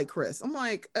look like Chris. I'm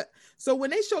like, so when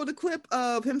they showed the clip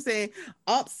of him saying,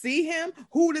 see him,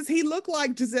 who does he look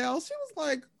like, Giselle? She was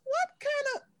like, what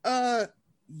kind of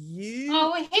you?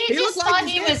 Oh, he just thought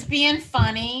he was being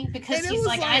funny because he's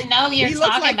like, I know you're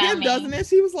talking about me, doesn't it?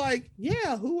 She was like,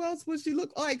 yeah, who else would she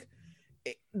look like?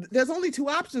 There's only 2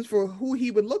 options for who he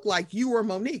would look like, you or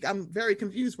Monique. I'm very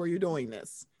confused where you're doing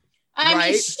this. I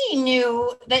mean, she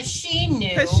knew because she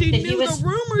knew the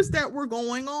rumors that were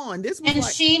going on.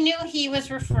 She knew he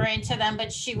was referring to them, but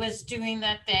she was doing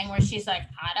that thing where she's like,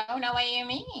 I don't know what you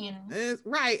mean.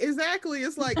 Right, exactly.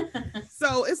 It's like,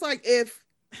 so it's like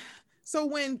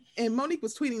when Monique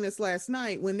was tweeting this last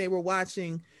night when they were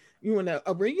watching, when a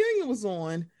reunion was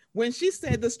on, when she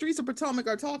said the streets of Potomac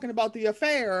are talking about the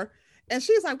affair, and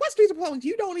she's like, what streets of Potomac?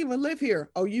 You don't even live here.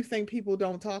 Oh, you think people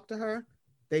don't talk to her?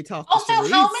 They talk to also,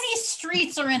 how many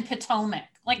streets are in Potomac?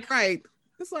 Like, right.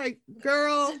 It's like,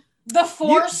 girl. The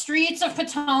 4 streets of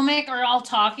Potomac are all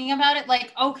talking about it.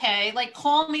 Like, okay, like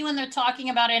call me when they're talking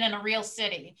about it in a real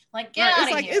city. Like, get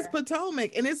out of here. It's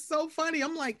Potomac. And it's so funny.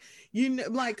 I'm like,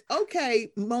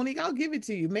 okay, Monique, I'll give it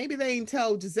to you. Maybe they ain't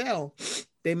tell Giselle.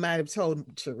 They might have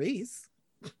told Charisse.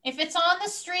 If it's on the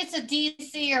streets of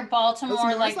DC or Baltimore,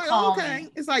 call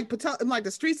me. It's like the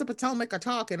streets of Potomac are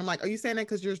talking. I'm like, are you saying that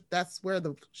because that's where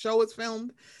the show is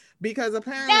filmed? because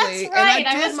apparently, That's right. and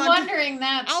I was wondering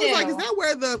that too. I was like, is that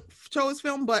where the show is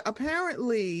filmed? But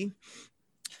apparently,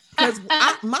 because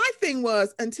my thing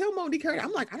was, until Monique heard it,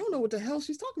 I'm like, I don't know what the hell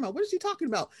she's talking about. What is she talking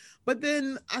about? But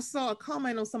then I saw a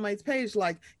comment on somebody's page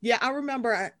like, yeah, I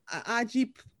remember an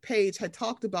IG page had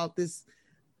talked about this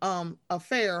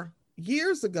affair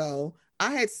years ago.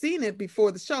 I had seen it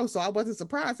before the show, so I wasn't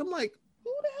surprised. I'm like,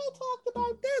 who the hell talked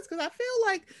about this? Because I feel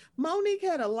like Monique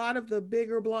had a lot of the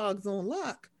bigger blogs on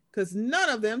lock, because none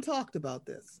of them talked about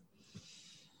this.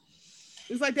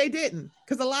 It's like they didn't,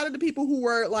 because a lot of the people who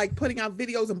were like putting out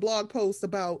videos and blog posts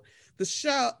about the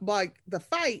show, like the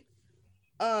fight,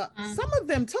 some of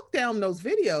them took down those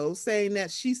videos saying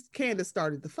that Candace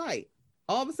started the fight.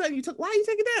 All of a sudden, why you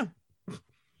take it down?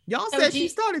 Y'all said she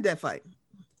started that fight.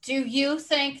 Do you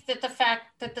think that the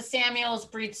fact that the Samuels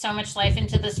breathed so much life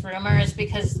into this rumor is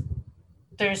because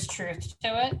there's truth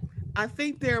to it? I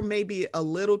think there may be a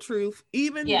little truth,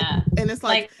 even, and it's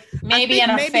like maybe an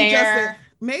affair.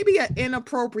 Maybe an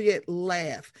inappropriate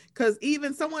laugh, because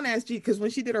even someone asked G, because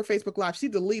when she did her Facebook Live, she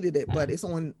deleted it, but it's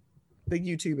on the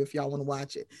YouTube if y'all want to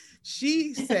watch it.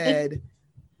 She said,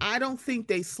 I don't think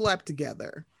they slept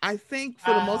together. I think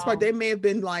for the most part, they may have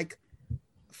been like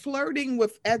flirting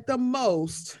with, at the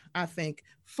most, I think,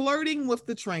 flirting with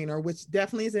the trainer, which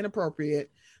definitely is inappropriate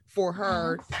for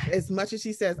her. As much as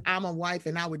she says, I'm a wife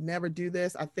and I would never do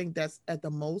this, I think that's at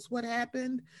the most what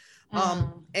happened.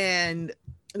 And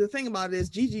the thing about it is,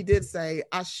 Gigi did say,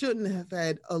 I shouldn't have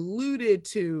had alluded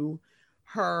to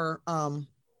her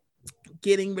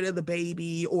getting rid of the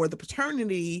baby or the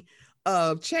paternity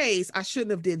of Chase. I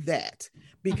shouldn't have did that,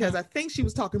 because I think she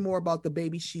was talking more about the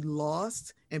baby she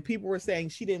lost, and people were saying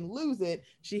she didn't lose it,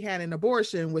 she had an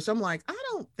abortion, which I'm like, I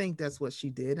don't think that's what she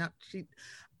did. I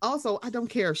don't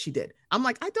care if she did. I'm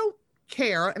like, I don't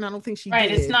care, and I don't think she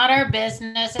did. It's not our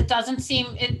business. It doesn't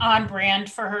seem on brand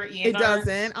for her either. It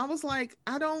doesn't. I was like,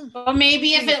 I don't. Well,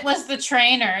 maybe if it was the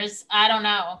trainers, I don't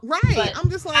know. Right. But I'm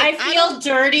just like, I feel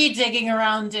dirty digging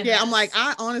around in this. I'm like,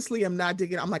 I honestly am not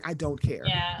digging. I'm like, I don't care.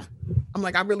 Yeah. I'm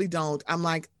like, I really don't. I'm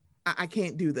like, I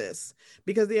can't do this,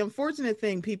 because the unfortunate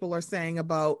thing people are saying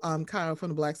about Kyle from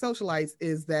the Black Socialites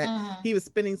is that he was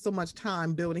spending so much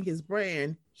time building his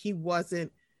brand, he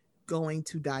wasn't going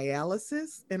to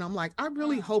dialysis. And I'm like, I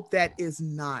really hope that is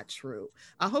not true.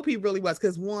 I hope he really was,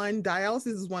 because dialysis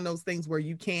is one of those things where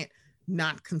you can't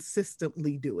not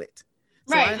consistently do it.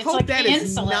 So I hope like that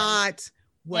is not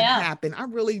what happened. I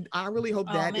really hope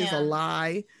that is a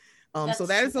lie. So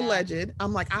that is alleged.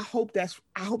 I'm like, I hope that's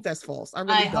false. I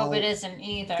really don't. Hope it isn't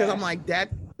either. Because I'm like,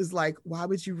 that is like, why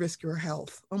would you risk your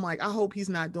health? I'm like, I hope he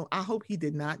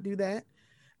did not do that.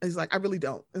 It's like, I really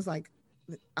don't. It's like,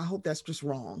 I hope that's just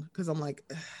wrong, because I'm like,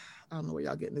 I don't know where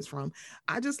y'all getting this from.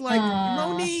 I just like,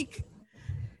 Monique,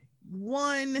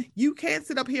 you can't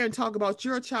sit up here and talk about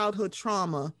your childhood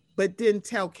trauma, but then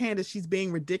tell Candace she's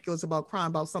being ridiculous about crying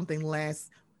about something last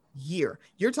year.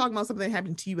 You're talking about something that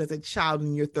happened to you as a child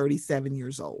and you're 37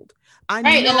 years old. And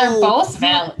they're both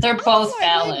valid. They're both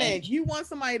valid. You want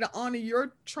somebody to honor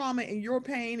your trauma and your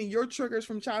pain and your triggers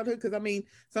from childhood, because I mean,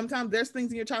 sometimes there's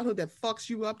things in your childhood that fucks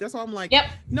you up. That's why I'm like,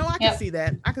 no, I can see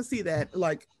that. I can see that.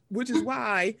 Like, which is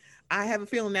why I have a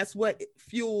feeling that's what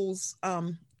fuels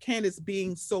Candace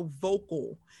being so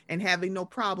vocal and having no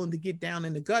problem to get down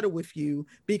in the gutter with you,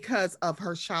 because of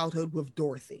her childhood with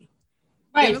Dorothy.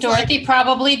 Right, Dorothy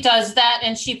probably does that,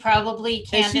 and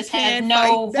Candace had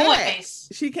no voice.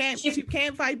 She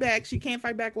can't fight back. She can't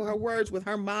fight back with her words with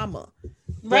her mama.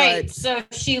 Right, so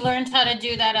she learned how to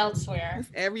do that elsewhere.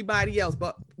 Everybody else,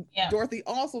 but Dorothy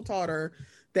also taught her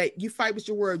that you fight with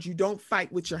your words, you don't fight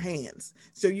with your hands.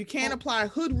 So you can't apply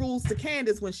hood rules to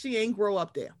Candace when she ain't grow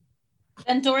up there.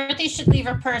 And Dorothy should leave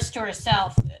her purse to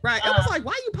herself. Right, I was like,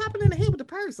 why are you popping in the head with the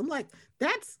purse? I'm like,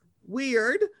 that's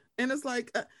weird. And it's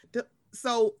like,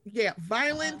 so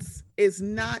violence is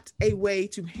not a way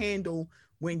to handle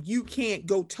when you can't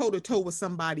go toe to toe with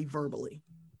somebody verbally.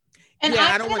 And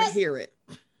I don't want to hear it.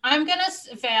 I'm gonna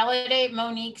validate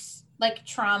Monique's like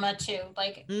trauma too,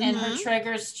 like and her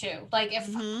triggers too. Like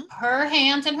if her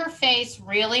hands and her face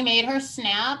really made her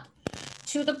snap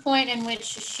to the point in which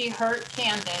she hurt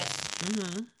Candace.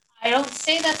 I don't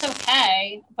say that's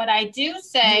okay, but I do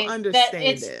say that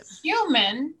it's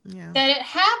human, that it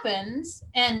happens,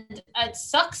 and it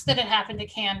sucks that it happened to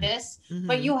Candace,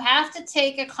 but you have to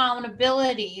take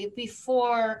accountability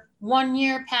before 1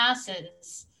 year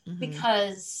passes,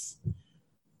 because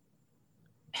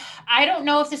I don't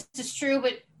know if this is true,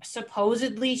 but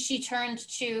supposedly she turned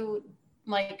to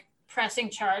like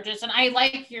pressing charges, and I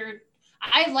like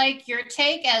your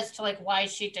take as to like why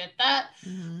she did that,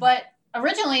 but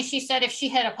originally she said if she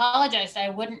had apologized, I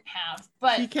wouldn't have.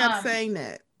 But she kept saying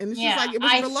that, and it's yeah, just like it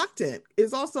was reluctant.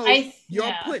 It's also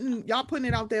y'all putting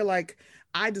it out there like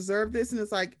I deserve this, and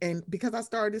it's like, and because I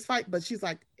started this fight, but she's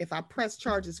like, if I press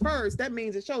charges first, that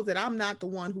means it shows that I'm not the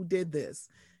one who did this.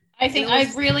 I think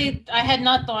I had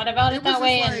not thought about it that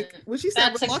way. Like, when she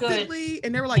said reluctantly,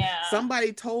 and they were like,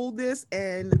 somebody told this,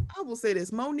 and I will say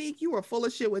this, Monique, you are full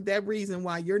of shit with that reason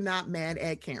why you're not mad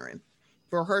at Karen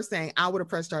for her saying I would have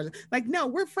pressed charges. Like, no,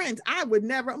 we're friends. I would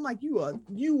never. I'm like, you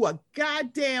a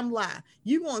goddamn lie.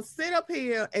 You gonna sit up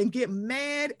here and get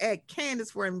mad at Candace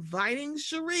for inviting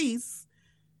Charisse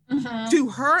to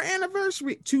her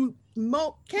anniversary, to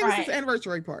Candace's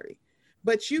anniversary party.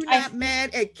 But you not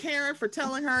mad at Karen for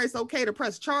telling her it's okay to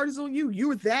press charges on you?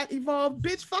 You're that evolved,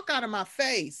 bitch. Fuck out of my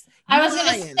face. I was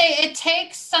gonna say it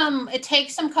takes some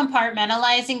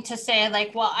compartmentalizing to say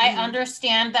like, well, I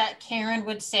understand that Karen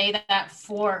would say that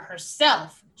for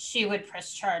herself, she would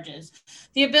press charges.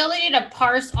 The ability to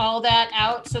parse all that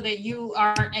out so that you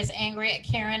aren't as angry at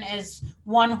Karen as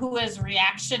one who is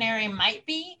reactionary might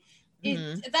be,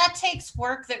 that takes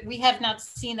work that we have not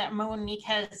seen that Monique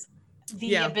has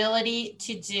the ability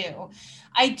to do.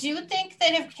 I do think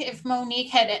that if Monique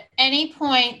had at any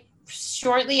point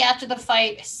shortly after the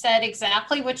fight said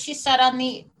exactly what she said on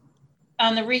the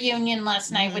reunion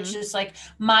last night, which is like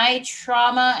my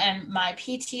trauma and my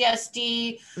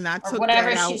PTSD, and I took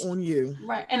that out on you,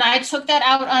 right? And I took that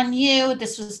out on you.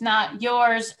 This was not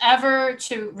yours ever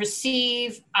to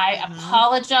receive. I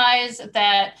apologize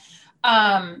that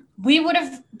we would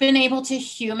have been able to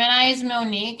humanize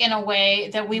Monique in a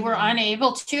way that we were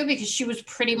unable to because she was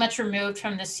pretty much removed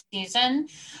from the season.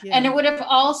 Yeah. And it would have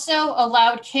also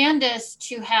allowed Candace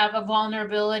to have a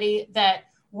vulnerability that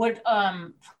would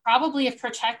probably have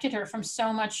protected her from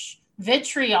so much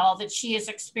vitriol that she has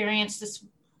experienced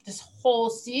this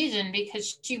whole season,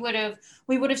 because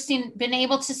we would have been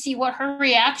able to see what her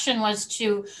reaction was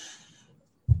to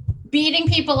beating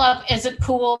people up. Is it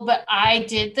cool? But I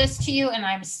did this to you, and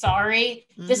I'm sorry.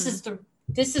 This is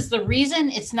the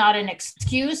reason. It's not an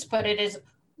excuse, but it is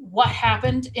what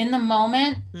happened in the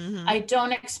moment. I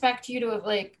don't expect you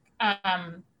to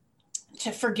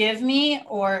to forgive me,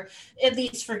 or at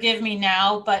least forgive me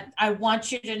now. But I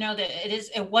want you to know that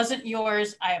it wasn't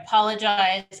yours. I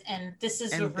apologize, and this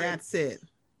is that's it.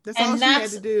 That's all she had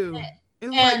to do.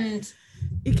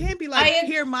 It can't be like,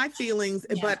 hear my feelings,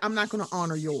 but I'm not going to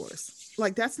honor yours.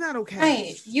 Like, that's not okay.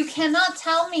 Right. You cannot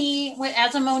tell me,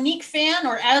 as a Monique fan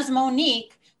or as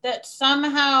Monique, that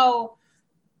somehow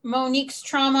Monique's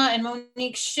trauma and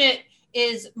Monique's shit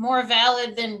is more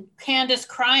valid than Candace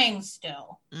crying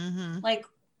still. Like,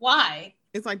 why?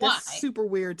 It's like, that's super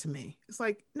weird to me. It's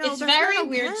like, no, it's very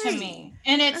weird to me.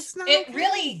 And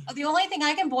really, the only thing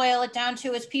I can boil it down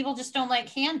to is people just don't like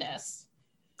Candace.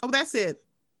 Oh, that's it.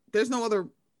 There's no other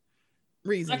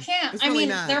reason. I can't.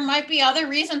 There might be other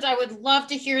reasons. I would love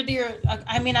to hear I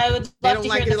would love to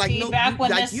hear the feedback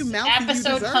when this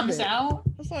episode comes out.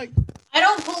 It's like, I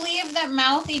don't believe that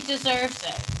Mouthy deserves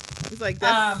it. It's like,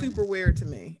 that's super weird to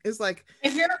me. It's like,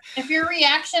 if your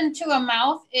reaction to a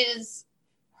mouth is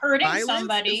hurting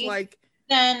somebody,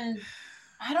 then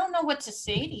I don't know what to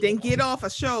say to you. Then get off a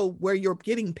show where you're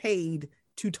getting paid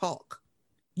to talk.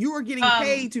 You are getting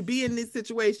paid to be in these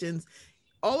situations.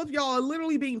 All of y'all are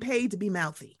literally being paid to be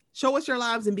mouthy. Show us your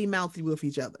lives and be mouthy with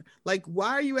each other. Like,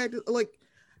 why are you acting like?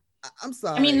 I'm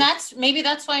sorry. I mean, that's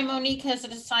why Monique has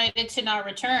decided to not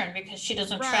return, because she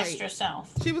doesn't trust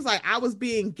herself. She was like, I was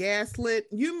being gaslit.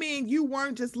 You mean you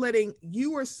weren't just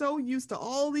you were so used to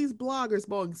all these bloggers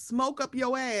blowing smoke up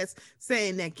your ass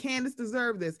saying that Candace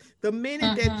deserved this. The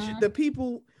minute that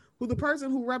the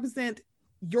person who represent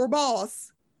your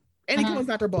boss, Andy Cohen's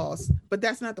not their boss, but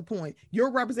that's not the point. You're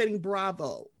representing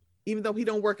Bravo, even though he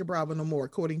don't work at Bravo no more,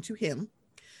 according to him.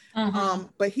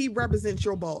 But he represents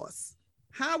your boss.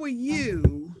 How are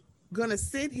you gonna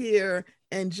sit here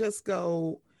and just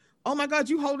go, oh my God,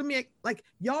 you holding me, like,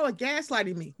 y'all are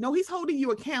gaslighting me? No, he's holding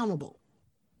you accountable.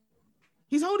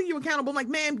 He's holding you accountable. I'm like,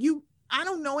 ma'am, I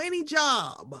don't know any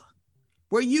job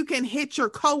where you can hit your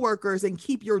coworkers and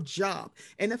keep your job.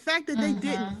 And the fact that they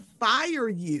didn't fire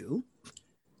you,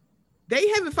 they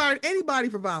haven't fired anybody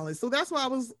for violence. So that's why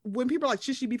when people are like,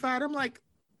 should she be fired? I'm like,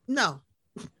 no.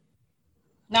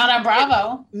 Not on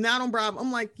Bravo. Not on Bravo. I'm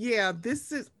like, yeah,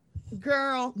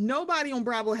 girl, nobody on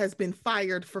Bravo has been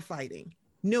fired for fighting.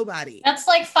 Nobody. That's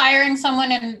like firing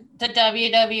someone in the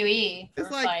WWE for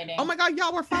fighting. Oh my God,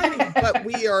 y'all were fighting, but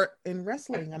we are in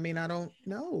wrestling. I mean, I don't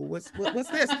know. What's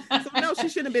this? So no, she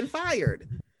shouldn't have been fired.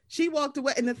 She walked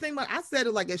away. And the thing, I said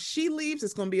it, like, if she leaves,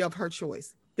 it's going to be of her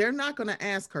choice. They're not going to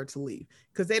ask her to leave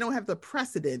because they don't have the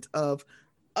precedent of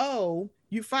oh,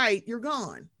 you fight, you're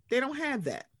gone. They don't have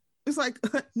that. It's like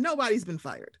nobody's been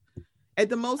fired. At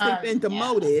the most, they've been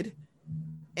demoted,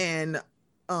 and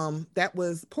that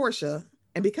was Portia.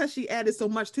 And because she added so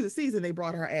much to the season, they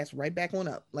brought her ass right back on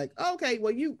up. Like, okay,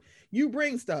 well, you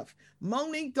bring stuff.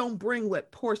 Monique don't bring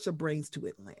what Portia brings to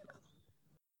Atlanta.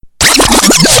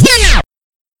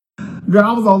 Girl,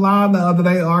 I was online the other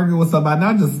day arguing with somebody, and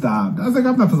I just stopped. I was like,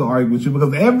 I'm not supposed to argue with you,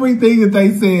 because everything that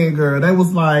they said, girl, they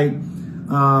was like,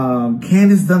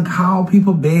 Candace done called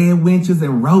people bed wenches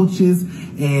and roaches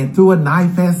and threw a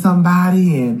knife at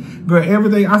somebody, and girl,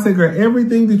 everything. I said, girl,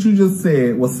 everything that you just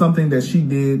said was something that she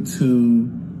did to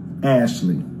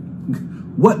Ashley.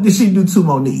 What did she do to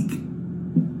Monique?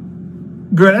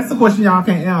 Girl, that's the question y'all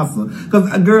can't answer.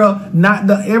 Cause girl,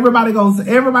 everybody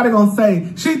gonna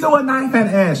say she threw a knife at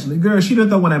Ashley. Girl, she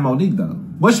didn't throw one at Monique though.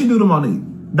 What she do to Monique?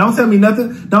 Don't tell me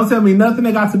nothing. Don't tell me nothing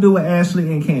that got to do with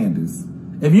Ashley and Candace.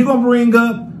 If we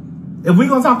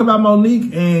gonna talk about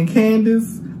Monique and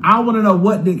Candace, I want to know,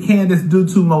 what did Candace do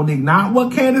to Monique? Not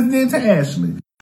what Candace did to Ashley.